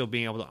 despite still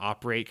being able to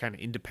operate kind of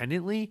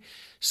independently.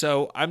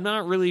 So I'm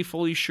not really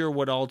fully sure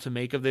what all to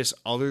make of this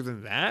other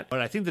than that,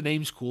 but I think the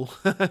name's cool.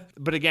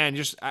 But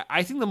again,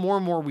 I think the more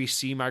and more we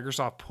see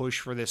Microsoft push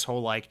for this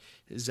whole like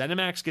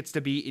ZeniMax gets to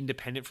be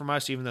independent from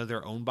us, even though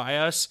they're owned by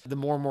us, the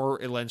more and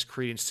more it lends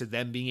credence to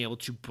them being able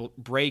to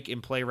break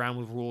and play around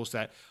with rules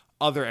that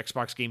other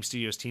Xbox Game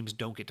Studios teams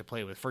don't get to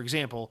play with. For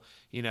example,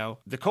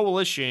 the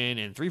Coalition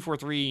and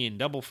 343 and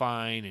Double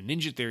Fine and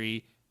Ninja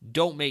Theory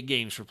don't make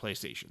games for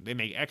PlayStation. They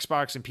make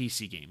Xbox and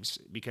PC games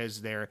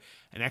because they're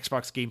an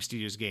Xbox Game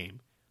Studios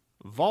game.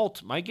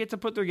 Vault might get to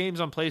put their games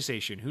on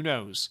PlayStation. Who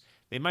knows?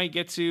 They might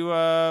get to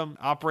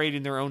operate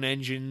in their own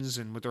engines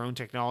and with their own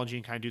technology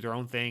and kind of do their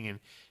own thing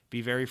and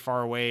be very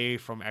far away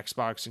from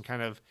Xbox and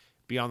kind of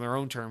be on their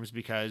own terms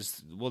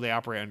because, they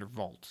operate under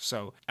Vault.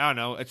 So, I don't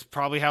know. It's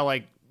probably how,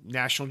 like,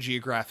 National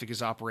Geographic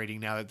is operating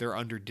now that they're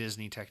under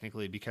Disney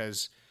technically,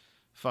 because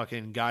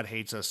fucking God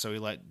hates us, so he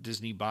let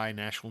Disney buy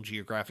National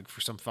Geographic for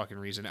some fucking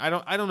reason. I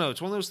don't know.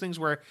 It's one of those things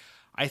where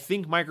I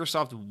think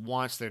Microsoft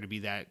wants there to be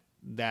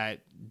that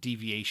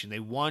deviation. They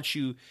want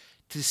you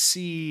to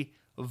see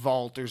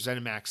Vault or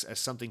ZeniMax as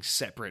something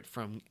separate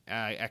from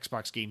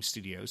Xbox Game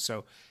Studios.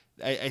 So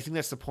I think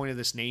that's the point of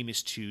this name,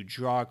 is to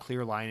draw a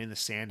clear line in the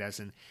sand,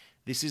 as in,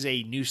 this is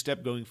a new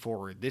step going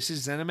forward. This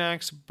is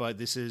ZeniMax, but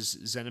this is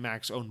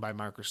ZeniMax owned by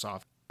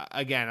Microsoft.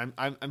 Again,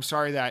 I'm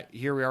sorry that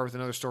here we are with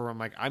another story where I'm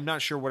like, I'm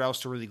not sure what else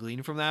to really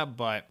glean from that,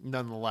 but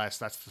nonetheless,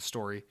 that's the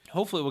story.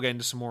 Hopefully we'll get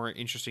into some more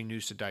interesting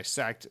news to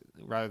dissect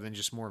rather than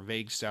just more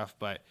vague stuff,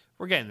 but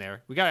we're getting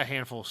there. We got a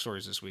handful of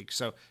stories this week.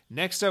 So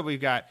next up, we've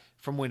got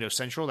from Windows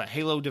Central that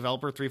Halo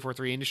developer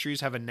 343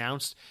 Industries have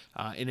announced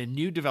in a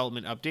new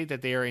development update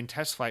that they are in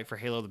test flight for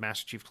Halo the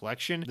Master Chief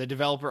Collection. The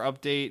developer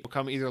update will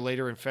come either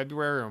later in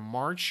February or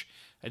March.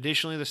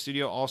 Additionally, the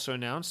studio also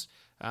announced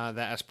that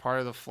as part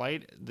of the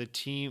flight, the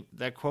team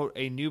that, quote,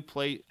 a new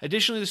place.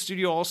 Additionally, the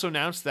studio also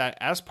announced that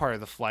as part of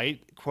the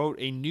flight, quote,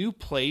 a new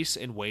place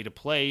and way to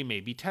play may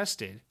be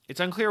tested. It's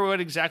unclear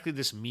what exactly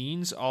this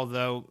means,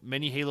 although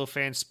many Halo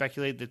fans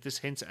speculate that this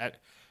hints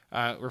at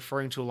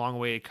referring to a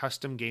long-awaited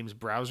custom games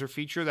browser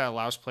feature that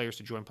allows players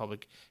to join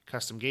public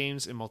custom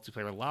games in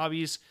multiplayer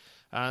lobbies.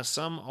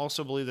 Some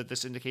also believe that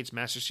this indicates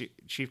Master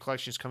Chief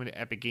Collection is coming to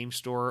Epic Games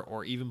Store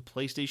or even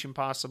PlayStation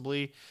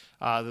possibly.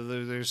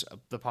 There's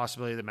the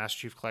possibility that Master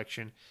Chief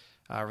Collection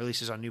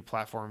releases on new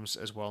platforms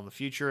as well in the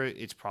future.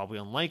 It's probably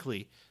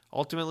unlikely.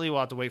 Ultimately, we'll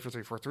have to wait for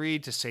 343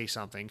 to say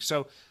something.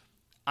 So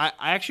I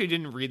actually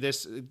didn't read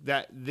this.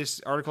 That this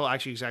article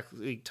actually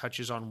exactly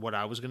touches on what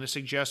I was going to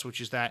suggest,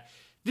 which is that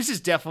this is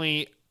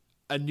definitely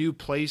a new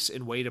place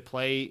and way to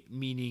play,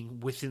 meaning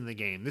within the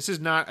game. This is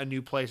not a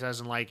new place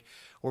as in like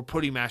we're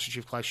putting Master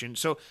Chief Collection.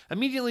 So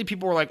immediately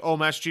people were like, oh,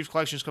 Master Chief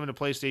Collection is coming to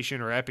PlayStation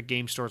or Epic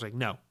Game Store. It's like,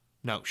 no,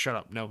 shut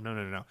up. No.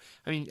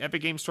 I mean,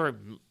 Epic Game Store,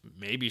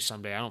 maybe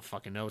someday. I don't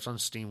fucking know. It's on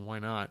Steam. Why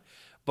not?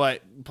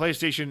 But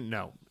PlayStation,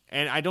 no.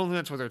 And I don't think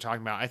that's what they're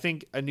talking about. I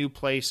think a new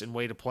place and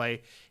way to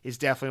play is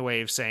definitely a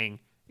way of saying,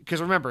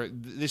 because remember,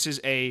 this is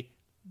a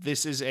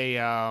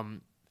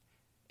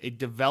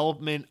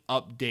development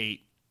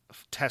update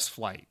test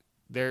flight.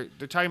 They're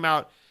talking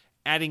about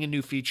adding a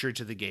new feature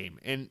to the game.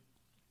 And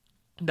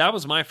that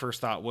was my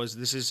first thought, was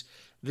this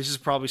is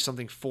probably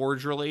something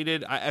Forge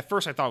related. At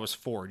first I thought it was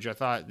Forge. I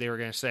thought they were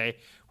going to say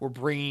we're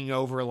bringing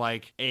over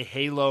like a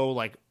Halo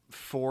like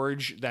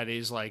Forge that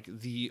is like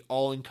the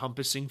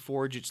all-encompassing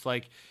Forge. It's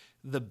like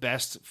the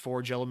best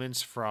Forge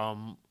elements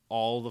from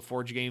all the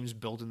Forge games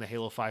built in the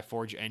Halo 5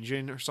 Forge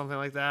engine or something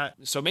like that.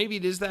 So maybe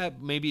it is that.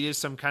 Maybe it is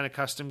some kind of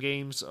custom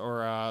games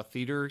or a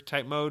theater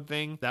type mode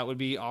thing. That would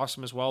be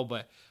awesome as well.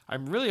 But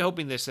I'm really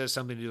hoping this has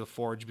something to do with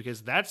Forge,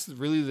 because that's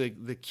really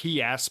the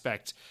key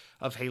aspect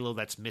of Halo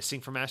that's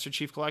missing from Master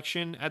Chief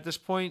Collection at this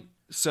point.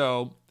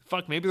 So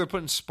fuck, maybe they're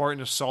putting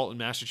Spartan Assault in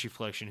Master Chief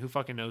Collection. Who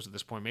fucking knows at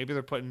this point? Maybe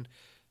they're putting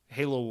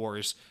Halo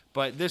Wars.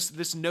 But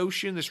this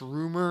notion, this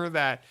rumor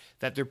that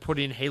they're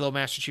putting Halo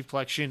Master Chief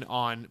Collection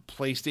on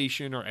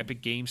PlayStation or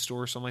Epic Game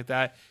Store or something like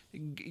that,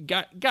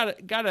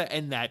 gotta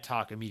end that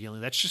talk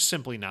immediately. That's just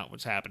simply not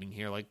what's happening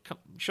here. Like,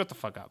 shut the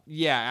fuck up.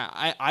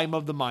 Yeah, I'm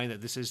of the mind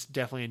that this is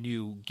definitely a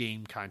new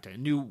game content,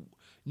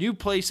 new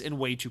place and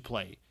way to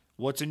play.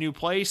 What's a new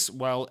place?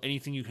 Well,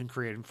 anything you can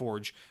create in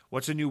Forge.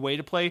 What's a new way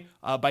to play?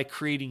 By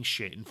creating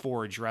shit in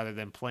Forge rather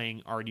than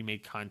playing already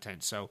made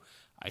content. So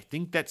I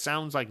think that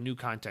sounds like new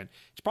content.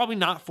 It's probably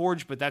not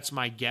Forge, but that's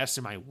my guess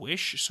and my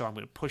wish, so I'm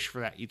going to push for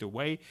that either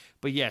way.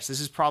 But yes, this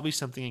is probably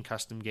something in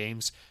custom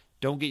games.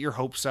 Don't get your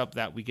hopes up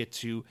that we get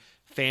to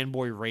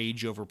fanboy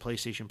rage over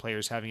PlayStation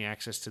players having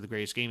access to the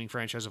greatest gaming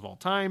franchise of all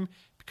time,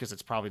 because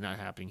it's probably not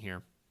happening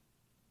here.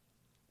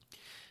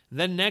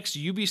 Then next,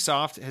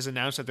 Ubisoft has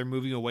announced that they're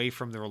moving away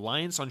from the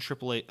reliance on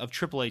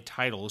AAA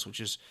titles, which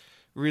is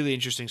really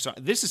interesting. So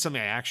this is something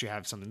I actually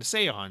have something to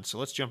say on. So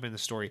let's jump in the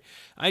story.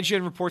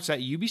 IGN reports that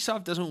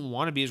Ubisoft doesn't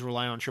want to be as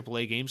reliant on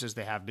AAA games as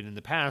they have been in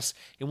the past,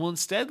 and will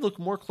instead look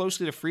more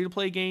closely to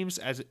free-to-play games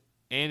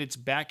and its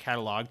back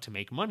catalog to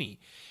make money.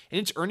 In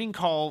its earnings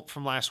call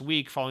from last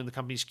week following the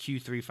company's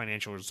Q3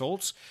 financial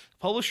results, the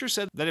publisher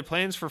said that it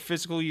plans for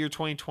fiscal year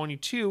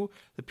 2022,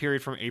 the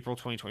period from April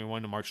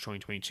 2021 to March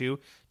 2022,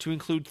 to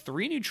include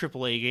 3 new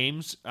AAA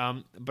games,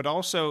 but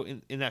also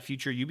in that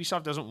future,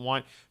 Ubisoft doesn't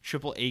want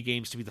AAA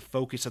games to be the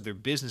focus of their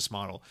business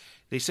model.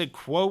 They said,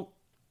 quote,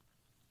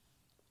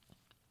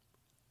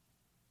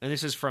 and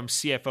this is from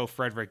CFO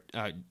Frederick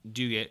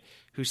Duguet,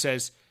 who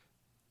says,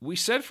 "We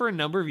said for a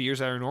number of years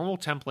that our normal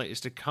template is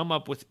to come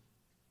up with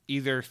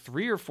either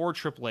 3 or 4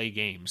 AAA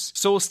games.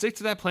 So we'll stick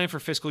to that plan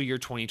for fiscal year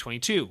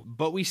 2022.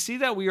 But we see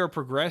that we are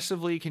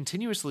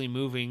continuously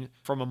moving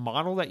from a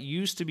model that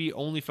used to be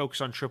only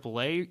focused on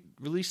AAA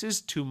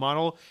releases to a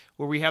model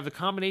where we have the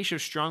combination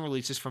of strong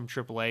releases from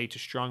AAA to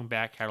strong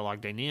back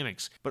catalog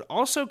dynamics, but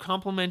also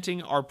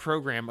complementing our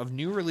program of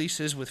new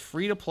releases with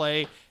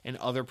free-to-play and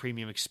other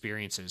premium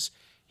experiences."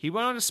 He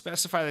went on to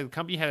specify that the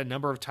company had a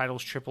number of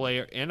titles,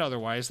 AAA and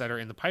otherwise, that are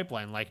in the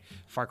pipeline, like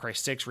Far Cry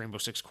 6, Rainbow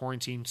Six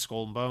Quarantine,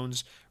 Skull and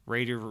Bones,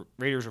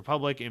 Raiders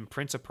Republic, and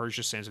Prince of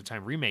Persia: Sands of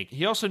Time remake.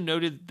 He also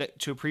noted that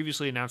to a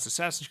previously announced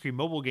Assassin's Creed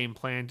mobile game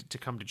planned to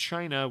come to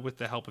China with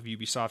the help of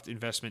Ubisoft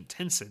investment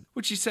Tencent,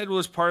 which he said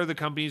was part of the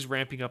company's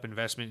ramping up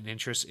investment and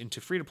interest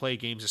into free-to-play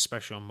games,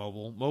 especially on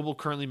mobile. Mobile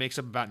currently makes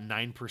up about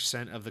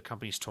 9% of the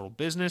company's total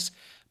business,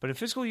 but in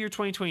fiscal year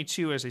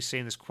 2022, as they say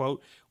in this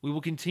quote, "We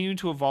will continue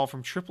to evolve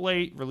from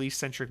AAA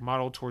release-centric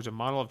model towards a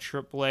model of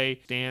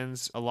AAA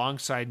stands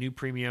alongside new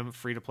premium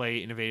free-to-play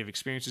innovative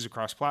experiences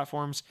across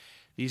platforms.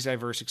 These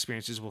diverse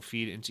experiences will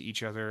feed into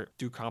each other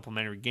through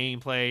complementary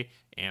gameplay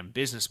and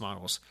business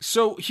models."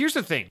 So here's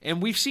the thing,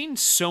 and we've seen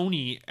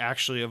Sony,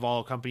 actually, of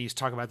all companies,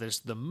 talk about this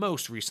the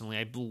most recently.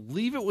 I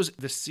believe it was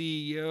the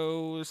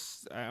CEO,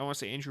 I want to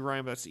say Andrew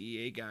Ryan, but that's the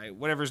EA guy,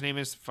 whatever his name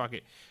is, fuck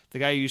it, the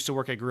guy who used to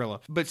work at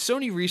Guerrilla. But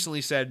Sony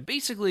recently said,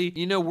 basically,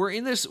 we're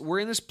in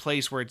this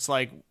place where it's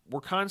like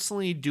we're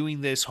constantly doing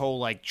this whole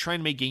like trying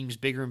to make games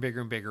bigger and bigger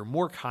and bigger,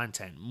 more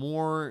content,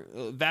 more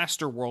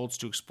vaster worlds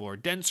to explore,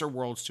 denser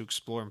worlds to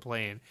explore and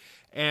play in,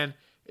 and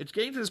it's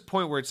getting to this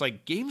point where it's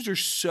like games are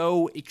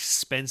so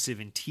expensive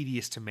and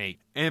tedious to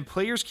make, and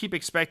players keep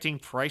expecting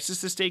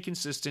prices to stay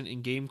consistent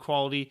and game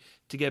quality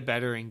to get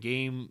better and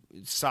game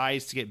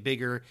size to get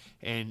bigger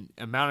and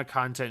amount of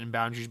content and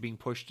boundaries being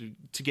pushed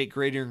to get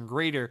greater and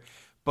greater.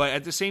 But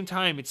at the same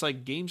time, it's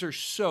like games are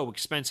so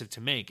expensive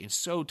to make and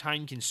so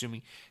time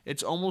consuming.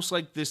 It's almost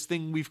like this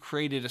thing we've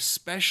created,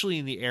 especially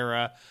in the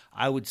era,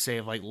 I would say,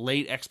 of like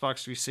late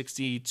Xbox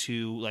 360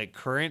 to like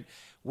current,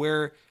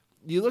 where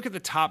you look at the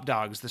top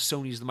dogs, the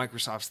Sonys, the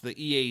Microsofts,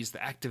 the EAs, the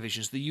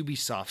Activisions, the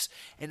Ubisofts,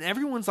 and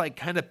everyone's like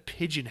kind of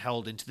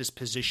pigeonholed into this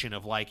position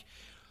of like,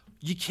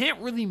 you can't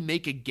really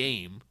make a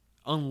game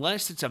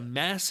unless it's a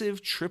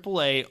massive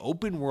AAA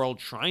open world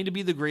trying to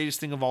be the greatest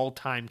thing of all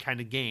time kind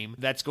of game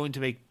that's going to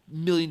make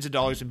millions of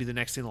dollars and be the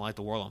next thing to light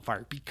the world on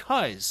fire.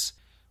 Because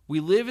we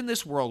live in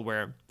this world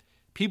where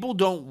people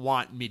don't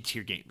want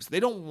mid-tier games.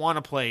 They don't want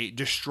to play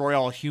Destroy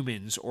All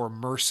Humans or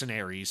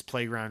Mercenaries,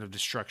 Playground of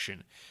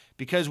Destruction.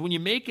 Because when you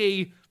make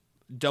a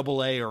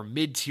AA or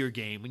mid-tier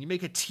game, when you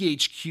make a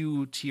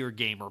THQ tier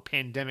game or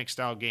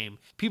pandemic-style game,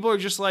 people are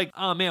just like,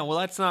 oh man, well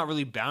that's not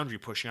really boundary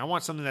pushing. I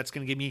want something that's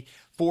going to give me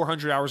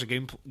 400 hours of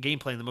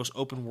gameplay in the most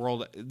open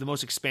world, the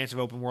most expansive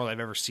open world I've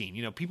ever seen.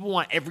 You know, people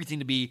want everything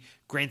to be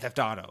Grand Theft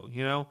Auto,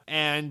 you know?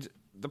 And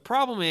the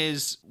problem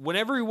is, when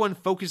everyone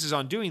focuses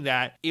on doing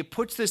that, it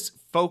puts this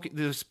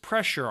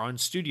pressure on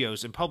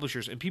studios and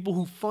publishers and people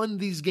who fund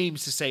these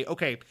games to say,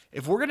 okay,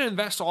 if we're going to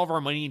invest all of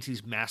our money into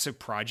these massive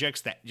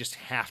projects that just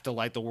have to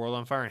light the world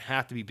on fire and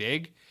have to be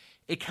big,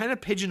 it kind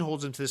of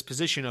pigeonholes into this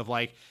position of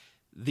like,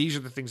 these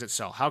are the things that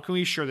sell. How can we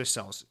ensure this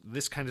sells?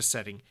 This kind of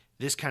setting,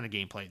 this kind of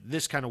gameplay,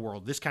 this kind of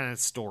world, this kind of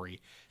story,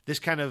 this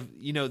kind of,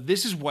 you know,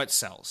 this is what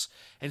sells.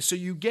 And so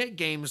you get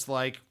games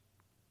like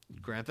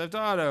Grand Theft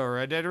Auto,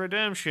 Red Dead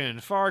Redemption,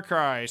 Far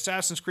Cry,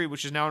 Assassin's Creed,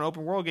 which is now an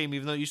open world game,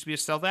 even though it used to be a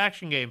stealth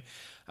action game,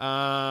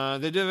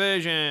 The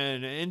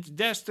Division, and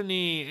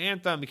Destiny,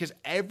 Anthem, because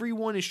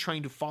everyone is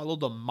trying to follow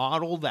the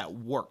model that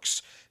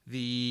works.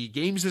 The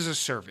games as a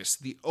service,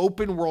 the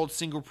open world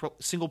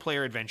single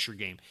player adventure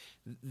game.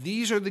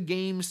 These are the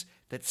games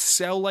that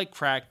sell like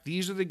crack.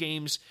 These are the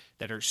games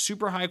that are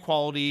super high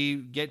quality,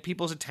 get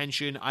people's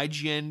attention.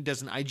 IGN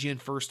does an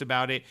IGN first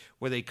about it,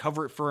 where they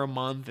cover it for a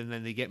month and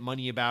then they get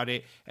money about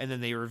it, and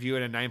then they review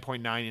it at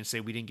 9.9 and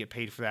say we didn't get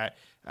paid for that.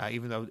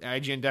 Even though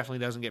IGN definitely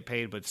doesn't get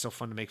paid, but it's still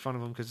fun to make fun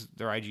of them because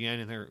they're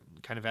IGN and they're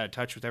kind of out of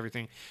touch with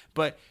everything.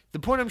 But the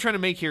point I'm trying to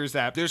make here is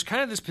that there's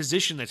kind of this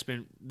position that's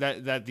been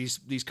that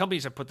these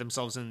companies have put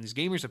themselves in, these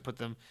gamers have put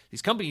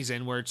these companies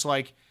in, where it's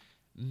like,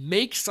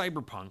 make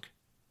Cyberpunk,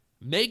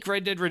 make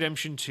Red Dead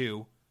Redemption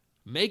 2,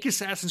 make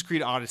Assassin's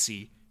Creed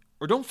Odyssey,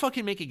 or don't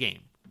fucking make a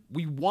game.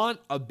 We want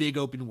a big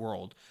open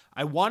world.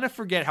 I want to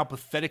forget how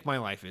pathetic my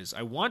life is.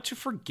 I want to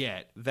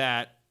forget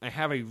that I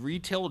have a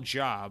retail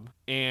job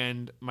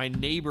and my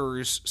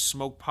neighbors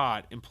smoke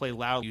pot and play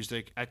loud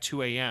music at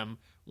 2 a.m.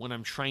 when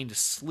I'm trying to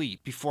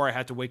sleep before I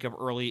have to wake up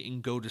early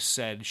and go to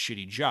said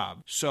shitty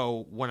job.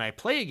 So when I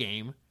play a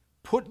game,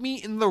 put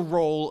me in the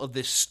role of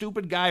this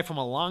stupid guy from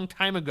a long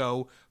time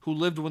ago who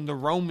lived when the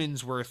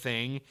Romans were a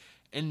thing,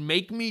 and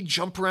make me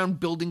jump around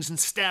buildings and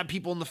stab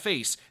people in the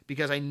face,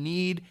 because I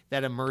need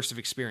that immersive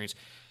experience.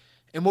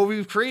 And what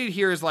we've created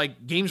here is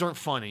like, games aren't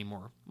fun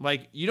anymore.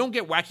 Like, you don't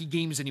get wacky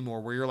games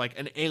anymore where you're like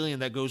an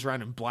alien that goes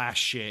around and blasts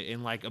shit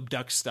and like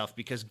abducts stuff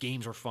because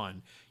games are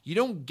fun. You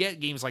don't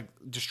get games like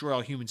Destroy All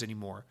Humans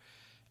anymore.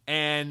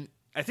 And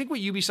I think what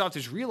Ubisoft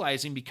is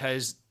realizing,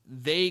 because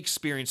they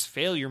experience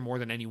failure more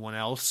than anyone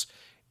else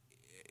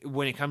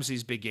when it comes to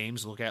these big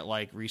games, look at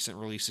like recent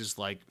releases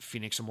like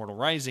Phoenix Immortal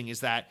Rising, is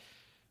that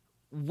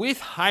with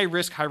high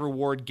risk, high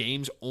reward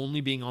games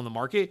only being on the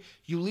market,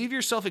 you leave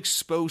yourself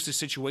exposed to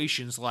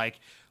situations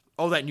like,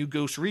 oh, that new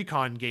Ghost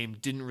Recon game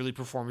didn't really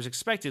perform as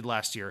expected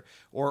last year.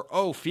 Or,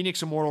 oh,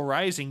 Phoenix Immortal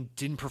Rising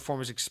didn't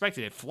perform as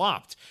expected. It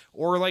flopped.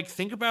 Or like,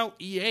 think about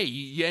EA.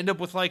 You end up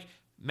with like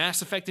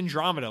Mass Effect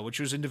Andromeda,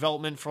 which was in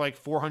development for like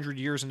 400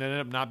 years and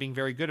ended up not being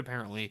very good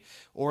apparently.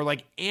 Or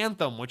like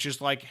Anthem, which is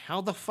like,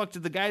 how the fuck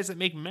did the guys that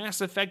make Mass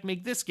Effect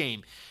make this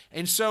game?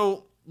 And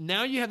so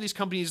now you have these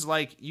companies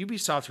like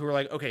Ubisoft who are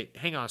like, okay,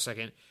 hang on a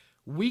second.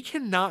 We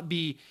cannot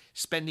be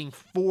spending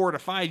 4 to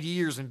 5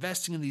 years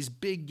investing in these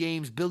big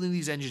games, building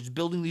these engines,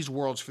 building these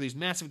worlds for these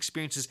massive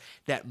experiences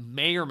that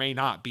may or may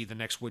not be the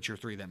next Witcher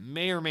 3, that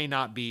may or may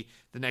not be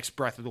the next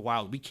Breath of the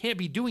Wild. We can't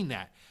be doing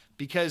that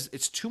because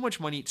it's too much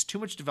money, it's too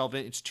much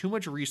development, it's too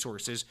much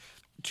resources,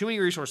 too many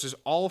resources,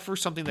 all for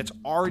something that's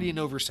already an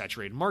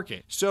oversaturated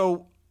market.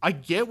 So I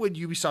get what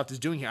Ubisoft is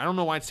doing here. I don't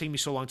know why it's taking me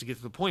so long to get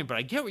to the point, but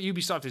I get what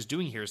Ubisoft is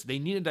doing here is they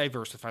need to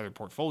diversify their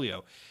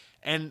portfolio.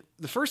 And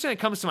the first thing that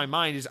comes to my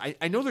mind is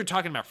I know they're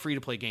talking about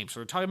free-to-play games.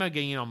 So they're talking about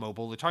getting it on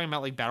mobile. They're talking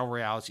about like battle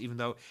royales, even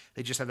though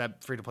they just had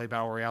that free-to-play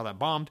battle royale that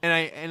bombed.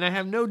 And I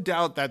have no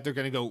doubt that they're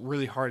going to go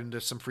really hard into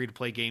some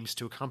free-to-play games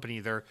to accompany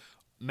their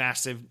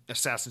massive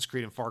Assassin's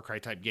Creed and Far Cry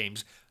type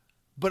games.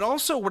 But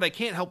also what I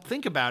can't help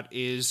think about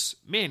is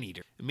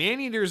Maneater.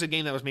 Maneater is a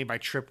game that was made by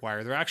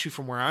Tripwire. They're actually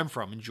from where I'm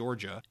from in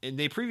Georgia. And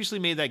they previously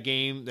made that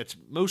game that's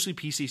mostly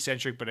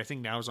PC-centric, but I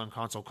think now is on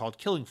console, called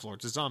Killing Floor.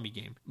 It's a zombie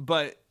game.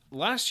 But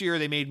last year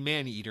they made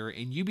Maneater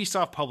and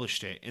Ubisoft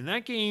published it. And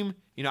that game,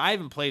 you know, I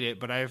haven't played it,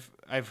 but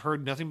I've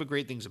heard nothing but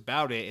great things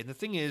about it. And the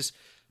thing is,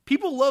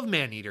 people love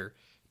Maneater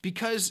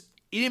because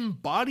it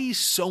embodies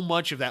so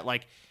much of that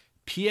like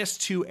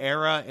PS2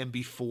 era and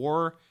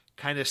before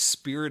kind of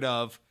spirit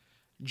of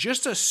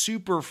just a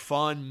super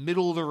fun,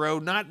 middle of the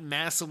road, not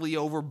massively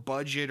over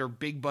budget or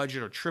big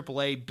budget or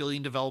AAA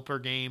billion developer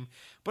game,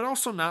 but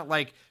also not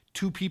like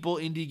two people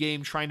indie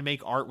game trying to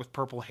make art with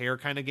purple hair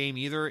kind of game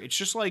either. It's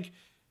just like,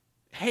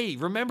 hey,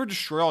 remember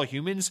Destroy All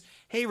Humans?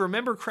 Hey,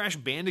 remember Crash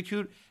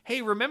Bandicoot?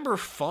 Hey, remember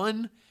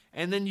fun?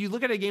 And then you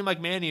look at a game like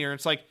Maneater and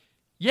it's like,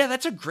 Yeah,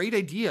 that's a great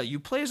idea. You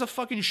play as a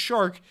fucking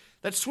shark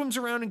that swims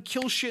around and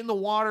kills shit in the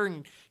water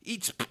and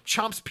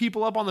chomps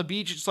people up on the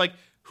beach. It's like,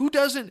 who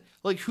doesn't,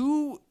 like,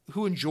 who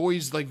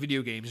enjoys, like,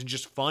 video games and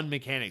just fun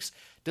mechanics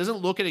doesn't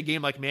look at a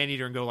game like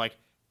Maneater and go, like,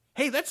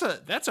 hey, that's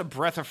a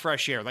breath of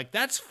fresh air. Like,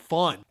 that's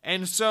fun.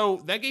 And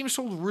so that game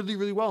sold really,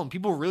 really well, and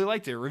people really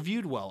liked it. It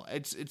reviewed well.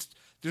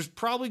 There's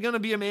probably going to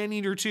be a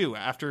Maneater 2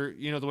 after,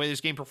 the way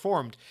this game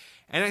performed.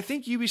 And I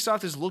think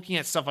Ubisoft is looking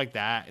at stuff like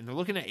that, and they're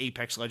looking at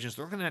Apex Legends.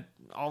 They're looking at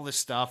all this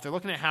stuff. They're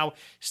looking at how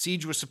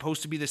Siege was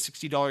supposed to be the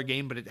 $60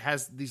 game, but it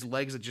has these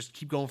legs that just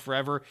keep going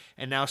forever,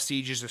 and now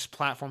Siege is this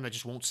platform that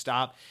just won't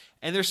stop.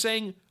 And they're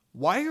saying,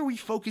 why are we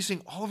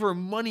focusing all of our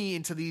money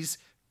into these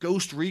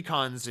Ghost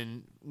Recons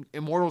and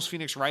Immortals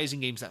Phoenix Rising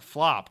games that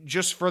flop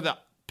just for the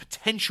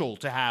potential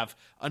to have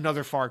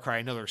another Far Cry,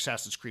 another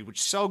Assassin's Creed,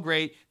 which sell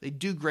great, they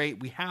do great,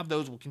 we have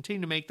those, we'll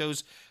continue to make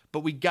those,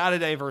 but we got to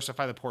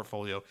diversify the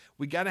portfolio.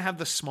 We got to have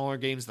the smaller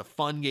games, the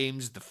fun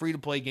games, the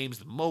free-to-play games,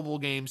 the mobile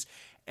games,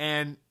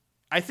 and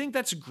I think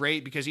that's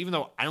great because even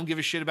though I don't give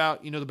a shit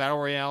about, the Battle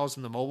Royales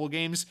and the mobile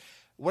games,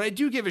 what I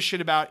do give a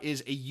shit about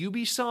is a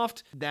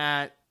Ubisoft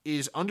that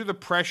is under the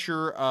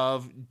pressure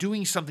of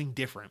doing something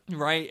different,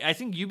 right? I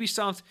think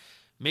Ubisoft,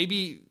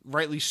 maybe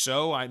rightly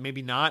so,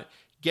 maybe not,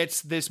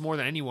 gets this more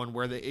than anyone,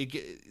 where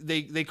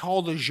they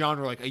call the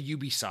genre like a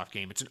Ubisoft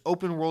game. It's an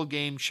open world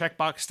game,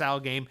 checkbox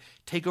style game,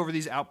 take over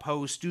these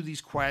outposts, do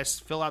these quests,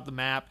 fill out the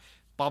map,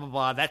 blah, blah,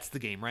 blah. That's the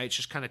game, right? It's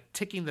just kind of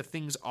ticking the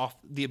things off,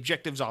 the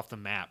objectives off the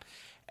map.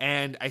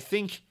 And I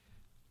think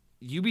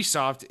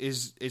Ubisoft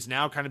is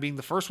now kind of being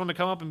the first one to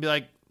come up and be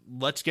like,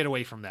 let's get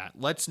away from that.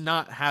 Let's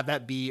not have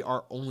that be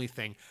our only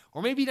thing.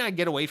 Or maybe not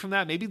get away from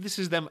that. Maybe this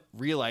is them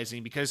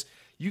realizing, because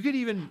you could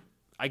even,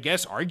 I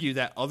guess, argue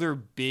that other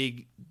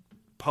big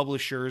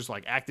publishers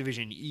like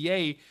Activision and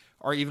EA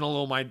are even a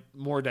little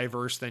more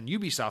diverse than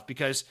Ubisoft,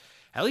 because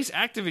at least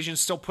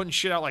Activision's still putting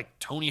shit out like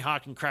Tony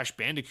Hawk and Crash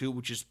Bandicoot,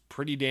 which is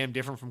pretty damn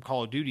different from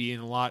Call of Duty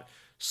and a lot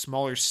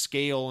smaller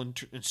scale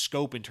and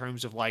scope in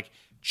terms of like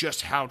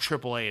just how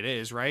AAA it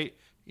is, right?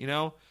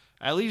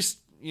 At least,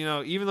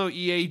 even though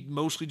EA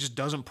mostly just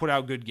doesn't put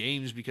out good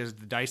games because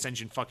the DICE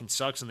engine fucking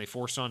sucks and they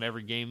force on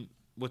every game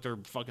with their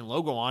fucking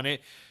logo on it,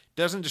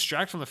 doesn't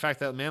distract from the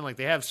fact that, man, like,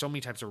 they have so many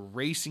types of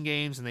racing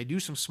games and they do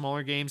some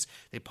smaller games.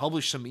 They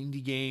publish some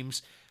indie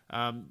games.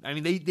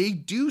 They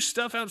do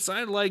stuff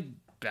outside like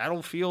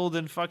Battlefield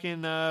and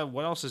fucking,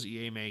 what else does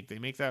EA make? They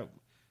make that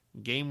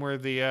game where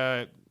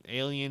the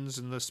aliens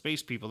and the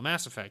space people, the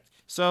Mass Effect.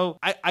 So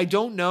I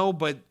don't know,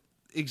 but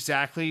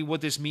exactly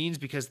what this means,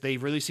 because they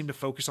really seem to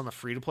focus on the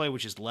free-to-play,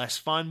 which is less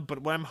fun.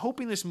 But what I'm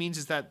hoping this means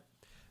is that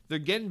they're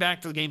getting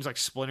back to the games like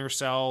Splinter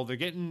Cell. They're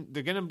going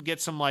to get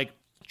some like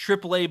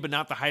AAA, but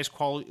not the highest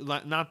quality,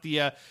 not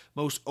the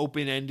most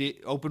open-ended,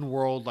 open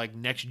world, like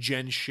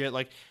next-gen shit.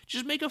 Like,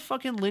 just make a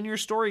fucking linear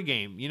story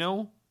game,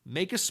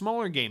 Make a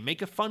smaller game,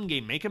 make a fun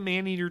game, make a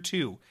Maneater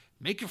 2,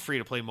 make a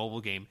free-to-play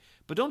mobile game.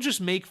 But don't just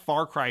make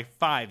Far Cry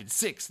 5 and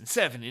 6 and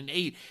 7 and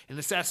 8 and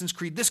Assassin's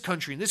Creed this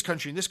country and this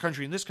country and this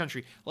country and this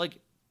country. Like,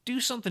 do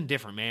something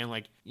different, man.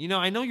 Like,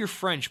 I know you're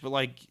French, but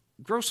like,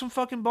 grow some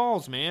fucking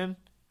balls, man.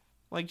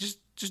 Like, just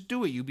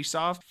do it,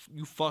 Ubisoft,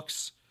 you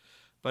fucks.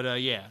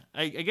 But yeah,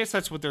 I guess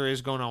that's what there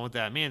is going on with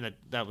that. Man,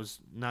 that was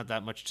not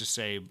that much to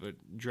say, but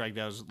dragged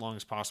out as long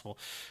as possible.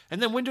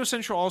 And then Windows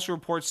Central also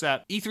reports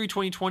that E3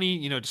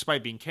 2020,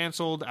 despite being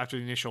canceled after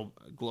the initial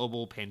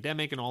global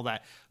pandemic and all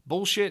that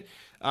bullshit,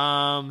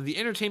 the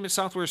Entertainment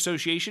Software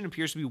Association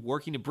appears to be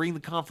working to bring the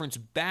conference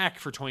back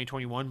for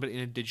 2021, but in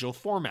a digital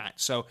format.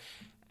 So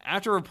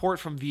after a report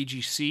from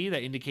VGC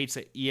that indicates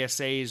that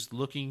ESA is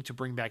looking to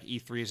bring back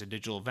E3 as a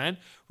digital event,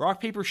 Rock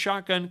Paper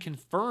Shotgun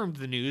confirmed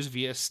the news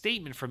via a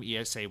statement from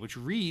ESA, which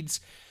reads,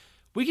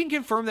 "We can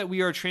confirm that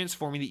we are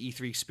transforming the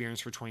E3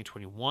 experience for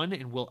 2021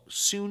 and will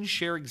soon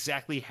share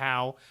exactly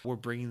how we're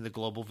bringing the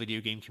global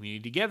video game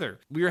community together.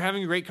 We are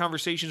having great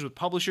conversations with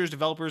publishers,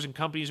 developers, and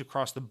companies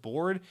across the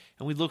board,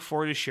 and we look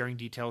forward to sharing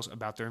details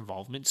about their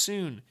involvement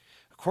soon."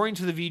 According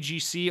to the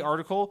VGC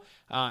article,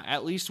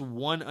 at least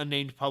one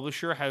unnamed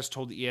publisher has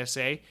told the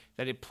ESA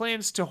that it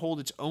plans to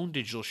hold its own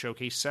digital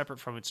showcase separate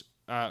from its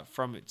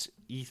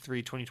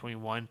E3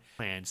 2021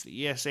 plans.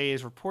 The ESA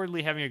is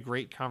reportedly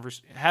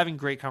having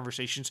great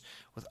conversations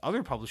with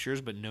other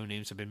publishers, but no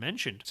names have been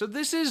mentioned. So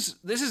this is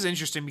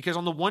interesting, because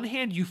on the one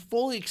hand, you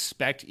fully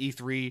expect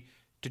E3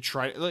 to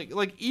try,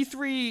 like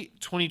E3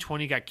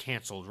 2020 got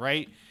canceled,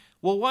 right?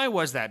 Well, why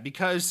was that?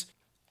 Because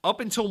up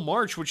until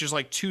March, which is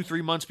like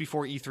 2-3 months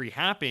before E3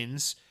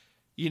 happens,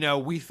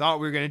 we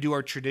thought we were going to do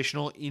our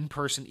traditional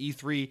in-person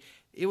E3.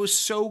 It was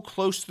so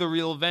close to the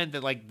real event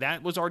that like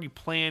that was already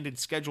planned and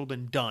scheduled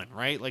and done,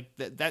 right? Like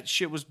that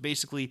shit was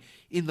basically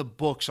in the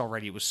books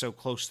already. It was so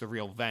close to the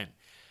real event.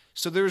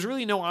 So there was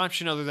really no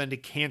option other than to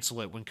cancel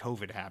it when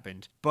COVID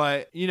happened.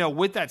 But,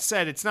 with that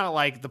said, it's not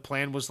like the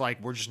plan was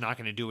like, we're just not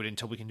going to do it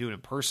until we can do it in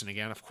person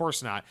again. Of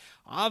course not.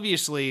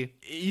 Obviously,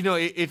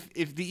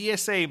 if the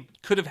ESA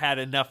could have had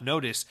enough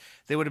notice,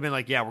 they would have been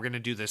like, yeah, we're going to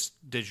do this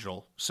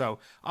digital. So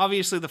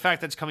obviously the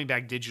fact that it's coming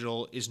back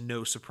digital is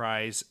no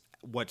surprise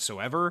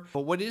whatsoever.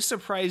 But what is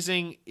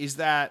surprising is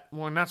that,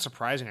 well, not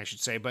surprising, I should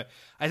say, but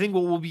I think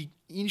what will be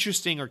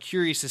interesting or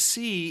curious to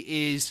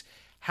see is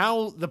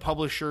how the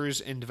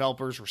publishers and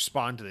developers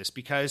respond to this,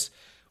 because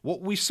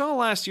what we saw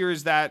last year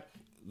is that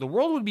the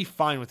world would be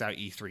fine without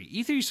E3.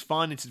 E3 is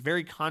fun. It's a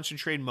very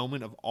concentrated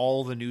moment of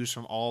all the news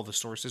from all the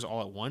sources all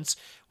at once,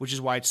 which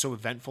is why it's so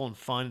eventful and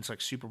fun. It's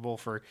like Super Bowl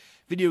for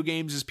video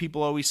games, as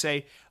people always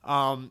say.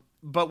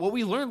 But what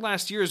we learned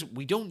last year is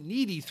we don't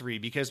need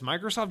E3 because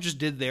Microsoft just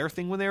did their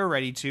thing when they were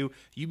ready to.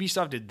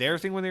 Ubisoft did their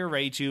thing when they were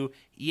ready to.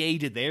 EA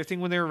did their thing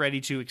when they were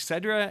ready to,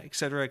 etc.,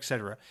 etc.,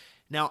 etc.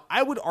 Now,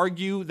 I would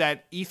argue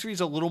that E3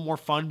 is a little more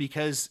fun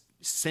because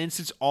since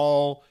it's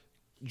all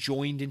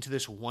joined into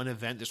this one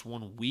event, this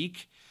 1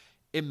 week,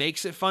 it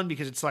makes it fun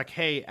because it's like,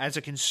 hey, as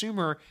a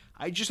consumer,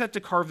 I just have to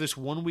carve this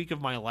 1 week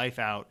of my life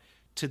out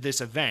to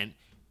this event,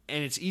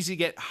 and it's easy to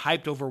get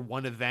hyped over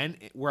one event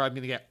where I'm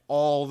going to get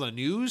all the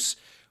news.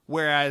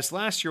 Whereas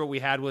last year what we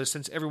had was,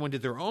 since everyone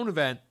did their own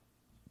event,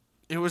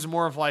 it was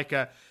more of like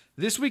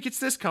this week it's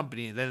this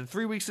company, then in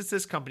 3 weeks it's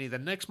this company,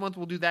 then next month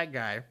we'll do that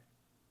guy.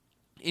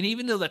 And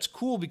even though that's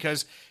cool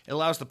because it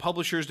allows the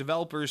publishers,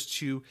 developers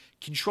to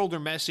control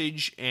their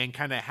message and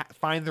kind of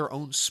find their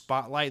own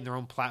spotlight and their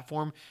own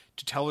platform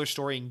to tell their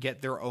story and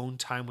get their own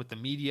time with the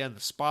media and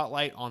the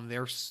spotlight on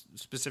their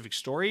specific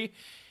story,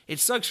 it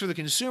sucks for the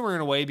consumer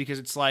in a way because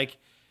it's like,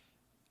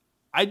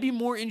 I'd be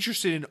more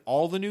interested in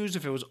all the news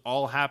if it was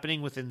all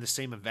happening within the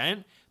same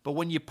event. But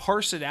when you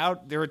parse it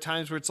out, there are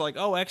times where it's like,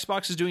 oh,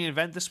 Xbox is doing an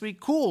event this week.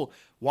 Cool.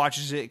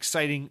 Watches it.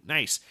 Exciting.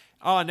 Nice.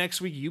 Oh, next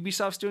week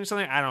Ubisoft's doing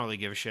something. I don't really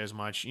give a shit as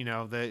much. You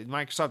know, the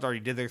Microsoft already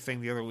did their thing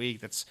the other week.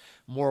 That's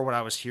more what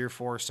I was here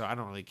for, so I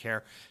don't really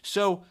care.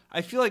 So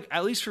I feel like,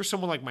 at least for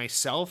someone like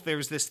myself,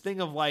 there's this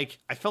thing of like,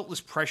 I felt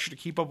this pressure to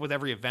keep up with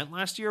every event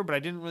last year, but I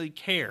didn't really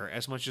care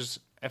as much as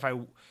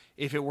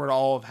if it were to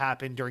all have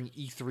happened during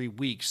E3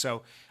 week.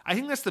 So I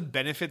think that's the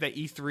benefit that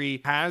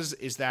E3 has,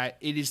 is that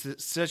it is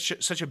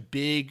such a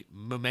big,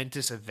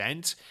 momentous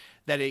event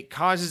that it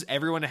causes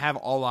everyone to have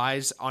all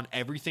eyes on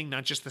everything,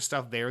 not just the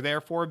stuff they're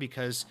there for,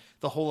 because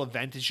the whole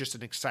event is just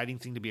an exciting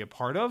thing to be a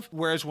part of.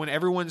 Whereas when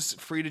everyone's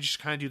free to just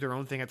kind of do their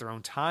own thing at their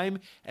own time,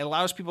 it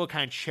allows people to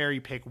kind of cherry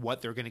pick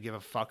what they're going to give a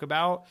fuck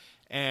about.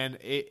 And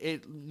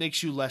it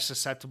makes you less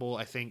susceptible,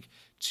 I think,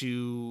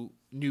 to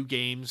new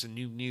games and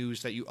new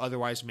news that you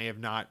otherwise may have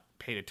not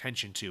paid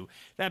attention to.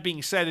 That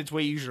being said, it's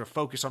way easier to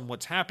focus on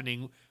what's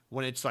happening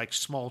when it's like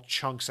small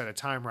chunks at a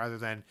time rather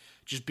than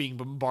just being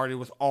bombarded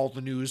with all the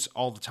news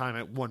all the time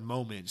at one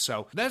moment.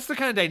 So that's the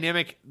kind of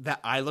dynamic that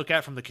I look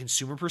at from the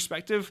consumer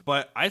perspective.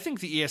 But I think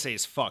the ESA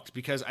is fucked,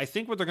 because I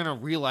think what they're going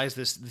to realize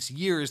this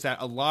year is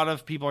that a lot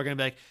of people are going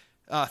to be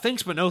like,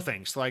 thanks, but no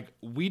thanks. Like,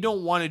 we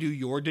don't want to do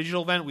your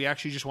digital event. We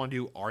actually just want to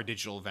do our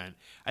digital event.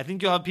 I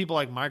think you'll have people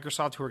like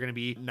Microsoft who are going to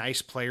be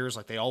nice players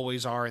like they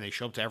always are, and they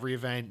show up to every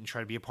event and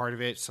try to be a part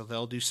of it, so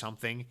they'll do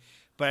something.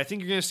 But I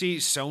think you're going to see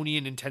Sony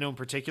and Nintendo in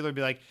particular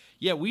be like,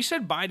 yeah, we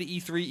said bye to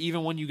E3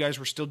 even when you guys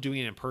were still doing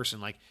it in person.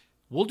 Like,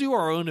 we'll do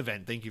our own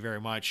event. Thank you very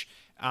much.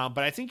 But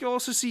I think you'll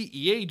also see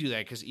EA do that,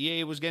 because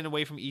EA was getting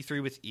away from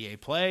E3 with EA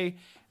Play.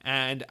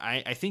 And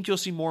I think you'll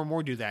see more and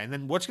more do that. And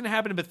then what's going to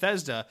happen to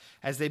Bethesda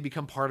as they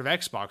become part of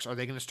Xbox? Are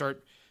they going to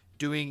start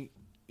doing,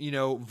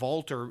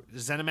 Vault or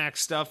ZeniMax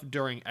stuff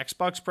during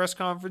Xbox press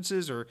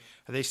conferences? Or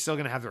are they still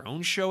going to have their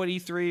own show at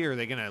E3? Or are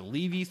they going to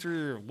leave E3?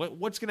 Or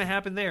what's going to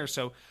happen there?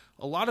 So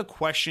a lot of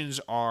questions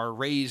are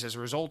raised as a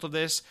result of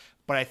this.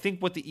 But I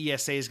think what the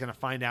ESA is going to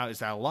find out is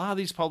that a lot of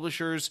these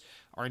publishers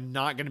are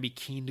not going to be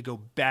keen to go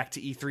back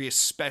to E3,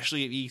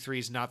 especially if E3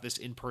 is not this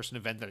in-person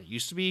event that it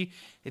used to be.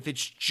 If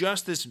it's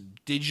just this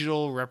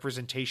digital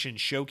representation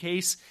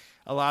showcase,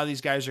 a lot of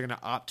these guys are going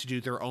to opt to do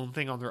their own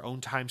thing on their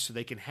own time so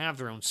they can have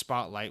their own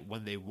spotlight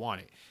when they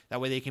want it. That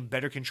way they can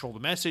better control the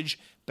message,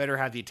 better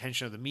have the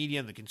attention of the media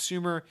and the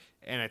consumer,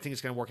 and I think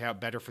it's going to work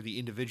out better for the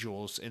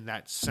individuals in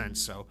that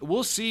sense. So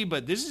we'll see,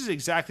 but this is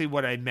exactly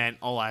what I meant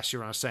all last year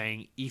when I was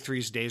saying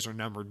E3's days are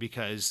numbered,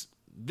 because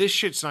this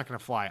shit's not going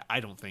to fly,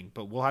 I don't think,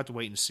 but we'll have to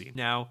wait and see.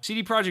 Now,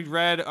 CD Projekt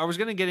Red, I was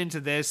going to get into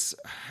this.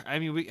 I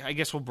mean, I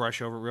guess we'll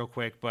brush over it real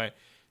quick, but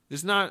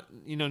there's not,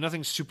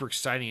 nothing super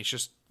exciting. It's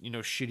just,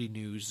 shitty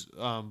news.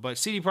 But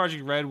CD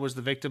Projekt Red was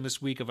the victim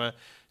this week of a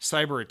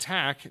cyber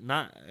attack.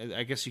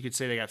 I guess you could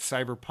say they got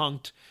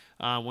cyberpunked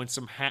when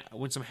some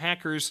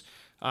hackers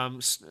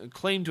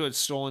claimed to have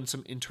stolen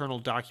some internal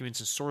documents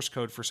and source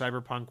code for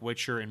Cyberpunk,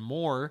 Witcher, and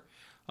more.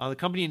 The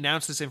company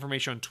announced this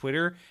information on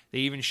Twitter. They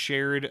even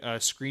shared a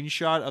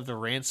screenshot of the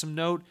ransom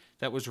note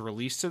that was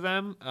released to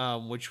them,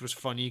 which was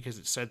funny because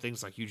it said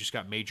things like, you just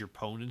got major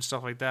pwned and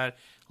stuff like that.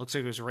 Looks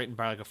like it was written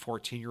by like a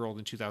 14-year-old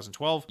in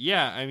 2012.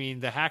 Yeah, I mean,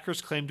 the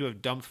hackers claim to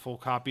have dumped full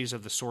copies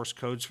of the source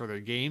codes for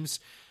their games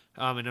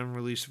and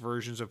unreleased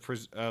versions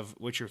of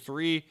Witcher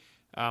 3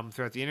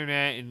 throughout the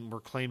internet, and were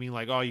claiming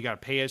like, oh, you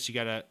got to pay us, you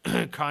got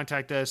to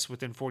contact us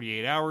within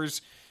 48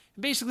 hours.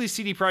 Basically,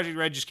 CD Projekt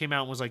Red just came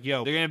out and was like,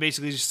 yo, they're going to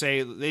basically just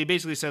say, they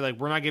basically said, like,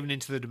 we're not giving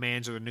into the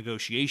demands or the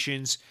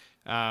negotiations.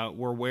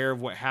 We're aware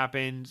of what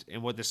happened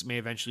and what this may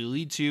eventually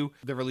lead to.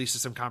 The release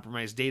of some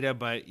compromised data,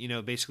 but,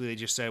 basically they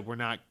just said, we're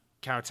not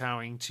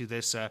kowtowing to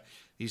this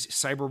these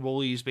cyber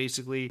bullies,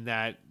 basically,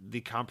 that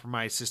the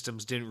compromised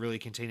systems didn't really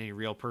contain any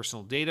real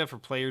personal data for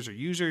players or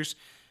users,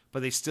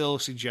 but they still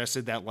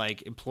suggested that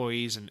like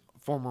employees and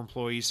former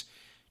employees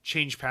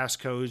change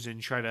passcodes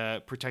and try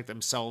to protect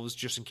themselves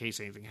just in case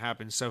anything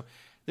happens. So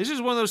this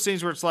is one of those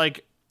things where it's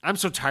like, I'm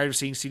so tired of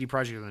seeing CD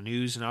Projekt on the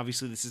news, and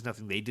obviously this is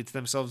nothing they did to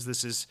themselves.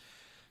 This is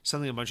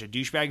something a bunch of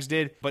douchebags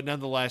did, but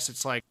nonetheless,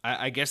 it's like,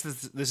 I guess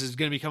this is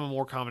going to become a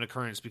more common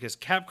occurrence because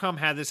Capcom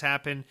had this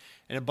happen,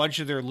 and a bunch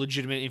of their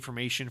legitimate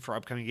information for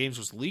upcoming games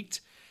was leaked,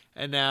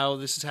 and now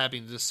this is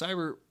happening to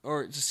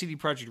CD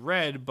Projekt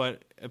Red,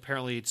 but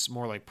apparently it's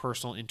more like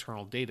personal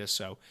internal data.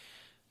 So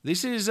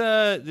this is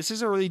a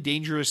really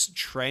dangerous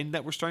trend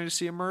that we're starting to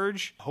see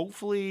emerge.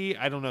 Hopefully,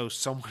 I don't know,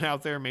 someone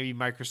out there, maybe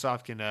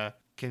Microsoft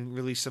can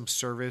release some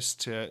service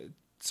to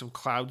some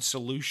cloud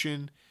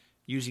solution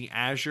using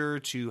Azure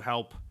to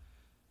help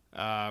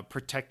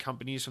protect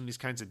companies from these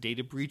kinds of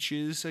data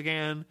breaches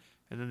again,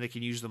 and then they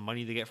can use the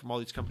money they get from all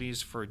these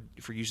companies for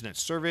using that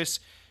service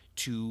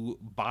to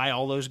buy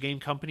all those game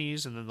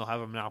companies, and then they'll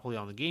have a monopoly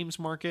on the games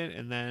market,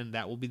 and then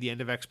that will be the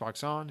end of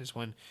Xbox On, is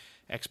when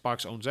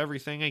Xbox owns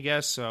everything, I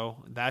guess. So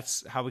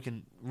that's how we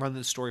can run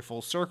this story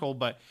full circle.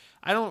 But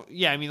what do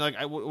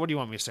you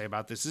want me to say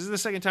about this? This is the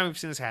second time we've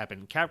seen this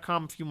happen.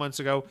 Capcom a few months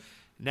ago,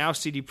 now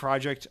CD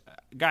Projekt.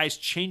 Guys,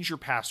 change your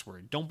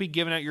password. Don't be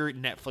giving out your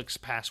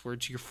Netflix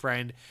password to your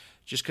friend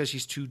just because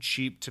he's too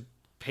cheap to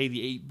pay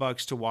the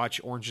 $8 to watch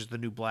Orange Is the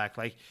New Black.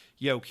 Like,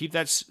 yo, keep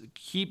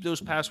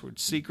those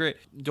passwords secret.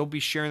 Don't be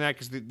sharing that,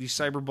 because these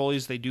cyber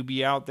bullies, they do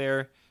be out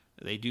there.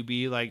 They do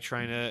be like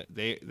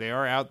they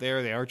are out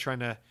there. They are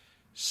trying to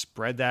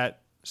spread that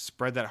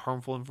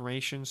harmful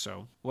information.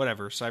 So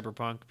whatever,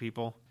 cyberpunk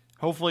people.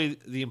 Hopefully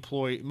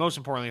most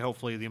importantly,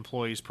 hopefully the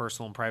employee's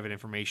personal and private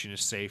information is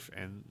safe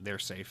and they're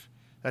safe.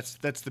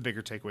 That's the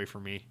bigger takeaway for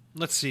me.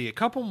 Let's see, a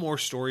couple more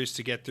stories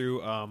to get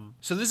through.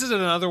 So this is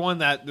another one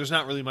that there's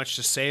not really much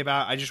to say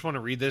about. I just want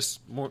to read this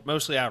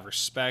mostly out of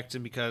respect,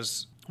 and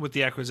because with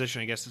the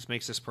acquisition, I guess this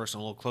makes this person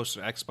a little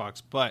closer to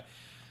Xbox. But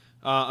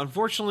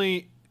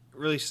unfortunately,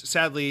 really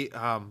sadly,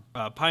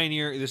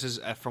 Pioneer, this is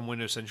from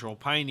Windows Central,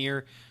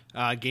 Pioneer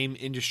game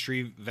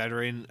industry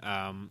veteran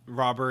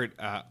Robert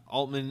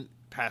Altman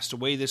passed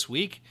away this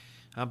week.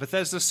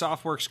 Bethesda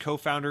Softworks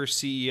co-founder,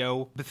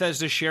 CEO.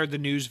 Bethesda shared the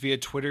news via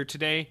Twitter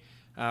today,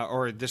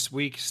 or this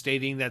week,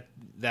 stating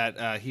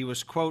that he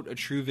was, quote, a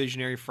true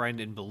visionary friend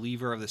and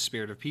believer of the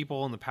spirit of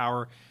people and the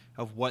power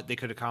of what they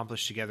could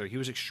accomplish together. He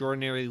was an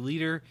extraordinary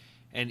leader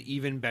and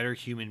even better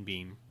human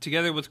being.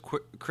 Together with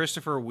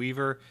Christopher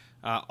Weaver,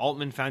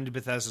 Altman founded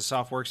Bethesda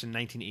Softworks in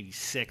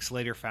 1986,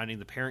 later founding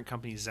the parent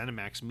company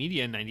ZeniMax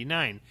Media in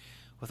 1999.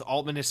 With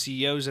Altman as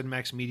CEO,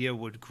 ZeniMax Media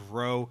would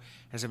grow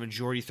as a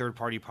majority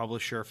third-party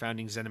publisher,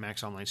 founding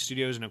ZeniMax Online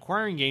Studios and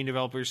acquiring game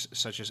developers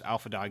such as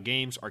Alpha Dog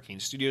Games, Arcane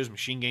Studios,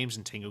 Machine Games,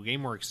 and Tango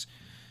Gameworks.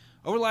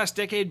 Over the last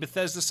decade,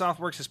 Bethesda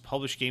Softworks has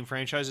published game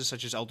franchises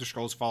such as Elder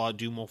Scrolls, Fallout,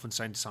 Doom,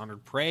 Wolfenstein,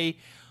 Dishonored, Prey,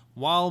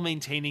 while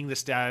maintaining the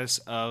status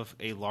of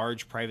a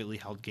large privately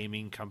held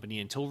gaming company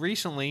until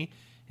recently,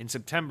 in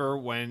September,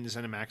 when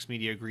ZeniMax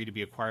Media agreed to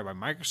be acquired by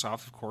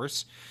Microsoft, of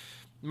course.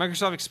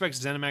 Microsoft expects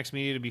ZeniMax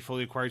Media to be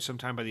fully acquired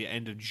sometime by the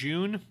end of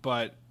June,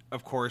 but,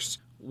 of course,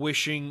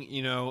 wishing,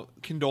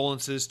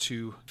 condolences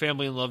to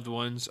family and loved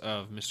ones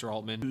of Mr.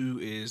 Altman, who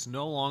is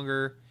no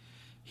longer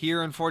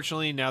here,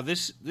 unfortunately. Now,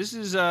 this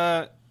is,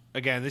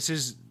 again, this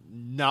is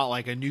not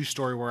like a news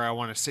story where I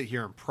want to sit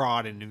here and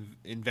prod and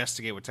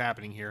investigate what's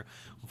happening here.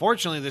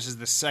 Unfortunately, this is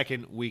the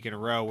second week in a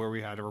row where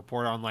we had a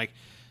report on, like,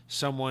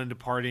 someone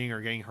departing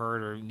or getting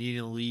hurt or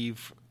needing to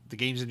leave the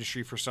games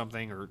industry for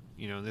something, or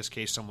in this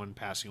case someone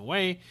passing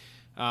away,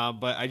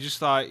 but I just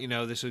thought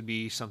this would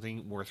be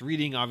something worth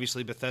reading.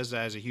 Obviously Bethesda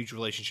has a huge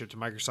relationship to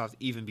Microsoft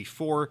even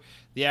before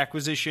the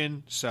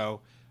acquisition,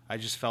 so I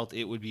just felt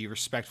it would be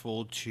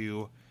respectful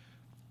to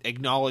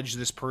acknowledge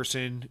this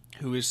person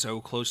who is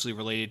so closely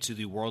related to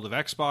the world of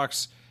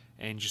Xbox,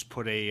 and just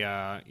put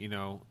a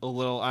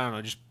little, I don't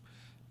know, just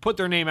put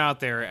their name out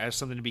there as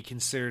something to be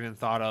considered and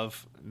thought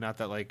of. Not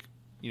that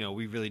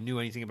we really knew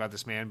anything about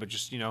this man, but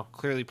just,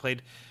 clearly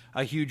played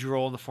a huge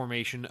role in the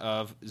formation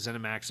of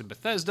ZeniMax and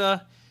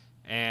Bethesda,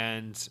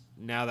 and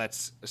now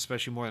that's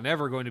especially more than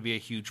ever going to be a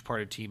huge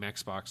part of Team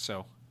Xbox.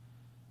 So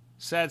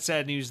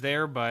sad news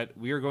there, but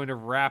we are going to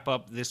wrap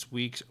up this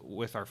week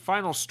with our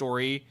final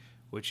story,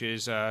 which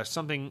is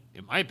something,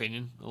 in my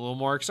opinion, a little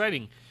more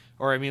exciting,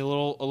 or a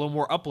little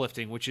more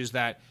uplifting, which is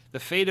that the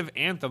fate of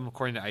Anthem,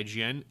 according to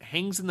IGN,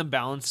 hangs in the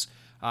balance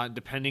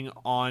depending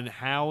on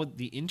how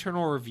the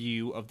internal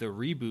review of the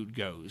reboot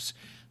goes.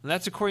 And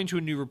that's according to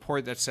a new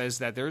report that says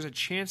that there is a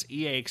chance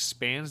EA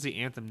expands the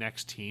Anthem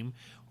Next team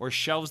or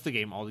shelves the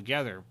game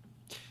altogether.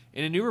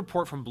 In a new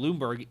report from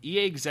Bloomberg,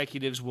 EA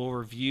executives will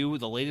review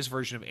the latest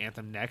version of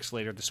Anthem Next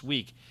later this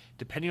week.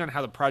 Depending on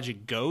how the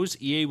project goes,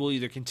 EA will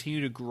either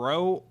continue to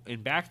grow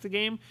and back the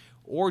game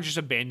or just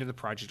abandon the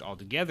project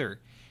altogether.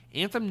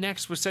 Anthem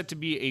Next was set to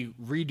be a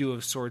redo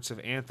of sorts of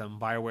Anthem,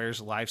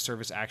 BioWare's live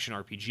service action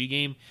RPG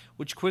game,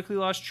 which quickly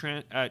lost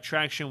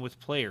traction with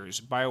players.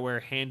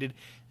 BioWare handed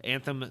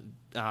Anthem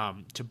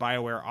to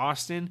BioWare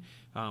Austin,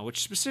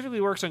 which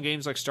specifically works on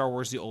games like Star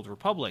Wars The Old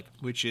Republic,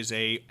 which is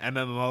a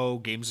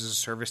MMO games as a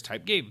service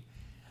type game.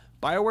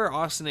 BioWare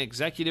Austin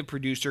executive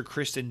producer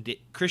Christian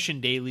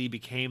Daly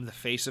became the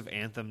face of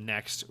Anthem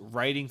Next,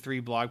 writing 3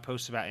 blog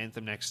posts about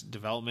Anthem Next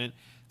development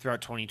throughout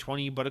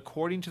 2020, but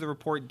according to the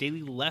report,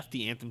 Daly left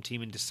the Anthem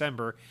team in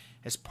December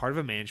as part of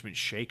a management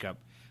shakeup.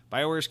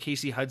 BioWare's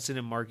Casey Hudson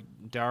and Mark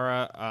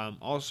Dara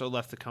also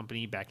left the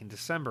company back in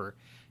December.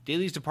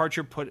 Daly's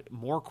departure put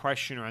more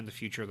question around the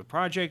future of the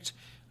project,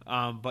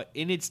 but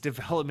in its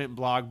development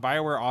blog,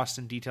 BioWare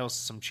Austin details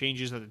some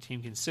changes that the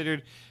team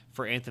considered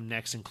for Anthem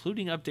Next,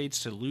 including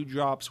updates to loot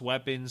drops,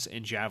 weapons,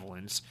 and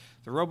javelins,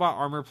 the robot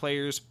armor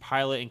players,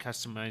 pilot and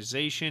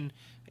customization,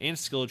 and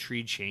skill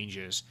tree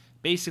changes.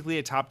 Basically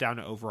a top-down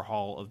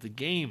overhaul of the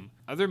game.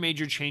 Other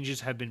major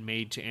changes have been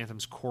made to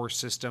Anthem's core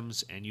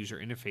systems and user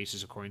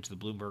interfaces, according to the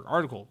Bloomberg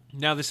article.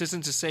 Now, this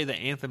isn't to say that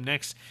Anthem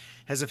Next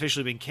has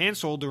officially been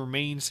canceled. It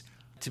remains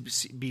to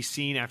be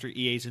seen after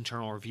EA's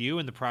internal review,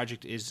 and the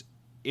project is,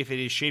 if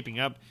it is shaping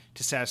up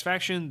to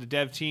satisfaction, the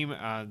dev team,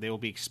 they will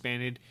be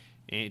expanded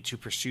to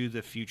pursue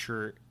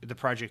the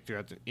project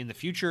in the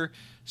future.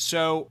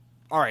 So,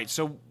 all right,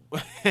 so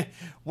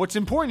what's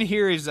important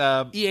here is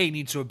EA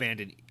needs to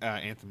abandon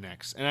Anthem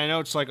Next. And I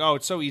know it's like, oh,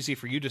 it's so easy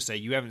for you to say.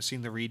 You haven't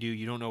seen the redo.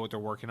 You don't know what they're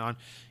working on.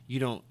 You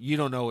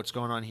don't know what's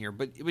going on here.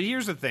 But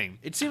here's the thing.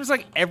 It seems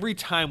like every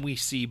time we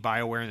see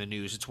BioWare in the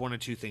news, it's one of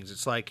two things.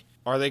 It's like,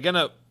 are they going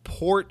to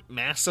port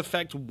Mass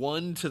Effect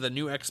 1 to the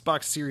new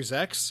Xbox Series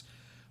X?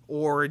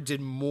 Or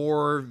did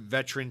more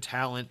veteran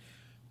talent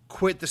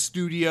quit the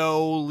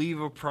studio,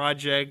 leave a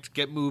project,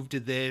 get moved to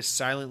this,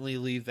 silently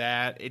leave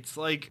that? It's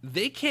like,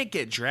 they can't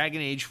get Dragon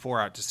Age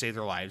 4 out to save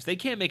their lives. They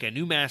can't make a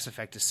new Mass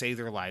Effect to save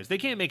their lives. They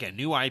can't make a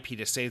new IP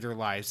to save their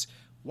lives.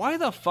 Why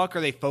the fuck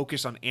are they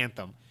focused on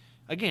Anthem?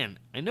 Again,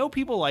 I know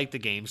people like the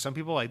game. Some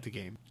people like the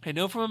game. I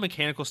know from a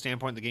mechanical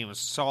standpoint, the game was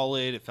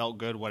solid. It felt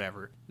good,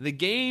 whatever. The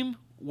game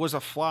was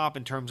a flop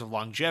in terms of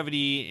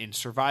longevity and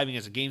surviving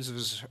as a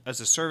games as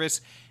a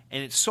service,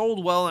 and it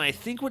sold well. And I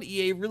think what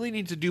EA really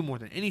needs to do more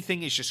than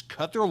anything is just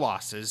cut their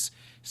losses,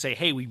 say,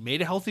 hey, we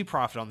made a healthy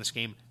profit on this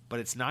game, but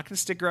it's not going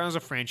to stick around as a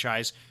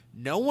franchise.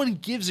 No one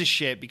gives a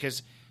shit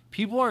because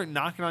people aren't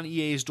knocking on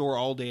EA's door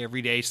all day,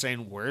 every day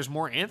saying, where's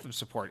more Anthem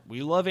support?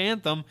 We love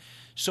Anthem.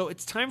 So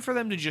it's time for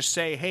them to just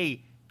say,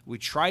 hey, we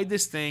tried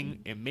this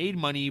thing, it made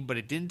money, but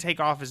it didn't take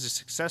off as a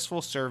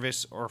successful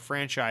service or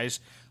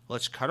franchise.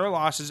 Let's cut our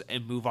losses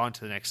and move on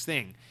to the next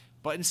thing.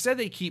 But instead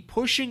they keep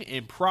pushing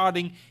and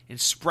prodding and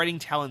spreading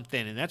talent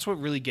thin, and that's what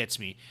really gets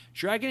me.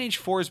 Dragon Age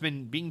 4 has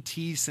been being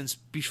teased since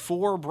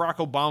before Barack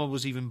Obama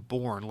was even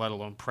born, let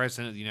alone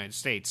President of the United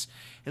States.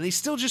 And they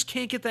still just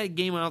can't get that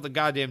game out the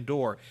goddamn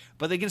door.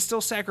 But they can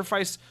still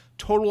sacrifice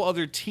total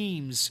other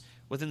teams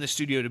within the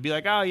studio to be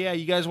like, oh yeah,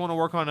 you guys want to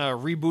work on a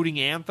rebooting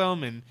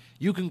Anthem, and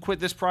you can quit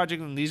this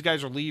project, and these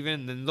guys are leaving,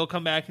 and then they'll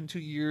come back in 2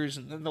 years,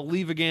 and then they'll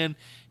leave again.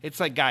 It's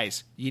like,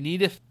 guys, you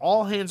need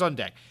all hands on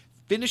deck.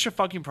 Finish a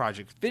fucking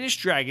project. Finish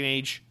Dragon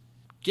Age.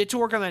 Get to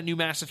work on that new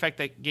Mass Effect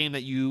game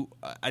that you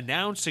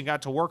announced and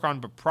got to work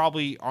on, but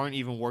probably aren't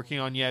even working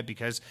on yet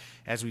because,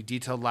 as we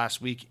detailed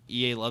last week,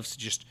 EA loves to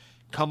just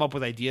come up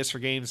with ideas for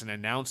games and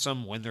announce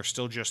them when they're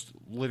still just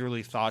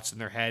literally thoughts in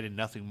their head and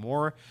nothing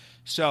more.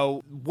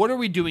 So what are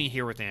we doing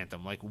here with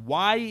Anthem? Like,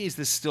 why is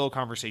this still a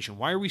conversation?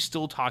 Why are we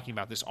still talking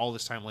about this all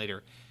this time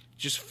later?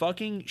 Just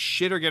fucking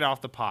shit or get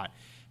off the pot.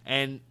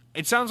 And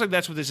it sounds like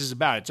that's what this is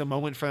about. It's a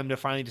moment for them to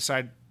finally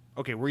decide,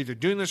 okay, we're either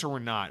doing this or we're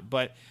not.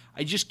 But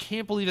I just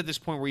can't believe at this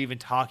point we're even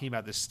talking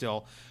about this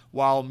still,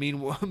 while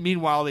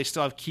meanwhile they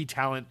still have key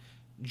talent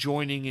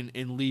joining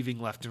and leaving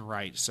left and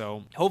right.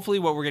 So hopefully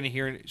what we're going to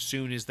hear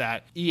soon is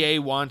that EA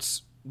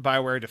wants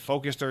BioWare to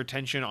focus their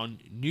attention on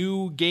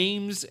new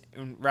games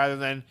rather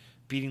than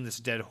beating this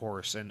dead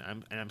horse. And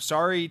I'm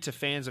sorry to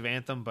fans of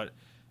Anthem, but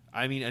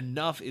I mean,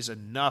 enough is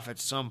enough at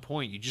some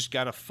point. You just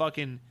got to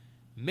fucking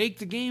make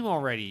the game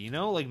already, you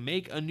know? Like,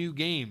 make a new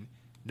game.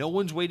 No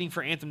one's waiting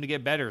for Anthem to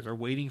get better. They're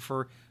waiting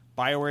for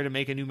BioWare to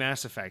make a new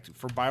Mass Effect,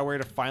 for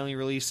BioWare to finally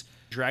release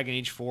Dragon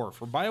Age 4,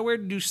 for BioWare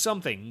to do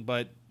something,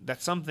 but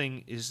that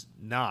something is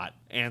not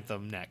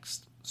Anthem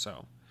Next.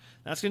 So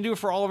that's going to do it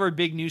for all of our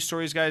big news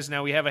stories, guys.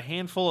 Now we have a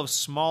handful of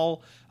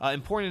small,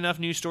 important enough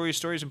news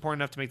stories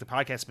important enough to make the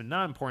podcast, but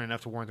not important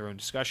enough to warrant their own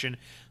discussion.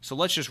 So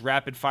let's just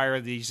rapid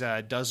fire these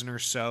dozen or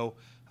so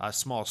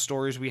small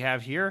stories we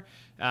have here.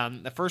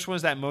 The first one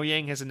is that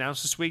Mojang has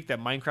announced this week that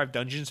Minecraft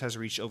Dungeons has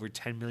reached over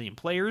 10 million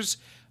players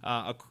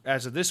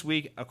as of this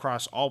week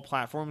across all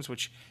platforms,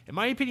 which in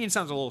my opinion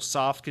sounds a little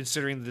soft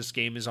considering that this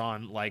game is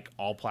on like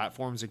all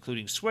platforms,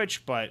 including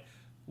Switch, but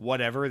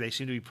whatever. They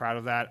seem to be proud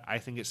of that. I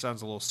think it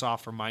sounds a little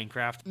soft for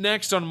Minecraft.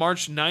 Next, on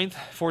March 9th,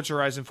 Forza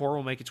Horizon 4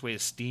 will make its way to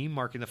Steam,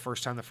 marking the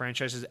first time the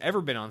franchise has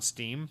ever been on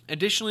Steam.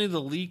 Additionally,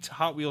 the leaked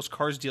Hot Wheels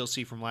Cars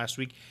DLC from last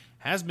week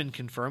has been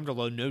confirmed,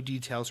 although no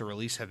details or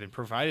release have been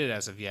provided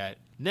as of yet.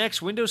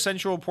 Next, Windows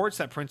Central reports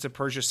that Prince of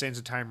Persia: Sands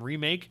of Time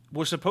remake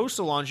was supposed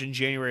to launch in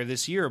January of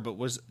this year, but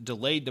was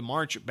delayed to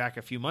March back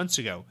a few months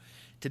ago.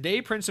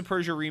 Today, Prince of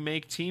Persia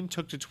remake team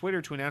took to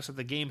Twitter to announce that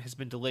the game has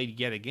been delayed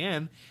yet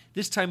again,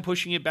 this time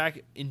pushing it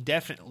back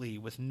indefinitely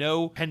with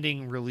no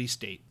pending release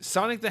date.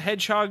 Sonic the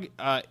Hedgehog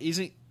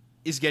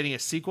is getting a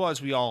sequel,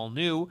 as we all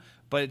knew,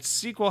 but its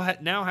sequel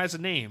now has a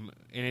name,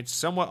 and it's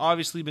somewhat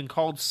obviously been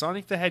called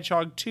Sonic the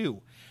Hedgehog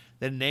 2.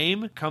 The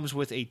name comes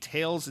with a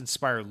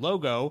Tails-inspired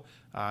logo,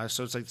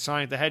 so it's like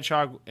Sonic the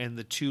Hedgehog, and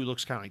the 2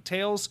 looks kind of like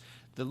Tails.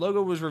 The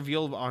logo was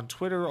revealed on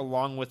Twitter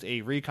along with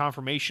a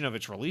reconfirmation of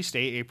its release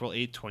date, April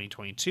 8th,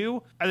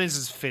 2022. I think this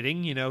is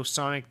fitting.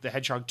 Sonic the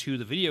Hedgehog 2,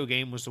 the video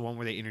game, was the one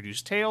where they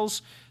introduced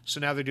Tails. So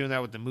now they're doing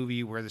that with the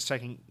movie, where the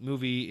second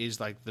movie is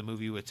like the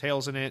movie with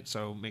Tails in it,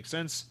 so it makes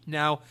sense.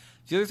 Now,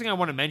 the other thing I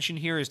want to mention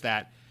here is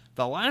that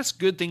the last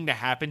good thing to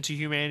happen to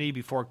humanity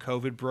before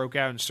COVID broke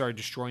out and started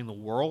destroying the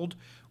world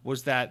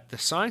was that the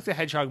Sonic the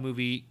Hedgehog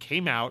movie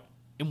came out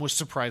and was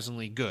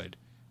surprisingly good.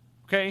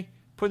 Okay?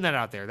 Putting that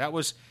out there. That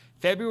was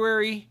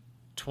February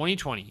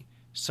 2020.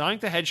 Sonic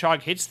the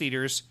Hedgehog hits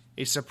theaters,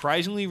 is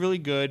surprisingly really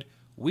good.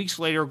 Weeks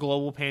later, a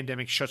global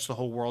pandemic shuts the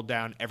whole world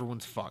down.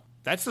 Everyone's fucked.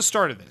 That's the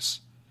start of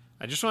this.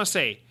 I just want to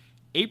say,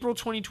 April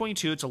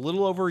 2022, it's a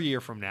little over a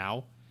year from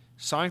now,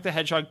 Sonic the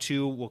Hedgehog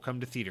 2 will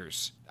come to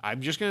theaters.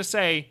 I'm just going to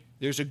say,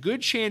 there's a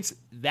good chance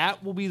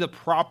that will be the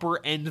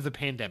proper end of the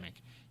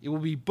pandemic. It will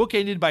be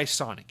bookended by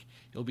Sonic.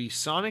 It'll be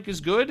Sonic is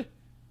good,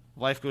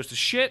 life goes to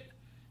shit,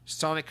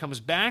 Sonic comes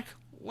back,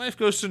 life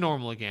goes to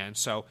normal again.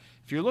 So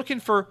if you're looking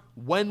for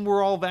when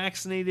we're all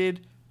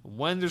vaccinated,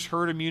 when there's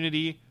herd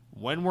immunity,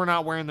 when we're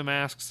not wearing the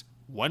masks,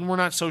 when we're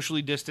not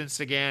socially distanced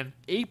again,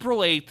 April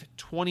 8th,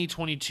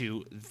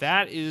 2022,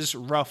 that is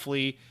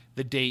roughly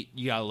the date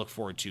you gotta look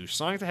forward to.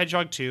 Sonic the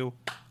Hedgehog 2,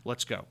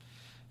 let's go.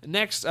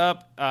 Next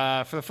up,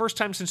 for the first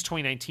time since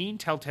 2019,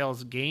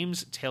 Telltale's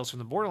Games Tales from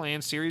the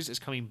Borderlands series is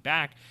coming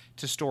back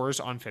to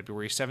stores on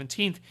February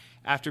 17th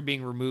after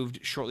being removed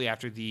shortly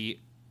after the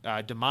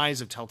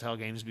demise of Telltale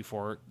Games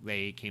before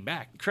they came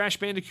back. Crash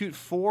Bandicoot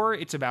 4,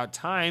 It's About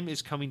Time,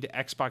 is coming to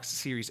Xbox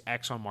Series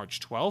X on March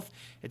 12th.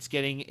 It's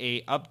getting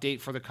an update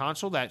for the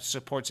console that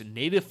supports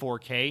native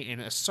 4K and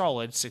a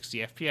solid 60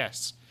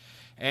 FPS.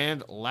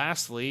 And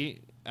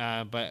lastly,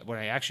 but what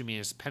I actually mean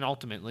is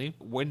penultimately,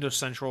 Windows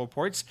Central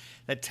reports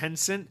that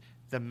Tencent,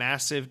 the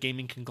massive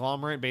gaming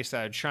conglomerate based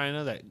out of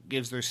China that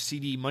gives their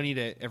CD money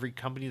to every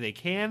company they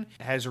can,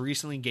 has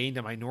recently gained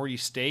a minority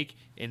stake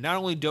in not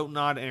only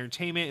Dontnod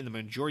Entertainment and the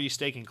majority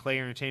stake in Clay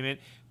Entertainment,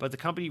 but the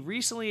company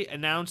recently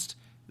announced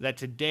that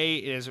today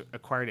it has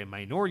acquired a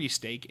minority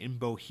stake in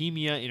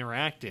Bohemia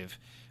Interactive.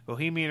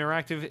 Bohemia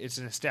Interactive is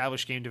an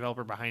established game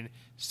developer behind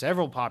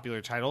several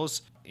popular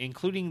titles,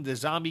 including the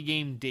zombie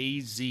game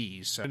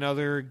DayZ, so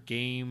another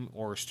game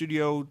or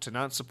studio to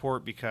not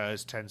support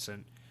because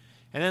Tencent.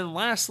 And then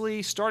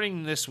lastly,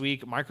 starting this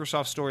week,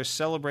 Microsoft Store is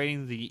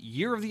celebrating the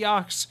Year of the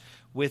Ox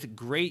with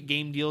great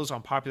game deals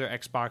on popular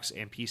Xbox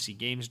and PC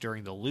games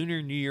during the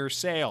Lunar New Year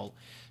sale.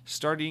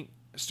 Start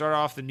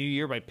off the new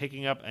year by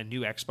picking up a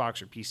new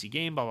Xbox or PC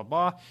game, blah, blah,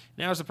 blah.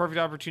 Now is the perfect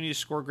opportunity to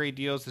score great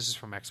deals. This is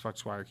from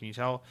Xbox Wire, can you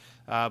tell?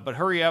 But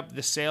hurry up,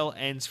 the sale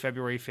ends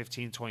February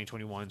 15,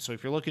 2021. So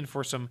if you're looking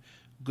for some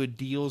good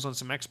deals on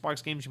some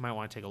Xbox games, you might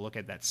want to take a look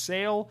at that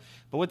sale.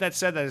 But with that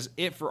said, that is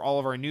it for all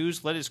of our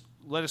news. Let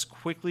us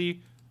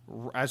quickly,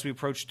 as we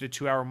approach the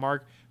 2-hour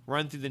mark,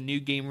 run through the new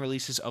game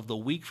releases of the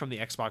week from the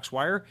Xbox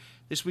Wire.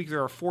 This week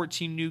there are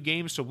 14 new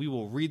games, so we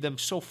will read them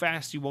so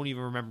fast you won't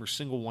even remember a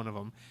single one of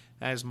them.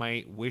 That is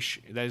my wish.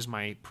 That is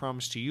my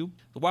promise to you.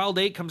 The Wild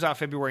 8 comes out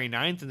February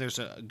 9th, and there's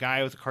a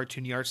guy with a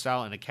cartoony art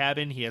style in a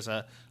cabin. He has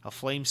a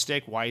flame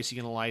stick. Why is he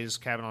going to light his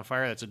cabin on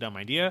fire? That's a dumb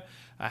idea.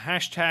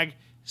 Hashtag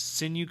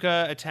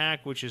Sinuka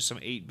Attack, which is some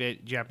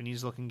 8-bit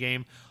Japanese-looking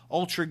game.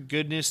 Ultra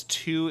Goodness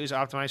 2 is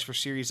optimized for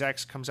Series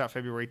X, comes out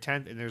February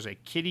 10th, and there's a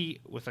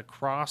kitty with a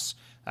cross.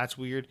 That's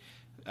weird.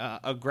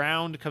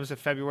 Aground comes out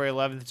February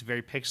 11th. It's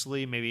very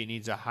pixely. Maybe it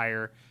needs a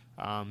higher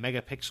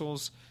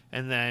megapixels.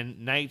 And then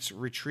Knight's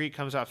Retreat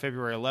comes out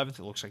February 11th.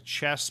 It looks like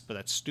chess, but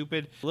that's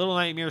stupid. Little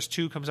Nightmares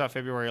 2 comes out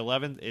February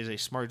 11th. It is a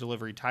smart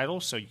delivery title,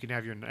 so you can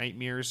have your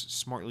nightmares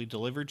smartly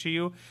delivered to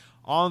you.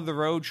 On the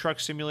Road Truck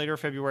Simulator,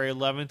 February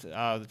 11th.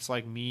 It's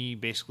like me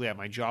basically at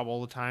my job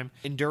all the time.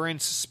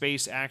 Endurance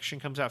Space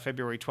Action comes out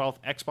February 12th.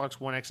 Xbox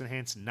One X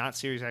Enhanced, not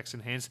Series X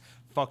Enhanced.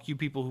 Fuck you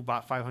people who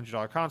bought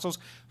 $500 consoles.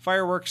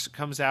 Firework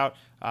comes out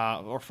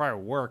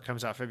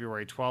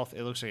February 12th.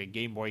 It looks like a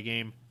Game Boy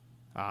game.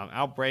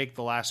 Outbreak,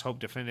 The Lost Hope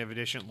Definitive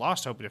Edition,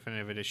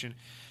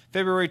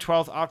 February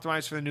 12th,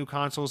 optimized for the new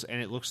consoles,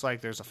 and it looks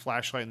like there's a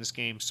flashlight in this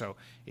game, so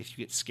if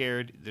you get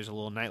scared, there's a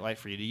little nightlight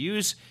for you to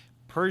use.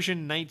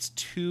 Persian Knights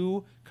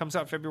 2 comes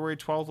out February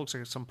 12th, looks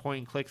like some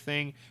point-and-click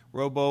thing.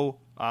 Robo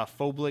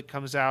Phoblik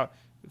comes out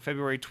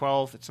February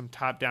 12th. It's some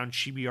top-down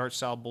chibi art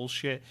style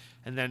bullshit.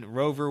 And then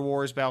Rover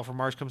Wars Battle for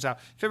Mars comes out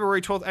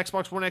February 12th.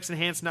 Xbox One X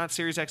Enhanced, not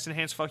Series X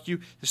Enhanced. Fuck you.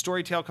 The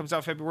Story Tale comes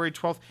out February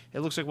 12th.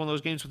 It looks like one of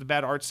those games with a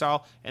bad art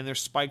style, and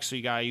there's spikes, so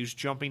you gotta use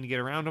jumping to get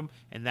around them.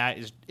 And that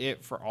is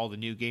it for all the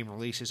new game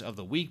releases of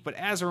the week. But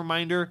as a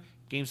reminder,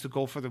 games to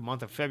go for the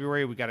month of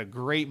February. We got a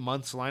great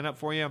month's lineup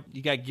for you.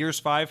 You got Gears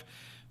 5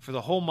 for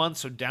the whole month,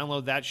 so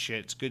download that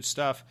shit. It's good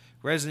stuff.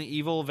 Resident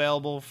Evil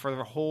available for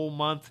the whole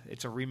month.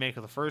 It's a remake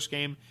of the first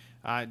game.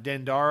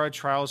 Dendara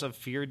Trials of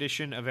Fear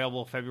Edition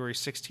available February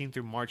 16th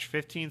through March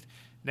 15th.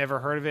 Never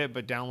heard of it,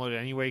 but download it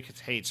anyway because,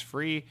 hey, it's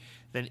free.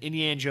 Then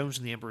Indiana Jones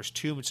and the Emperor's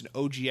Tomb. It's an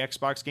OG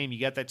Xbox game. You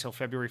got that till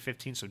February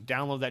 15th, so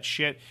download that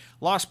shit.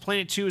 Lost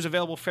Planet 2 is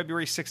available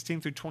February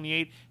 16th through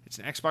 28th. It's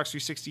an Xbox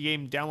 360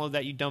 game. Download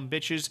that, you dumb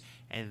bitches.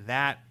 And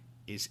that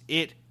is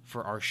it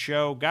for our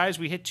show. Guys,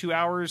 we hit 2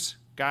 hours.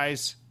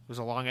 Guys, it was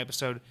a long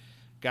episode.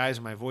 Guys,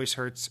 my voice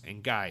hurts.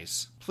 And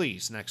guys,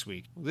 please, next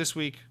week, this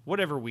week,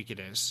 whatever week it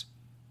is,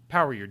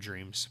 power your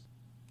dreams.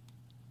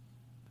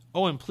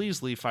 Oh, and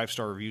please leave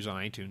 5-star reviews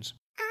on iTunes.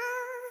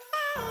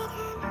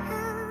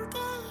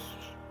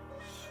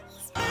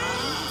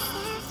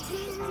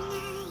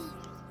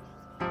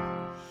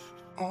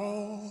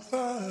 All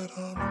that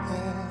I'm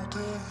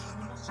holding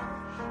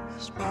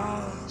is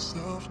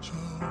myself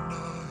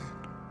tonight.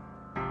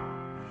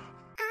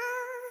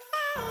 All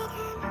that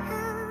I'm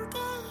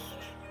holding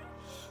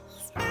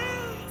is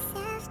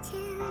myself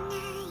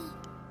tonight.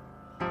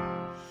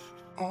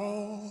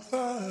 All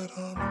that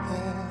I'm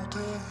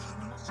holding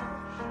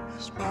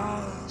is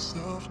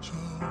myself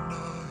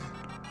tonight.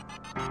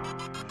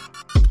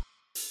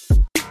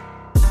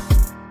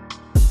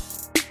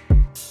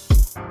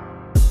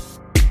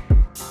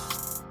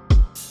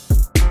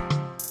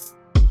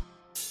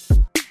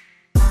 All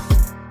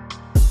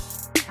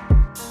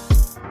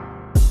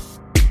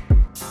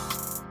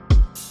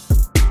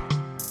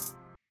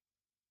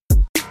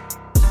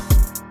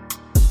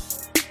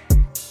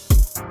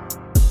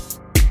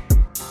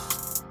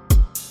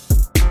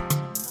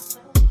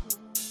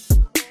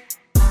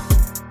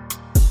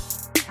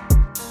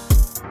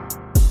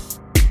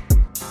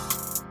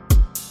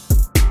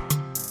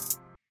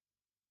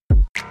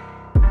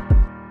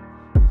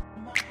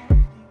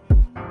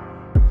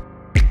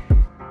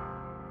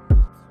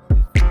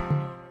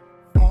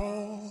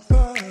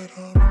that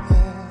I'm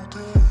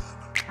holding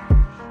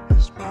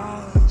is myself tonight.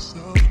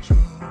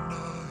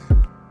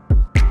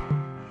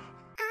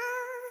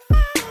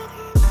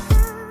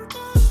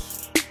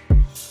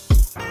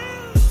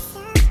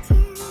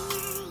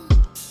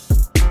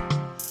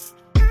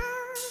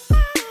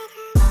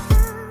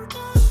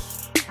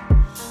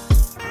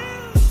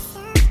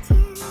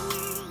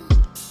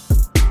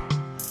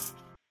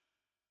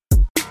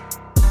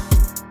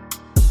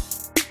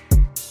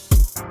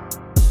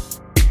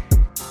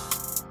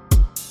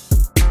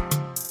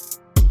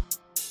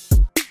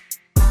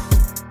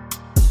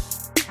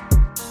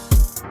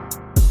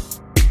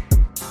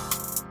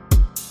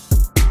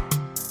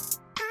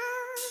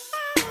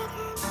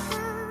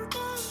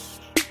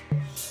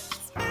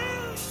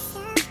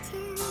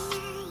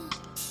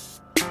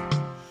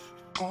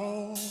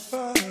 All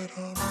that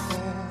I'm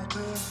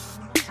holding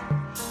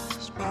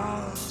is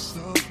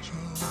myself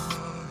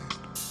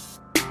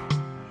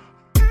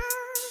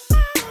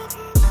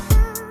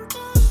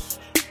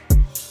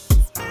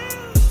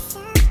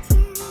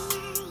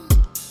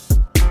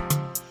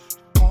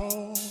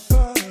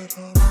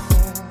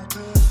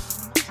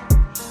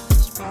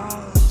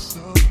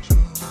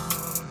tonight.